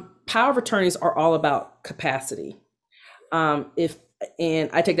 Power of attorneys are all about capacity. And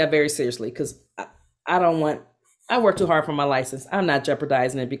I take that very seriously because I work too hard for my license. I'm not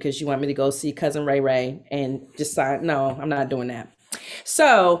jeopardizing it because you want me to go see cousin Ray Ray and just sign. No, I'm not doing that.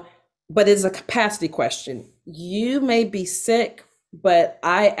 So, but it's a capacity question. You may be sick, but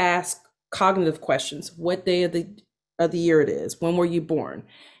I ask cognitive questions. What day of the year it is? When were you born?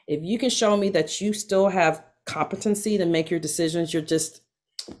 If you can show me that you still have competency to make your decisions, you're just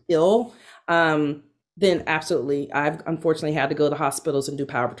ill, then absolutely. I've unfortunately had to go to hospitals and do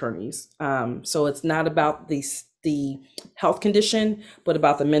power of attorneys. So it's not about the health condition, but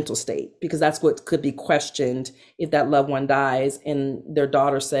about the mental state, because that's what could be questioned if that loved one dies and their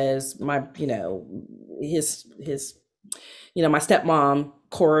daughter says, my stepmom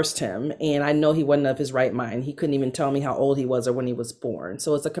coerced him and I know he wasn't of his right mind. He couldn't even tell me how old he was or when he was born.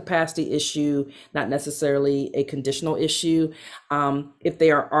 So it's a capacity issue, not necessarily a conditional issue. If they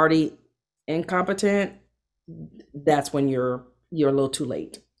are already incompetent, that's when you're a little too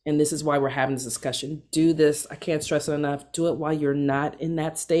late. And this is why we're having this discussion. Do this, I can't stress it enough, do it while you're not in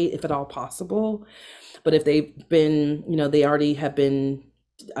that state, if at all possible. But if they've been, they already have been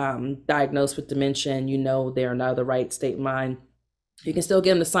diagnosed with dementia and they're not in the right state of mind, you can still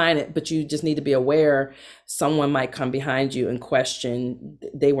get them to sign it, but you just need to be aware someone might come behind you and question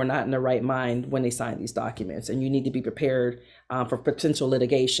they were not in the right mind when they signed these documents. And you need to be prepared for potential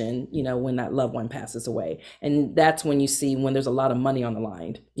litigation, when that loved one passes away. And that's when you see when there's a lot of money on the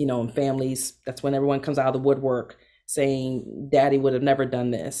line, in families, that's when everyone comes out of the woodwork saying daddy would have never done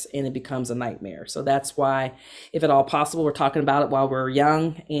this, and it becomes a nightmare. So that's why, if at all possible, we're talking about it while we're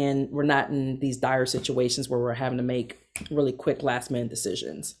young and we're not in these dire situations where we're having to make really quick last minute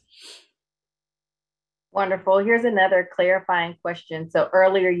decisions. Wonderful. Here's another clarifying question. So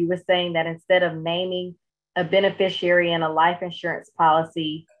earlier you were saying that instead of naming a beneficiary in a life insurance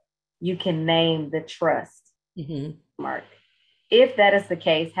policy, you can name the trust. Mm-hmm. Mark, if that is the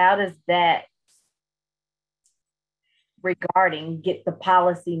case, how does that regarding get the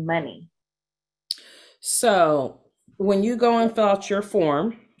policy money? So when you go and fill out your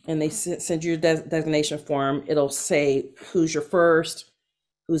form and they send you a designation form, it'll say who's your first,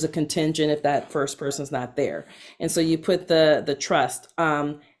 who's a contingent if that first person's not there. And so you put the trust.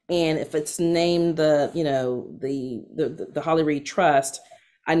 And if it's named the Holly Reed Trust,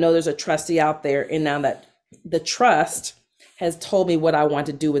 I know there's a trustee out there, and now that the trust has told me what I want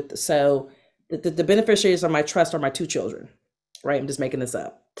to do with the beneficiaries of my trust are my two children, right? I'm just making this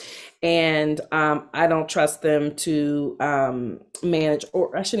up. And I don't trust them to manage,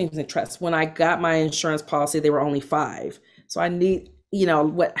 or I shouldn't even say trust. When I got my insurance policy, they were only 5. So I need,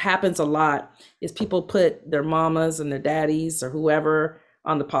 what happens a lot is people put their mamas and their daddies or whoever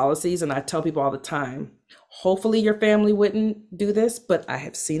on the policies. And I tell people all the time, hopefully your family wouldn't do this, but I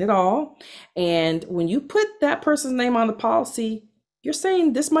have seen it all. And when you put that person's name on the policy, you're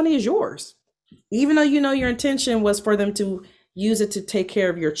saying this money is yours. Even though your intention was for them to use it to take care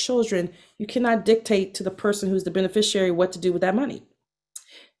of your children, you cannot dictate to the person who's the beneficiary what to do with that money.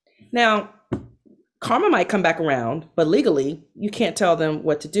 Now, karma might come back around, but legally, you can't tell them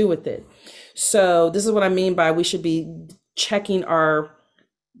what to do with it. So this is what I mean by we should be checking our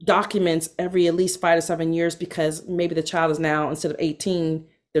documents every at least 5 to 7 years, because maybe the child is now, instead of 18,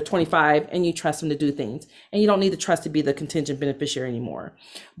 they're 25, and you trust them to do things. And you don't need the trust to be the contingent beneficiary anymore.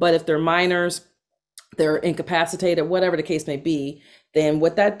 But if they're minors, they're incapacitated, whatever the case may be, then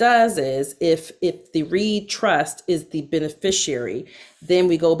what that does is if the Reed Trust is the beneficiary, then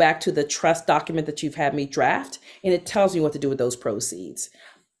we go back to the trust document that you've had me draft, and it tells me what to do with those proceeds.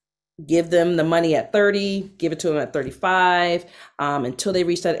 Give them the money at 30, give it to them at 35, until they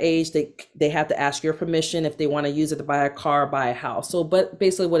reach that age. They have to ask your permission if they want to use it to buy a car, buy a house. So, but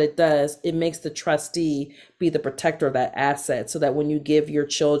basically what it does, it makes the trustee be the protector of that asset, so that when you give your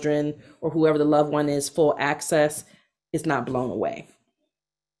children or whoever the loved one is full access, it's not blown away.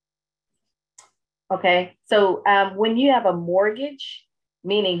 Okay. So when you have a mortgage,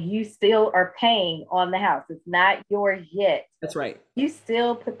 meaning you still are paying on the house, it's not yours yet. That's right. You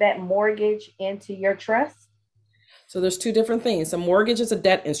still put that mortgage into your trust? So there's two different things. A mortgage is a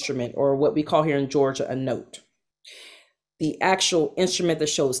debt instrument, or what we call here in Georgia a note. The actual instrument that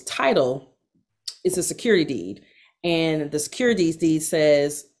shows title is a security deed. And the security deed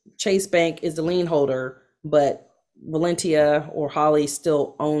says Chase Bank is the lien holder, but Valentia or Holly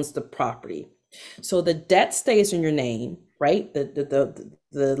still owns the property. So the debt stays in your name, right?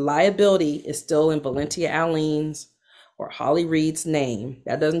 The liability is still in Valentia Alleen's or Holly Reed's name.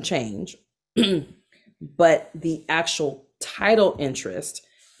 That doesn't change. But the actual title interest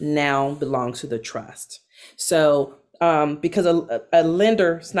now belongs to the trust. So because a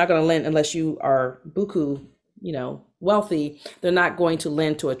lender is not going to lend unless you are buku, wealthy, they're not going to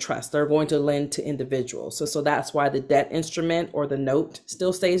lend to a trust. They're going to lend to individuals. So that's why the debt instrument or the note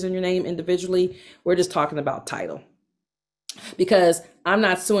still stays in your name individually. We're just talking about title. Because I'm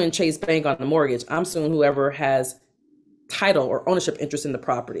not suing Chase Bank on the mortgage. I'm suing whoever has title or ownership interest in the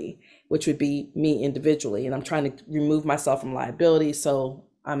property, which would be me individually. And I'm trying to remove myself from liability. So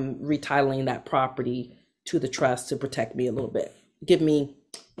I'm retitling that property to the trust to protect me a little bit, give me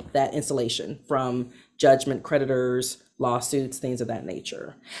that insulation from judgment, creditors, lawsuits, things of that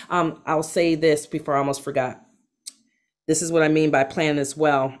nature. I'll say this before I almost forgot. This is what I mean by plan as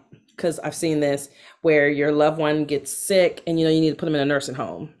well, because I've seen this where your loved one gets sick and you need to put them in a nursing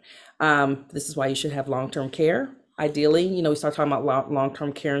home. This is why you should have long-term care. Ideally, we start talking about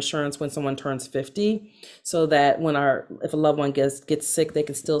long-term care insurance when someone turns 50, so that if a loved one gets sick, they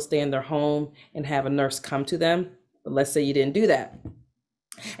can still stay in their home and have a nurse come to them. But let's say you didn't do that,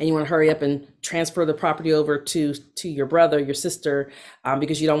 and you want to hurry up and transfer the property over to your brother, your sister,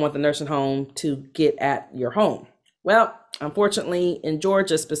 because you don't want the nursing home to get at your home. Well, unfortunately, in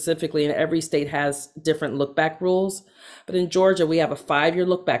Georgia specifically, and every state has different look-back rules, but in Georgia, we have a 5-year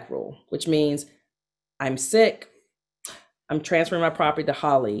look-back rule, which means I'm sick, I'm transferring my property to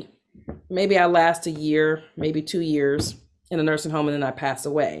Holly. Maybe I last a year, maybe 2 years in a nursing home, and then I pass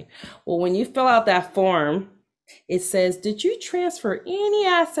away. Well, when you fill out that form, it says, did you transfer any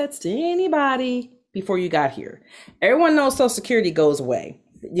assets to anybody before you got here? Everyone knows Social Security goes away.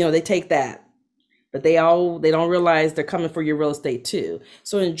 They take that, but they don't realize they're coming for your real estate too.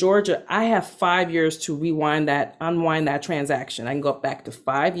 So in Georgia, I have 5 years to unwind that transaction. I can go back to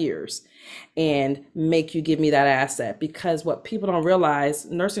 5 years and make you give me that asset, because what people don't realize,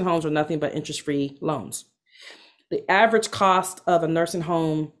 nursing homes are nothing but interest-free loans. The average cost of a nursing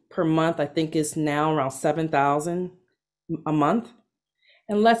home per month, I think, is now around $7,000 a month.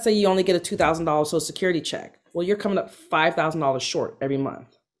 And let's say you only get a $2,000 Social Security check. Well, you're coming up $5,000 short every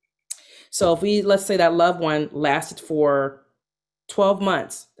month. So if let's say that loved one lasted for 12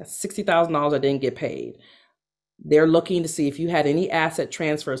 months, that's $60,000 I didn't get paid. They're looking to see if you had any asset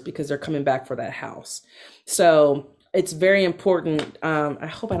transfers because they're coming back for that house. So it's very important. I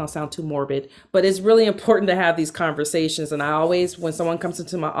hope I don't sound too morbid, but it's really important to have these conversations. And I always, when someone comes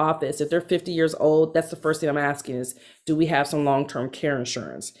into my office, if they're 50 years old, that's the first thing I'm asking is, do we have some long-term care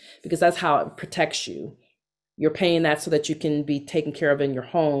insurance? Because that's how it protects you. You're paying that so that you can be taken care of in your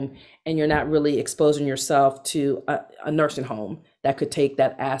home, and you're not really exposing yourself to a nursing home that could take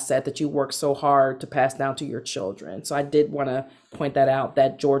that asset that you work so hard to pass down to your children. So I did want to point that out,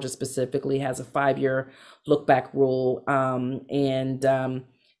 that Georgia specifically has a 5-year look back rule.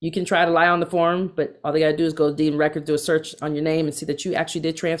 You can try to lie on the form, but all they got to do is go to deed and record, do a search on your name and see that you actually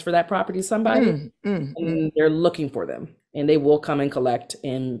did transfer that property to somebody. And they're looking for them, and they will come and collect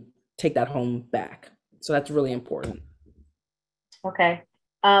and take that home back. So that's really important. Okay.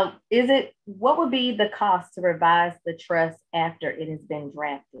 What would be the cost to revise the trust after it has been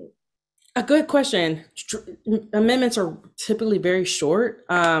drafted? A good question. Amendments are typically very short.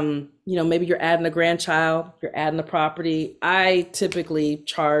 Maybe you're adding a grandchild, you're adding a property. I typically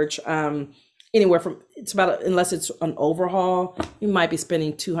charge anywhere from, unless it's an overhaul, you might be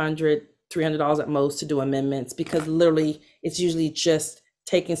spending $200, $300 at most to do amendments, because literally it's usually just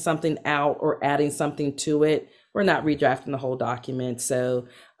taking something out or adding something to it. We're not redrafting the whole document. So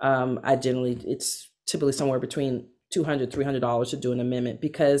it's typically somewhere between $200, $300 to do an amendment,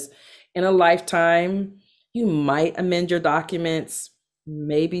 because in a lifetime, you might amend your documents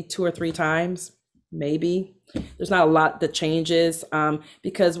maybe 2 or 3 times, maybe. There's not a lot that changes,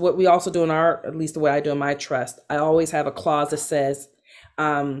 because what we also do at least the way I do in my trust, I always have a clause that says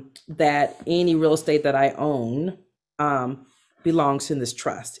that any real estate that I own belongs in this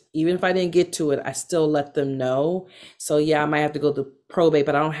trust. Even if I didn't get to it, I still let them know. So yeah, I might have to go to probate,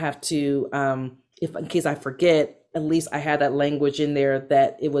 but I don't have to, if in case I forget, at least I had that language in there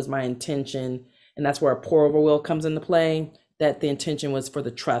that it was my intention and that's where a pour over will comes into play, that the intention was for the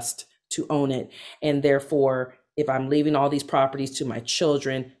trust to own it. And therefore, if I'm leaving all these properties to my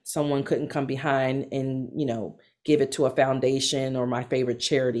children, someone couldn't come behind and, give it to a foundation or my favorite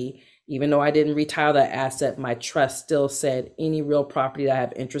charity. Even though I didn't retire that asset, my trust still said any real property that I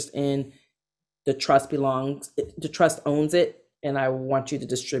have interest in, the trust owns it, and I want you to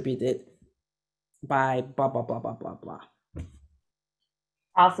distribute it by blah, blah, blah, blah, blah, blah.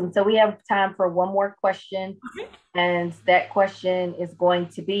 Awesome. So we have time for one more question. Okay. And that question is going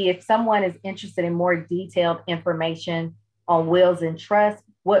to be, if someone is interested in more detailed information on wills and trusts,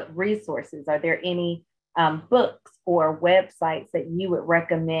 what resources? Are there any books or websites that you would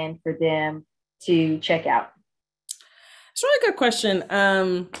recommend for them to check out? It's a really good question.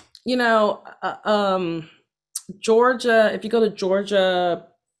 Georgia, if you go to Georgia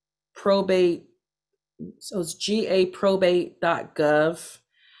probate, so it's gaprobate.gov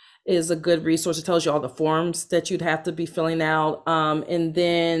is a good resource. It tells you all the forms that you'd have to be filling out. And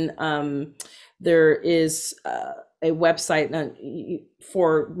then there is a website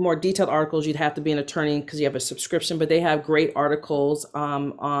for more detailed articles. You'd have to be an attorney because you have a subscription, but they have great articles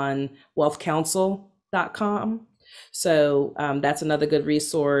on wealthcouncil.com. So that's another good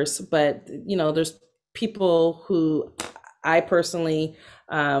resource. But, there's people who I personally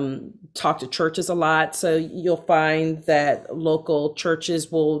talk to churches a lot. So you'll find that local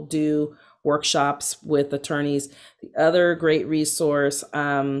churches will do workshops with attorneys. The other great resource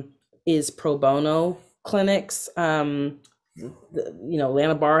is pro bono clinics. Atlanta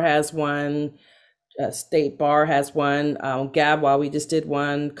Bar has one. State Bar has one. Gabwa, we just did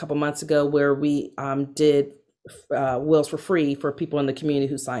one a couple months ago where we did wills for free for people in the community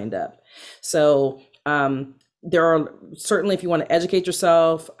who signed up. So there are certainly, if you want to educate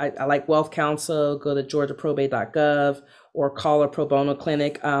yourself, I like Wealth Council, go to georgiaprobate.gov or call a pro bono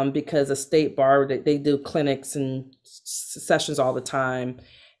clinic because a state bar, they do clinics and sessions all the time.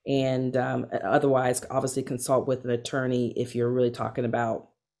 And otherwise, obviously consult with an attorney if you're really talking about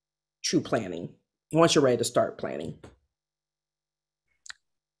true planning, once you're ready to start planning.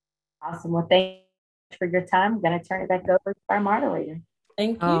 Awesome. Well, thank you for your time. I'm going to turn it back over to our moderator.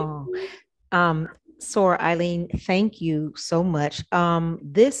 Thank you. Soar Eileen, thank you so much.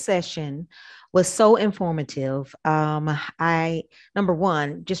 This session was so informative. Number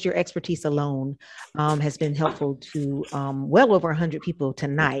one, just your expertise alone has been helpful to well over 100 people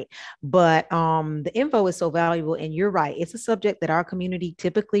tonight. But the info is so valuable, and you're right. It's a subject that our community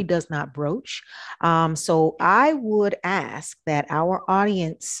typically does not broach. So I would ask that our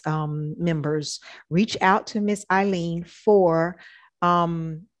audience members reach out to Miss Eileen for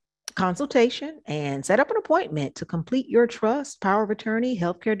consultation and set up an appointment to complete your trust, power of attorney,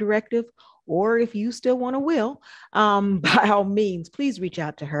 healthcare directive, or if you still want a will, by all means, please reach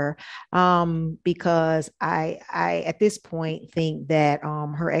out to her because I at this point think that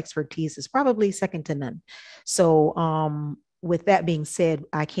her expertise is probably second to none. So with that being said,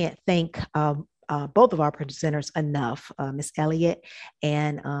 I can't thank both of our presenters enough, Ms. Elliott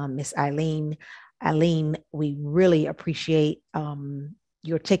and Ms. Eileen. Eileen, we really appreciate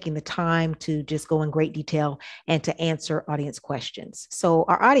you're taking the time to just go in great detail and to answer audience questions. So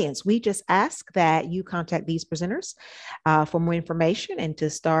our audience, we just ask that you contact these presenters for more information and to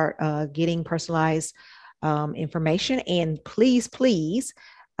start getting personalized information. And please,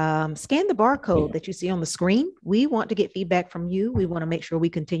 scan the barcode that you see on the screen. We want to get feedback from you. We want to make sure we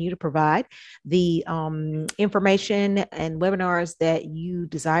continue to provide the information and webinars that you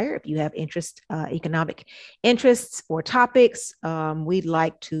desire. If you have economic interests or topics, we'd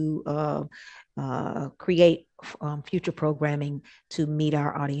like to create future programming to meet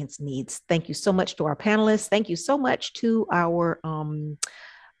our audience needs. Thank you so much to our panelists. Thank you so much to our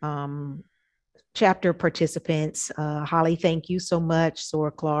chapter participants. Holly, thank you so much. Soar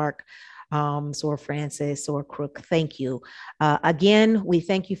Clark, Soar Francis, Soar Crook, thank you. Again, we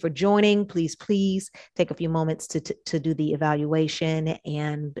thank you for joining. Please take a few moments to do the evaluation,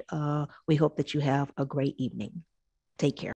 and we hope that you have a great evening. Take care.